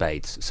talent in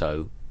spades,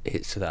 so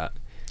it's that.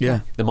 Yeah.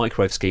 The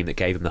microwave scheme that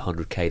gave him the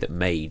 100k that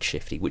made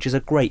Shifty, which is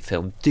a great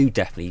film, do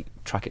definitely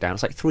track it down.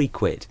 It's like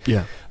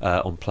 £3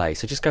 on Play,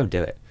 so just go and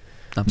do it.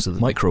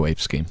 Absolutely.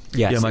 Microwave scheme.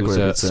 Yes, it was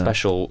a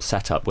special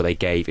setup where they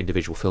gave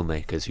individual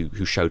filmmakers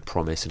who showed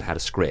promise and had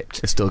a script.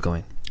 It's still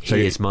going.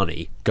 Here's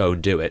money, go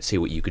and do it, see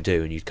what you could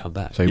do, and you'd come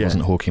back. So he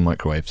wasn't hawking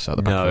microwaves at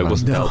the back of the it van.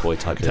 wasn't Bellboy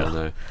type deal,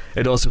 no.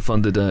 It also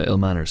funded Ill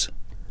Manners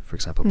for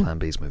example, Plan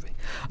B's movie.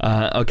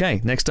 Okay,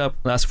 next up,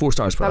 that's 4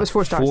 stars. That was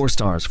 4 stars. 4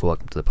 stars for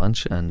Welcome to the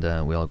Punch, and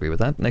we all agree with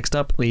that. Next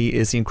up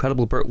is The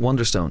Incredible Burt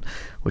Wonderstone,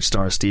 which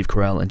stars Steve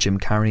Carell and Jim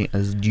Carrey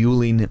as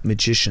dueling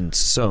magicians.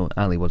 So,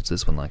 Ali, what's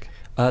this one like?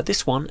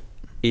 This one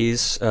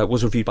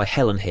was reviewed by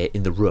Helen here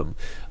in the room,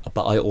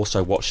 but I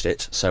also watched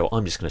it, so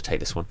I'm just going to take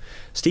this one.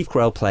 Steve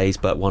Carell plays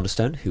Burt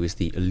Wonderstone, who is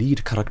the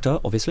lead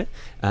character, obviously,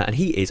 and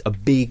he is a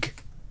big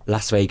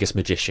Las Vegas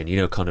magician, you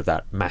know, kind of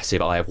that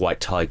massive Eye of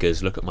White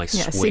Tigers, look at my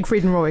swing.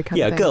 Siegfried and Roy kind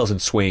of thing. Girls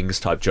and swings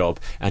type job.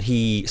 And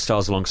he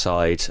stars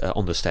alongside,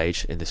 on the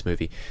stage in this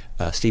movie,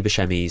 Steve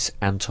Buscemi's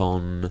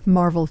Anton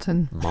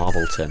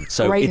Marvelton.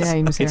 So great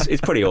names,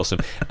 it's pretty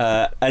awesome.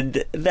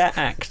 And their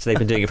act, they've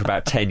been doing it for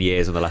about 10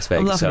 years on the Las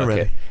Vegas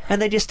circuit.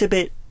 And they're just a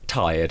bit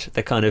tired.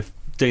 They're kind of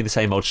doing the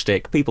same old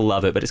shtick. People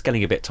love it, but it's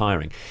getting a bit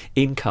tiring.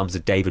 In comes a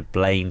David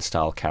Blaine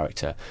style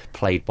character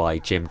played by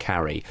Jim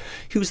Carrey,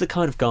 who's the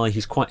kind of guy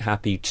who's quite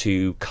happy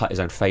to cut his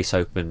own face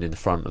open in the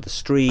front of the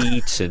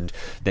street and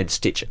then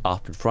stitch it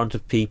up in front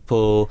of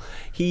people.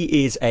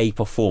 He is a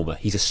performer.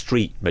 He's a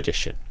street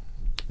magician,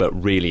 but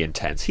really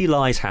intense. He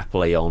lies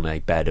happily on a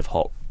bed of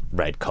hot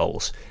red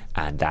coals,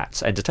 and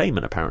that's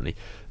entertainment apparently.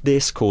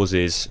 This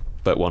causes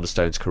Burt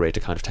Wonderstone's career to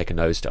kind of take a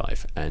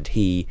nosedive, and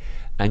he,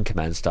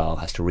 Anchorman style,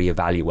 has to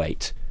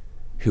reevaluate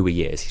who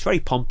he is. He's very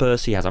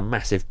pompous, he has a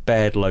massive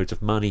bed, loads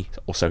of money,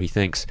 or so he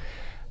thinks,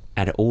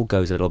 and it all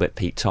goes a little bit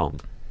Pete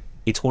Tong.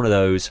 It's one of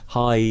those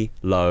high,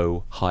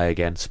 low, high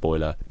again,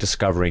 spoiler,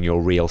 discovering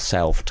your real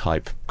self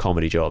type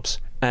comedy jobs,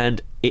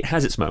 and it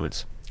has its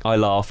moments. I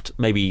laughed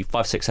maybe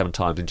 5, 6, 7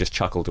 times and just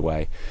chuckled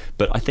away,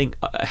 but I think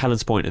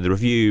Helen's point in the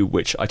review,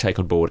 which I take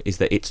on board, is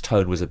that its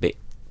tone was a bit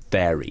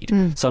varied.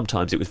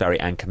 Sometimes it was very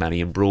Anchorman-y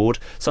and broad.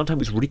 Sometimes it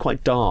was really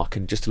quite dark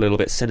and just a little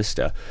bit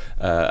sinister.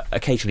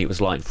 Occasionally it was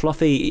light and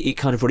fluffy. It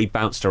kind of really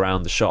bounced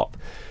around the shop.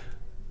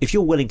 If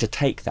you're willing to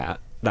take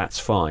that, that's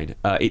fine.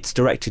 It's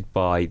directed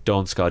by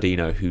Don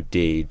Scardino, who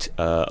did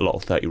a lot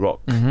of 30 Rock,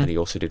 and he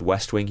also did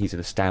West Wing. He's an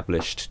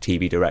established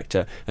TV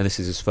director, and this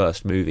is his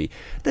first movie.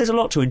 There's a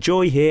lot to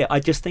enjoy here. I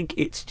just think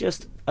it's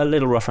just a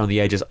little rough around the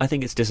edges. I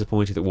think it's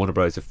disappointing that Warner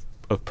Bros.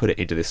 have put it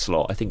into this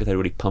slot. I think if they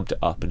really pumped it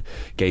up and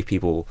gave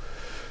people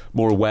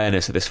more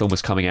awareness that this film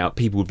was coming out,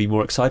 people would be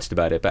more excited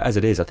about it. But as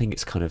it is, I think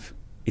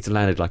it's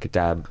landed like a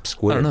damn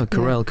squid. I don't know,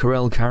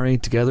 Carell,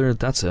 Carrey together,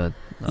 that's a...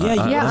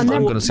 I'm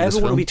going to see this film.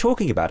 Everyone will be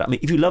talking about it. I mean,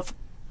 if you love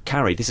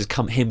Carrey, this is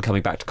him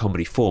coming back to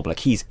comedy form. Like,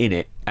 he's in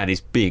it and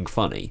is being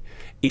funny.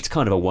 It's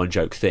kind of a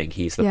one-joke thing.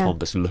 He's the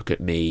pompous,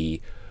 look-at-me,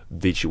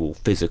 visual,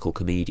 physical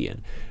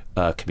comedian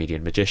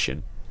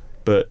magician.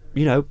 But,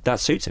 you know, that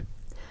suits him.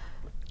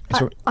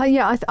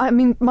 I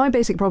mean, my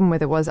basic problem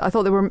with it was I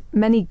thought there were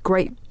many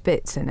great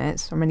bits in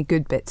it, or many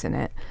good bits in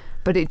it,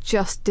 but it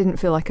just didn't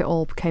feel like it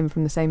all came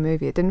from the same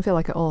movie. It didn't feel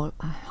like it all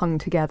hung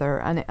together,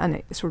 and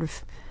it sort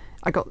of,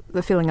 I got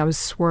the feeling I was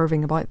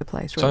swerving about the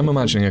place. So I'm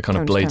imagining a kind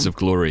of Blades of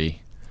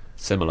Glory,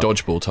 similar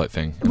dodgeball type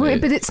thing. Well,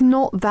 but it's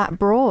not that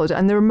broad,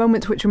 and there are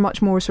moments which are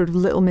much more sort of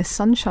Little Miss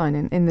Sunshine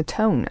in the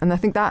tone, and I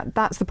think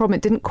that's the problem.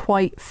 It didn't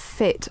quite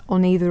fit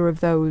on either of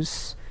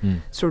those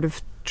sort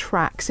of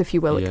tracks, if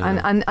you will,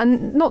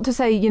 and not to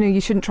say, you know,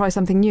 you shouldn't try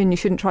something new and you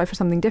shouldn't try for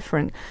something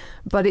different,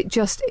 but it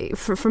just,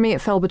 for me,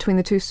 it fell between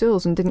the two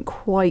stools and didn't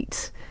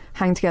quite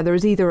hang together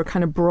as either a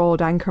kind of broad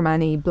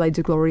Anchorman-y, Blades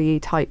of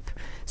Glory type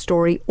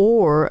story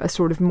or a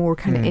sort of more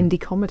kind of indie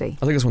comedy.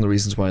 I think it's one of the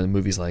reasons why the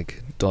movies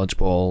like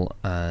Dodgeball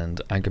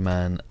and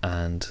Anchorman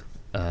and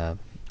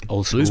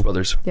Old Blues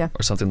Brothers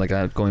or something like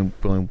that,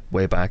 going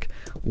way back,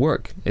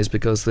 work, is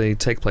because they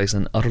take place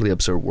in an utterly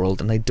absurd world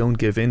and they don't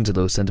give in to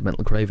those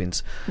sentimental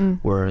cravings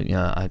where, you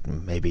know,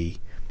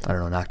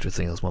 an actor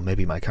thinks, well,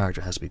 maybe my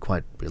character has to be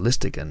quite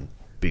realistic and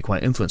be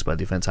quite influenced by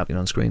the events happening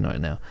on screen right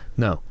now.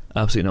 No,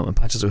 absolutely not. When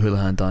Patches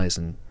O'Houlihan dies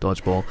in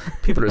Dodgeball,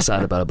 people are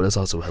sad about it, but it's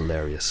also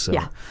hilarious. So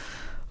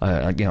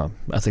I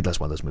think that's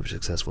why those movies are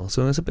successful.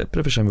 So it's a bit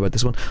of a shame about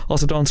this one.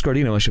 Also, Don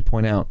Scardino, I should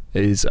point out,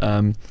 is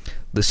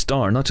the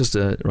star, not just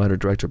a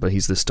writer-director, but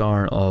he's the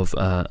star of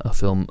a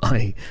film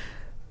I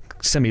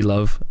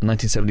semi-love, a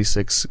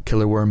 1976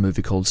 killer worm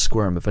movie called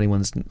Squirm. If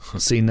anyone's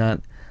seen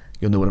that,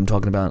 you'll know what I'm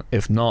talking about.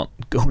 If not,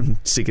 go and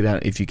seek it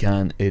out if you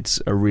can. It's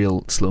a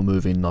real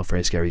slow-moving, not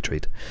very scary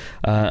treat.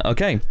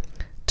 Okay,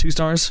 2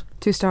 stars?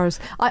 2 stars.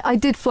 I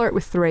did flirt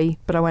with 3,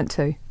 but I went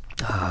 2.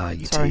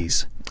 You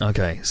tease.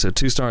 Okay, so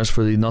 2 stars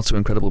for the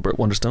not-so-incredible Burt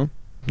Wonderstone.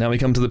 Now we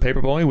come to The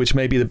Paperboy, which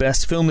may be the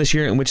best film this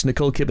year in which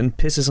Nicole Kidman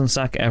pisses on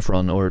Zac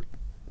Efron, or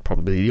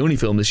probably the only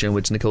film this year in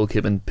which Nicole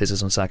Kidman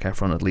pisses on Zac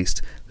Efron, at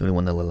least the only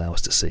one they'll allow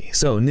us to see.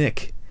 So,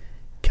 Nick,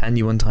 can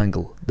you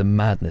untangle the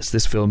madness?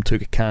 This film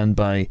took a can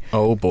by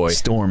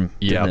storm.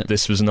 Yeah,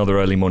 this was another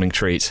early morning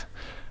treat.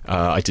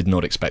 I did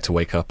not expect to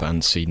wake up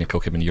and see Nicole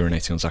Kidman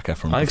urinating on Zac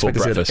Efron before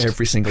breakfast. I see it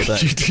every single day.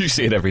 You do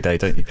see it every day,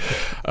 don't you?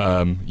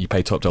 You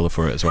pay top dollar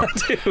for it as well.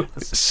 I do.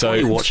 So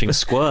you're watching a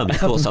squirm. You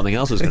thought something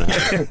else was going to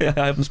happen. Yeah,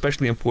 I have them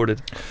specially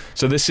imported.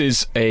 So this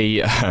is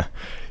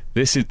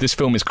this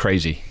film is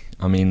crazy.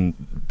 I mean,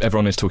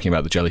 everyone is talking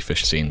about the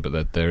jellyfish scene,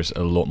 but there's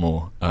a lot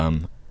more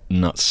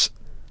nuts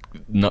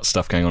nut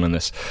stuff going on in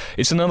this.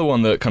 It's another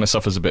one that kind of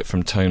suffers a bit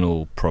from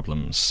tonal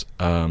problems,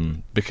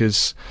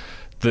 because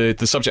the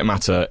subject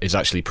matter is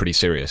actually pretty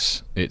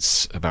serious.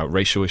 It's about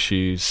racial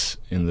issues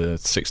in the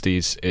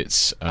 60s.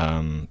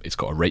 It's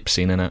got a rape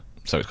scene in it,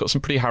 so it's got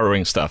some pretty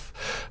harrowing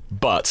stuff.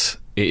 But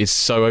it is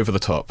so over the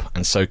top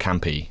and so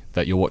campy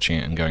that you're watching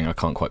it and going, I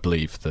can't quite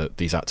believe that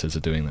these actors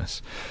are doing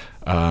this.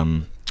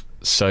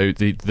 So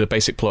the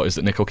basic plot is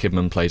that Nicole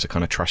Kidman plays a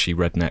kind of trashy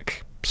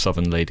redneck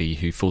Southern lady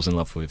who falls in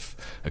love with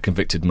a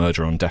convicted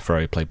murderer on death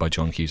row played by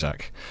John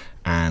Cusack,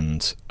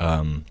 and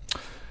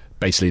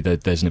basically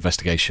there's an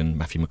investigation.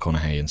 Matthew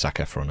McConaughey and Zac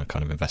Efron are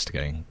kind of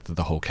investigating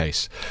the whole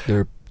case.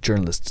 They're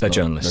journalists. They're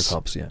journalists. They're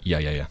cops. Yeah.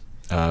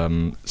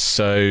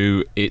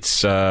 So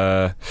it's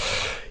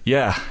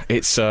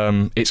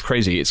it's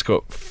crazy. It's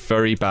got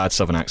very bad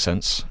Southern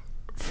accents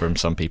from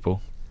some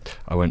people.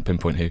 I won't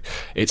pinpoint who.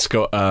 It's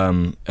got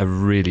a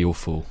really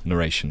awful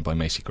narration by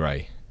Macy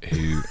Gray,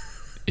 who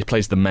it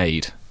plays the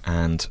maid,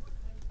 and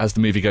as the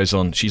movie goes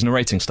on, she's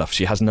narrating stuff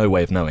she has no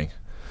way of knowing.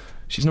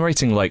 She's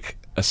narrating like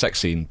a sex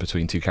scene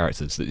between two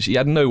characters that she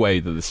had no way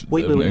that this.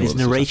 Wait, there's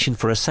narration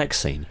for a sex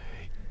scene?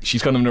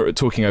 She's kind of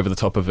talking over the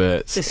top of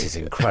it. This is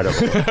incredible.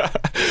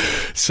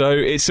 So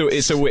it's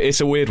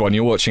a weird one.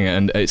 You're watching it,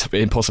 and it's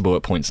impossible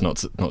at points not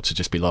to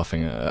just be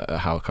laughing at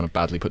how kind of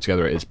badly put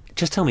together it is.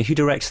 Just tell me, who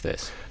directs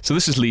this? So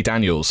this is Lee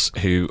Daniels,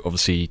 who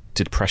obviously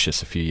did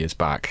Precious a few years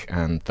back,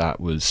 and that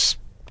was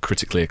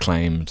critically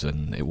acclaimed,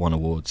 and it won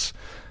awards.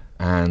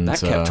 And that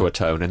kept to a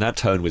tone, and that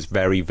tone was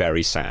very,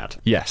 very sad.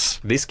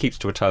 Yes. This keeps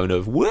to a tone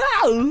of,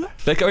 wow!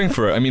 They're going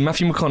for it. I mean,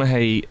 Matthew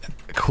McConaughey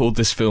called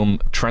this film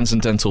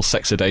Transcendental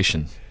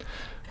Sexadation,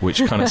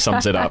 which kind of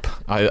sums it up.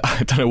 I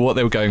don't know what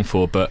they were going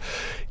for, but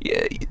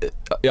yeah,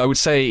 I would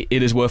say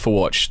it is worth a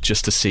watch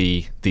just to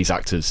see these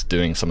actors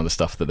doing some of the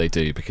stuff that they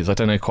do, because I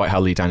don't know quite how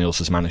Lee Daniels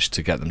has managed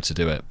to get them to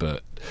do it,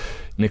 but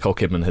Nicole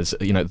Kidman has,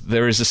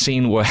 there is a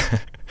scene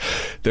where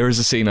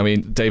I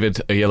mean, David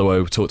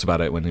Oyelowo talked about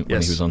it when he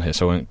was on here,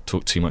 so I won't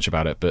talk too much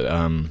about it,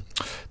 but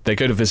they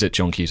go to visit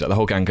John Cusack. The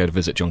whole gang go to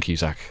visit John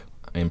Cusack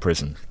in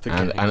prison,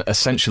 and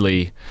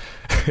essentially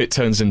it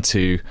turns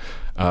into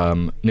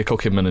Nicole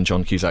Kidman and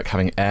John Cusack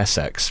having air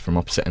sex from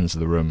opposite ends of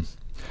the room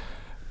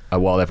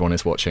while everyone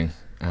is watching,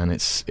 and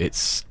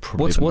it's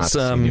probably the maddest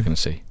thing you're going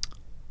to see.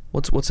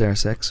 What's air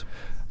sex?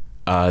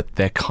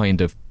 They're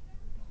kind of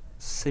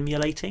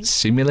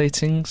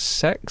simulating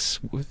sex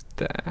with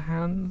their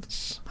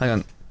hands. Hang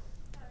on.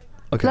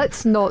 Okay.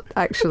 Let's not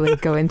actually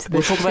go into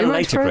this. We'll talk about it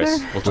later,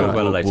 Chris. We'll talk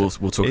about it later.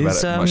 We'll talk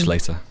about it much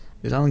later.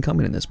 Is Alan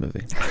Cumming in this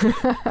movie?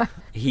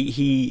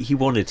 He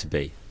wanted to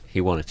be.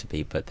 He wanted to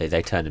be, but they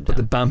turned him down. But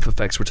the BAMF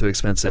effects were too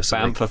expensive. The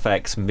BAMF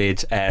effects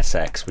mid-air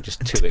sex were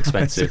just too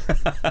expensive.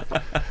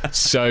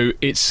 So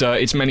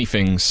it's many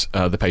things,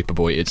 The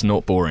Paperboy. It's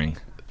not boring.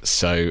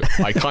 So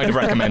I kind of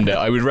recommend it.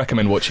 I would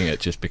recommend watching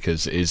it just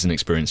because it is an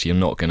experience. You're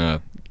not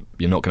gonna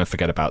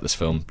forget about this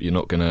film.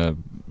 You're gonna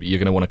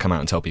want to come out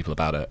and tell people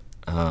about it.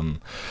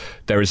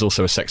 There is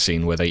also a sex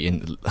scene where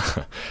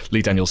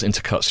Lee Daniels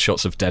intercuts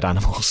shots of dead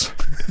animals.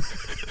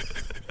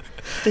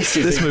 This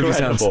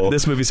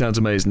movie sounds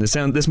amazing.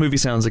 This movie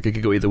sounds like it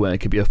could go either way. It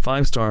could be a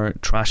 5-star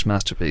trash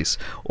masterpiece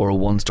or a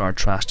 1-star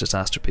trash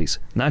disaster piece.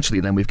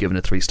 Naturally, then we've given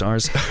it 3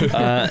 stars.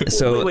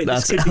 So wait,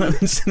 that's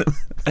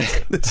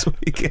this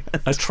weekend.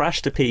 A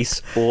trash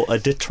piece or a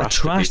detrash. A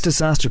trash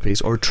disaster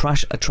piece or a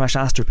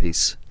trashaster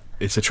piece.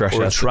 It's a trash.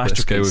 Let's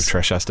go with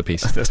trashaster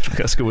piece.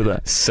 Let's go with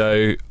that.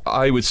 So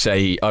I would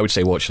say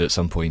watch it at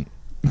some point.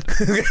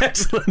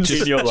 Excellent.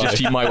 Just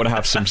you might want to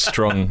have some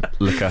strong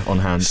liquor on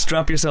hand.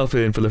 Strap yourself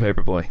in for The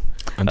Paperboy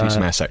and do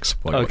some air sex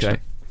while you watch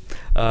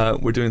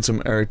it. We're doing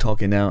some air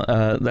talking now.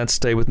 Let's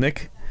stay with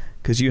Nick,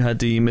 because you had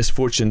the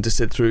misfortune to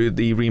sit through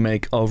the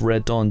remake of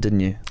Red Dawn, didn't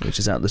you? Which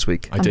is out this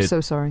week. I'm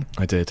so sorry.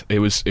 I did. It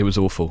was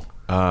awful.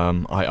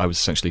 I was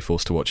essentially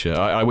forced to watch it.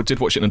 I did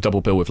watch it in a double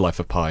bill with Life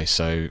of Pi,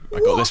 so I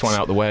got this one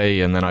out of the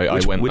way, and then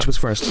I went. Which was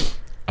first?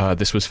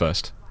 This was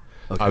first.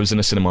 Okay. I was in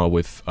a cinema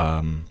with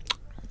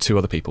 2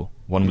 other people.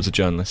 One was a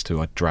journalist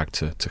who I dragged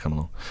to come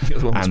along,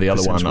 and the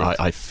other one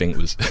I think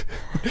was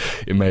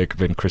it may have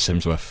been Chris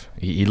Hemsworth.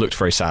 He looked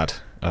very sad,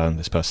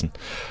 this person,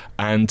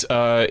 and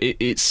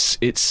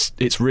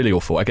it's really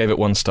awful. I gave it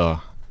 1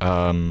 star.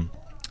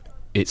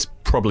 It's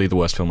probably the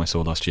worst film I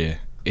saw last year.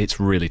 It's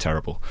really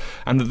terrible,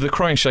 and the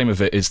crying shame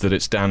of it is that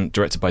it's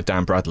directed by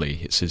Dan Bradley.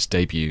 It's his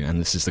debut, and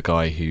this is the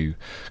guy who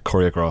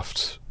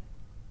choreographed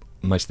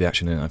most of the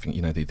action in, I think,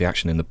 the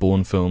action in the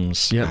Bourne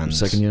films, and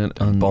Second Unit,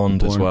 and Bond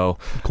Bourne, as well.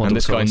 Quantum and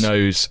this Solace. guy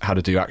knows how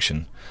to do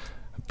action,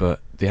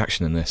 but the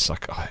action in this,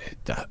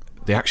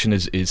 the action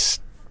is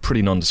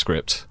pretty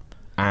nondescript,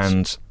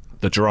 and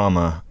the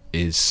drama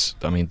is,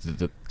 I mean,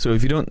 So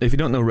if you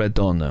don't know Red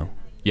Dawn now,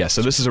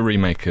 so this is a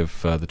remake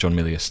of the John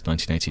Milius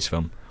 1980s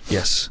film.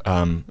 Yes,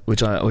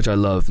 which I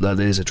love. That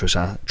is a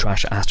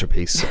trash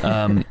masterpiece.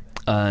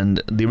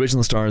 And the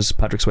original stars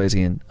Patrick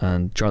Swayze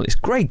and Charlie. It's a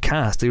great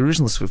cast. The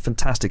original is a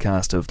fantastic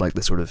cast of like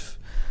the sort of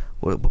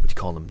what would you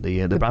call them?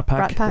 The Brat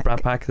Pack. The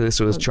Brat Pack. So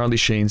it was Charlie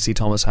Sheen, C.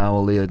 Thomas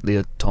Howell,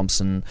 Leah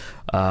Thompson,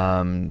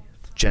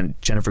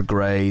 Jennifer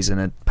Grey's in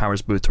it.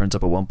 Powers Booth turns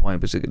up at one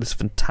point. But it's a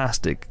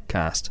fantastic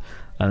cast,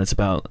 and it's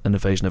about an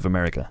invasion of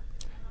America.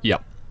 Yeah,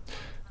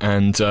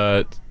 and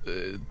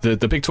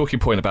the big talking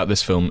point about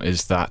this film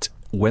is that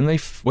when they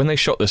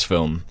shot this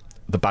film,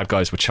 the bad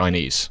guys were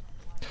Chinese.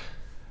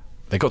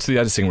 They got to the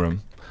editing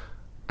room,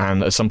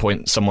 and at some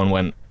point someone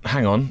went,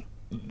 hang on,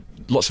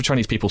 lots of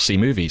Chinese people see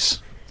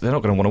movies. They're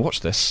not going to want to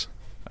watch this.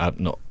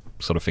 Not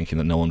sort of thinking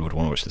that no one would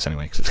want to watch this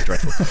anyway, because it's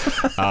dreadful.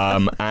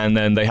 And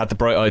then they had the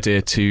bright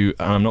idea to,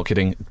 and I'm not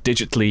kidding,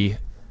 digitally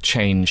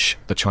change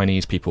the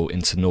Chinese people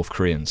into North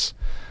Koreans.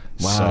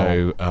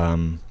 Wow.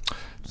 So...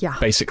 Yeah.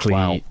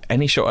 Basically,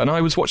 any shot, and I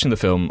was watching the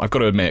film, I've got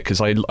to admit,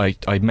 because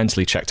I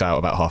mentally checked out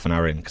about half an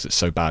hour in because it's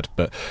so bad,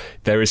 but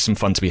there is some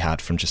fun to be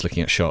had from just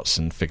looking at shots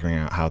and figuring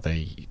out how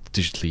they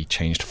digitally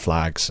changed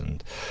flags,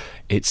 and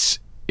it's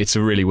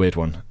a really weird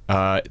one.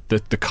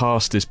 The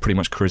cast is pretty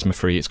much charisma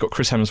free. It's got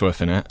Chris Hemsworth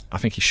in it. I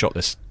think he shot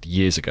this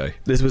years ago.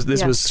 This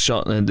was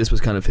shot, and this was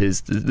kind of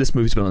his. This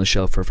movie's been on the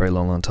shelf for a very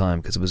long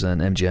time because it was an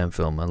MGM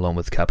film along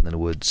with Cabin in the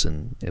Woods,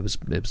 and it was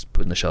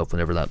put on the shelf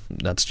whenever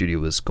that studio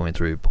was going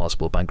through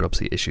possible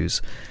bankruptcy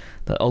issues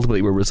that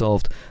ultimately were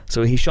resolved.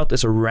 So he shot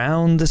this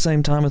around the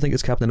same time, I think,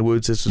 as Captain in the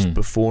Woods. This was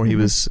before he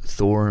was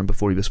Thor and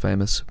before he was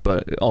famous,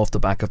 but off the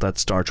back of that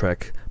Star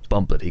Trek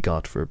bump that he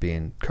got for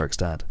being Kirk's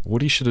dad.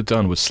 What he should have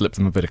done was slip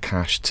them a bit of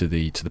cash to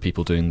the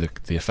people doing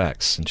the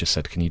effects and just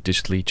said, can you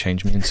digitally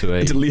change me into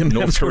a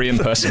North Korean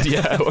person?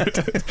 Yeah.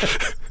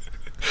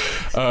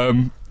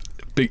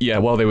 But yeah,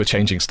 while they were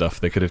changing stuff,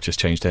 they could have just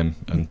changed him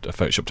and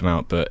photoshopped him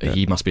out, but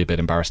he must be a bit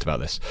embarrassed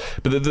about this.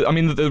 But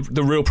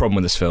the real problem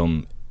with this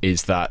film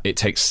is that it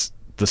takes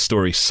the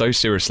story so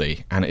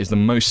seriously, and it is the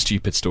most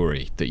stupid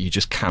story that you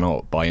just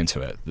cannot buy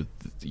into it.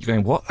 You're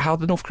going, what? How are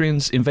the North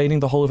Koreans invading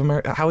the whole of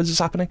America? How is this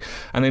happening?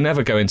 And they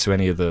never go into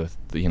any of the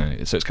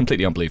so it's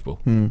completely unbelievable.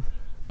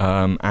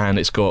 And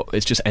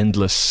it's just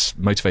endless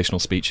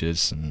motivational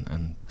speeches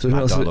and so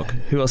dialogue.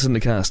 Who else is in the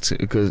cast?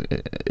 Because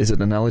is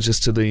it analogous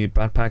to the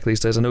Brat Pack these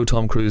days? I know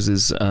Tom Cruise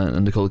is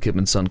and Nicole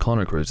Kidman's son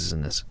Connor Cruise is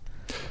in this.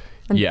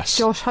 And yes,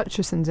 Josh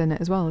Hutcherson's in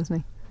it as well, isn't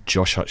he?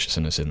 Josh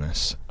Hutcherson is in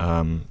this.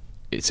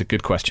 It's a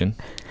good question.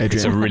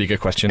 It's a really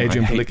good question.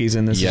 Adrian Palicki's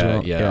in this as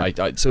well.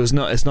 Yeah. So it's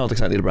not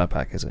exactly the Brat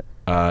Pack, is it?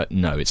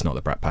 No, it's not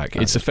the Brat Pack.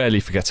 It's a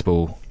fairly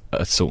forgettable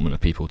assortment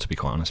of people, to be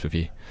quite honest with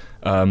you.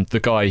 The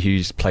guy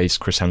who plays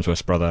Chris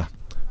Hemsworth's brother,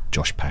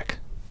 Josh Peck,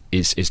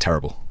 is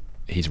terrible.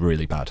 He's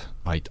really bad.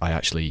 I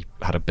actually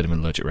had a bit of an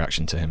allergic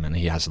reaction to him, and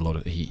he has a lot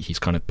of. He's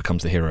kind of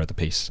becomes the hero of the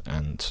piece.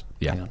 And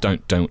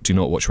do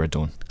not watch Red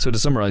Dawn. So to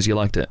summarise, you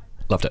liked it?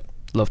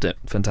 Loved it.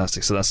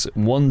 Fantastic. So that's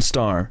 1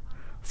 star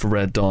for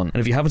Red Dawn.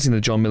 And if you haven't seen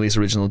the John Milius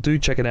original, do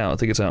check it out. I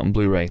think it's out on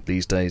Blu-ray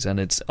these days, and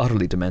it's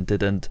utterly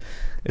demented, and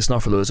it's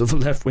not for those of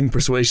left-wing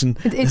persuasion.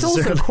 It's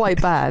also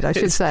quite bad, I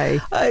should say.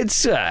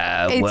 It's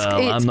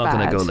I'm not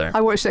going to go there.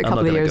 I watched it a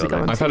couple of years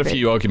ago. I've had a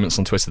few arguments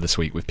on Twitter this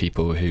week with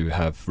people who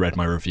have read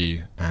my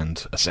review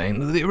and are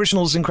saying the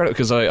original is incredible,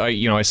 because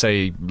I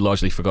say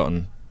largely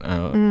forgotten,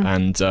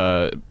 and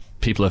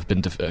people have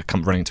been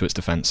come running to its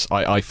defence.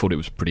 I thought it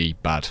was pretty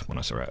bad when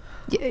I saw it.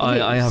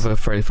 I have a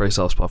very, very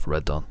soft spot for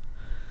Red Dawn.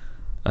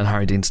 And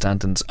Harry Dean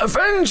Stanton's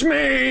 "Avenge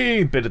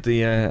me" bit at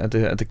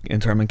the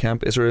internment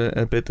camp. Is there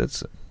a bit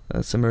that's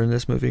similar in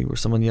this movie where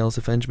someone yells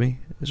 "Avenge me"?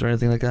 Is there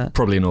anything like that?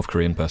 Probably a North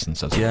Korean person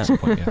says that at some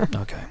point, yeah.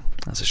 Okay,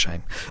 that's a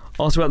shame.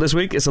 Also out this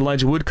week is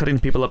Elijah Wood cutting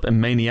people up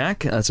in Maniac.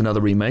 That's another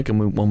remake,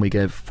 and one we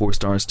gave 4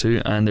 stars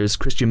to. And there's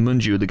Christian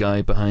Mungiu, the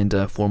guy behind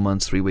 4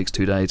 Months, 3 Weeks,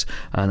 2 Days,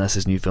 and that's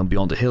his new film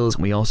Beyond the Hills.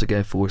 And we also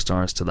gave 4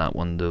 stars to that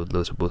one.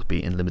 Those will both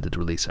be in limited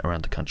release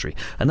around the country.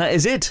 And that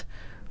is it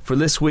for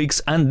this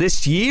week's and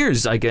this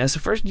year's, I guess,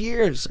 first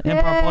year's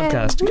Empire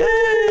podcast.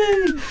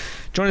 Yay!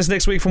 Join us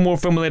next week for more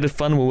film-related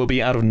fun, where we'll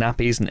be out of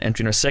nappies and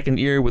entering our 2nd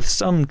year with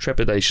some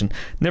trepidation.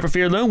 Never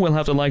fear though, we'll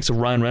have the likes of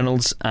Ryan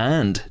Reynolds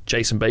and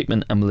Jason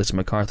Bateman and Melissa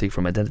McCarthy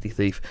from Identity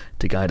Thief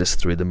to guide us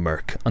through the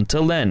murk.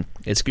 Until then,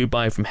 it's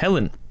goodbye from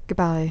Helen.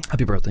 Goodbye.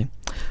 Happy birthday.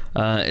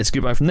 It's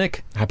goodbye from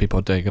Nick. Happy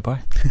pod day,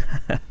 goodbye.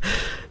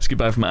 It's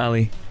goodbye from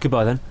Ali.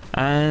 Goodbye then.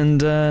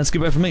 And it's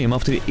goodbye from me. I'm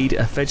off to eat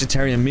a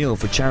vegetarian meal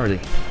for charity.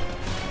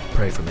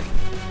 Pray for me.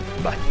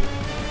 Bye.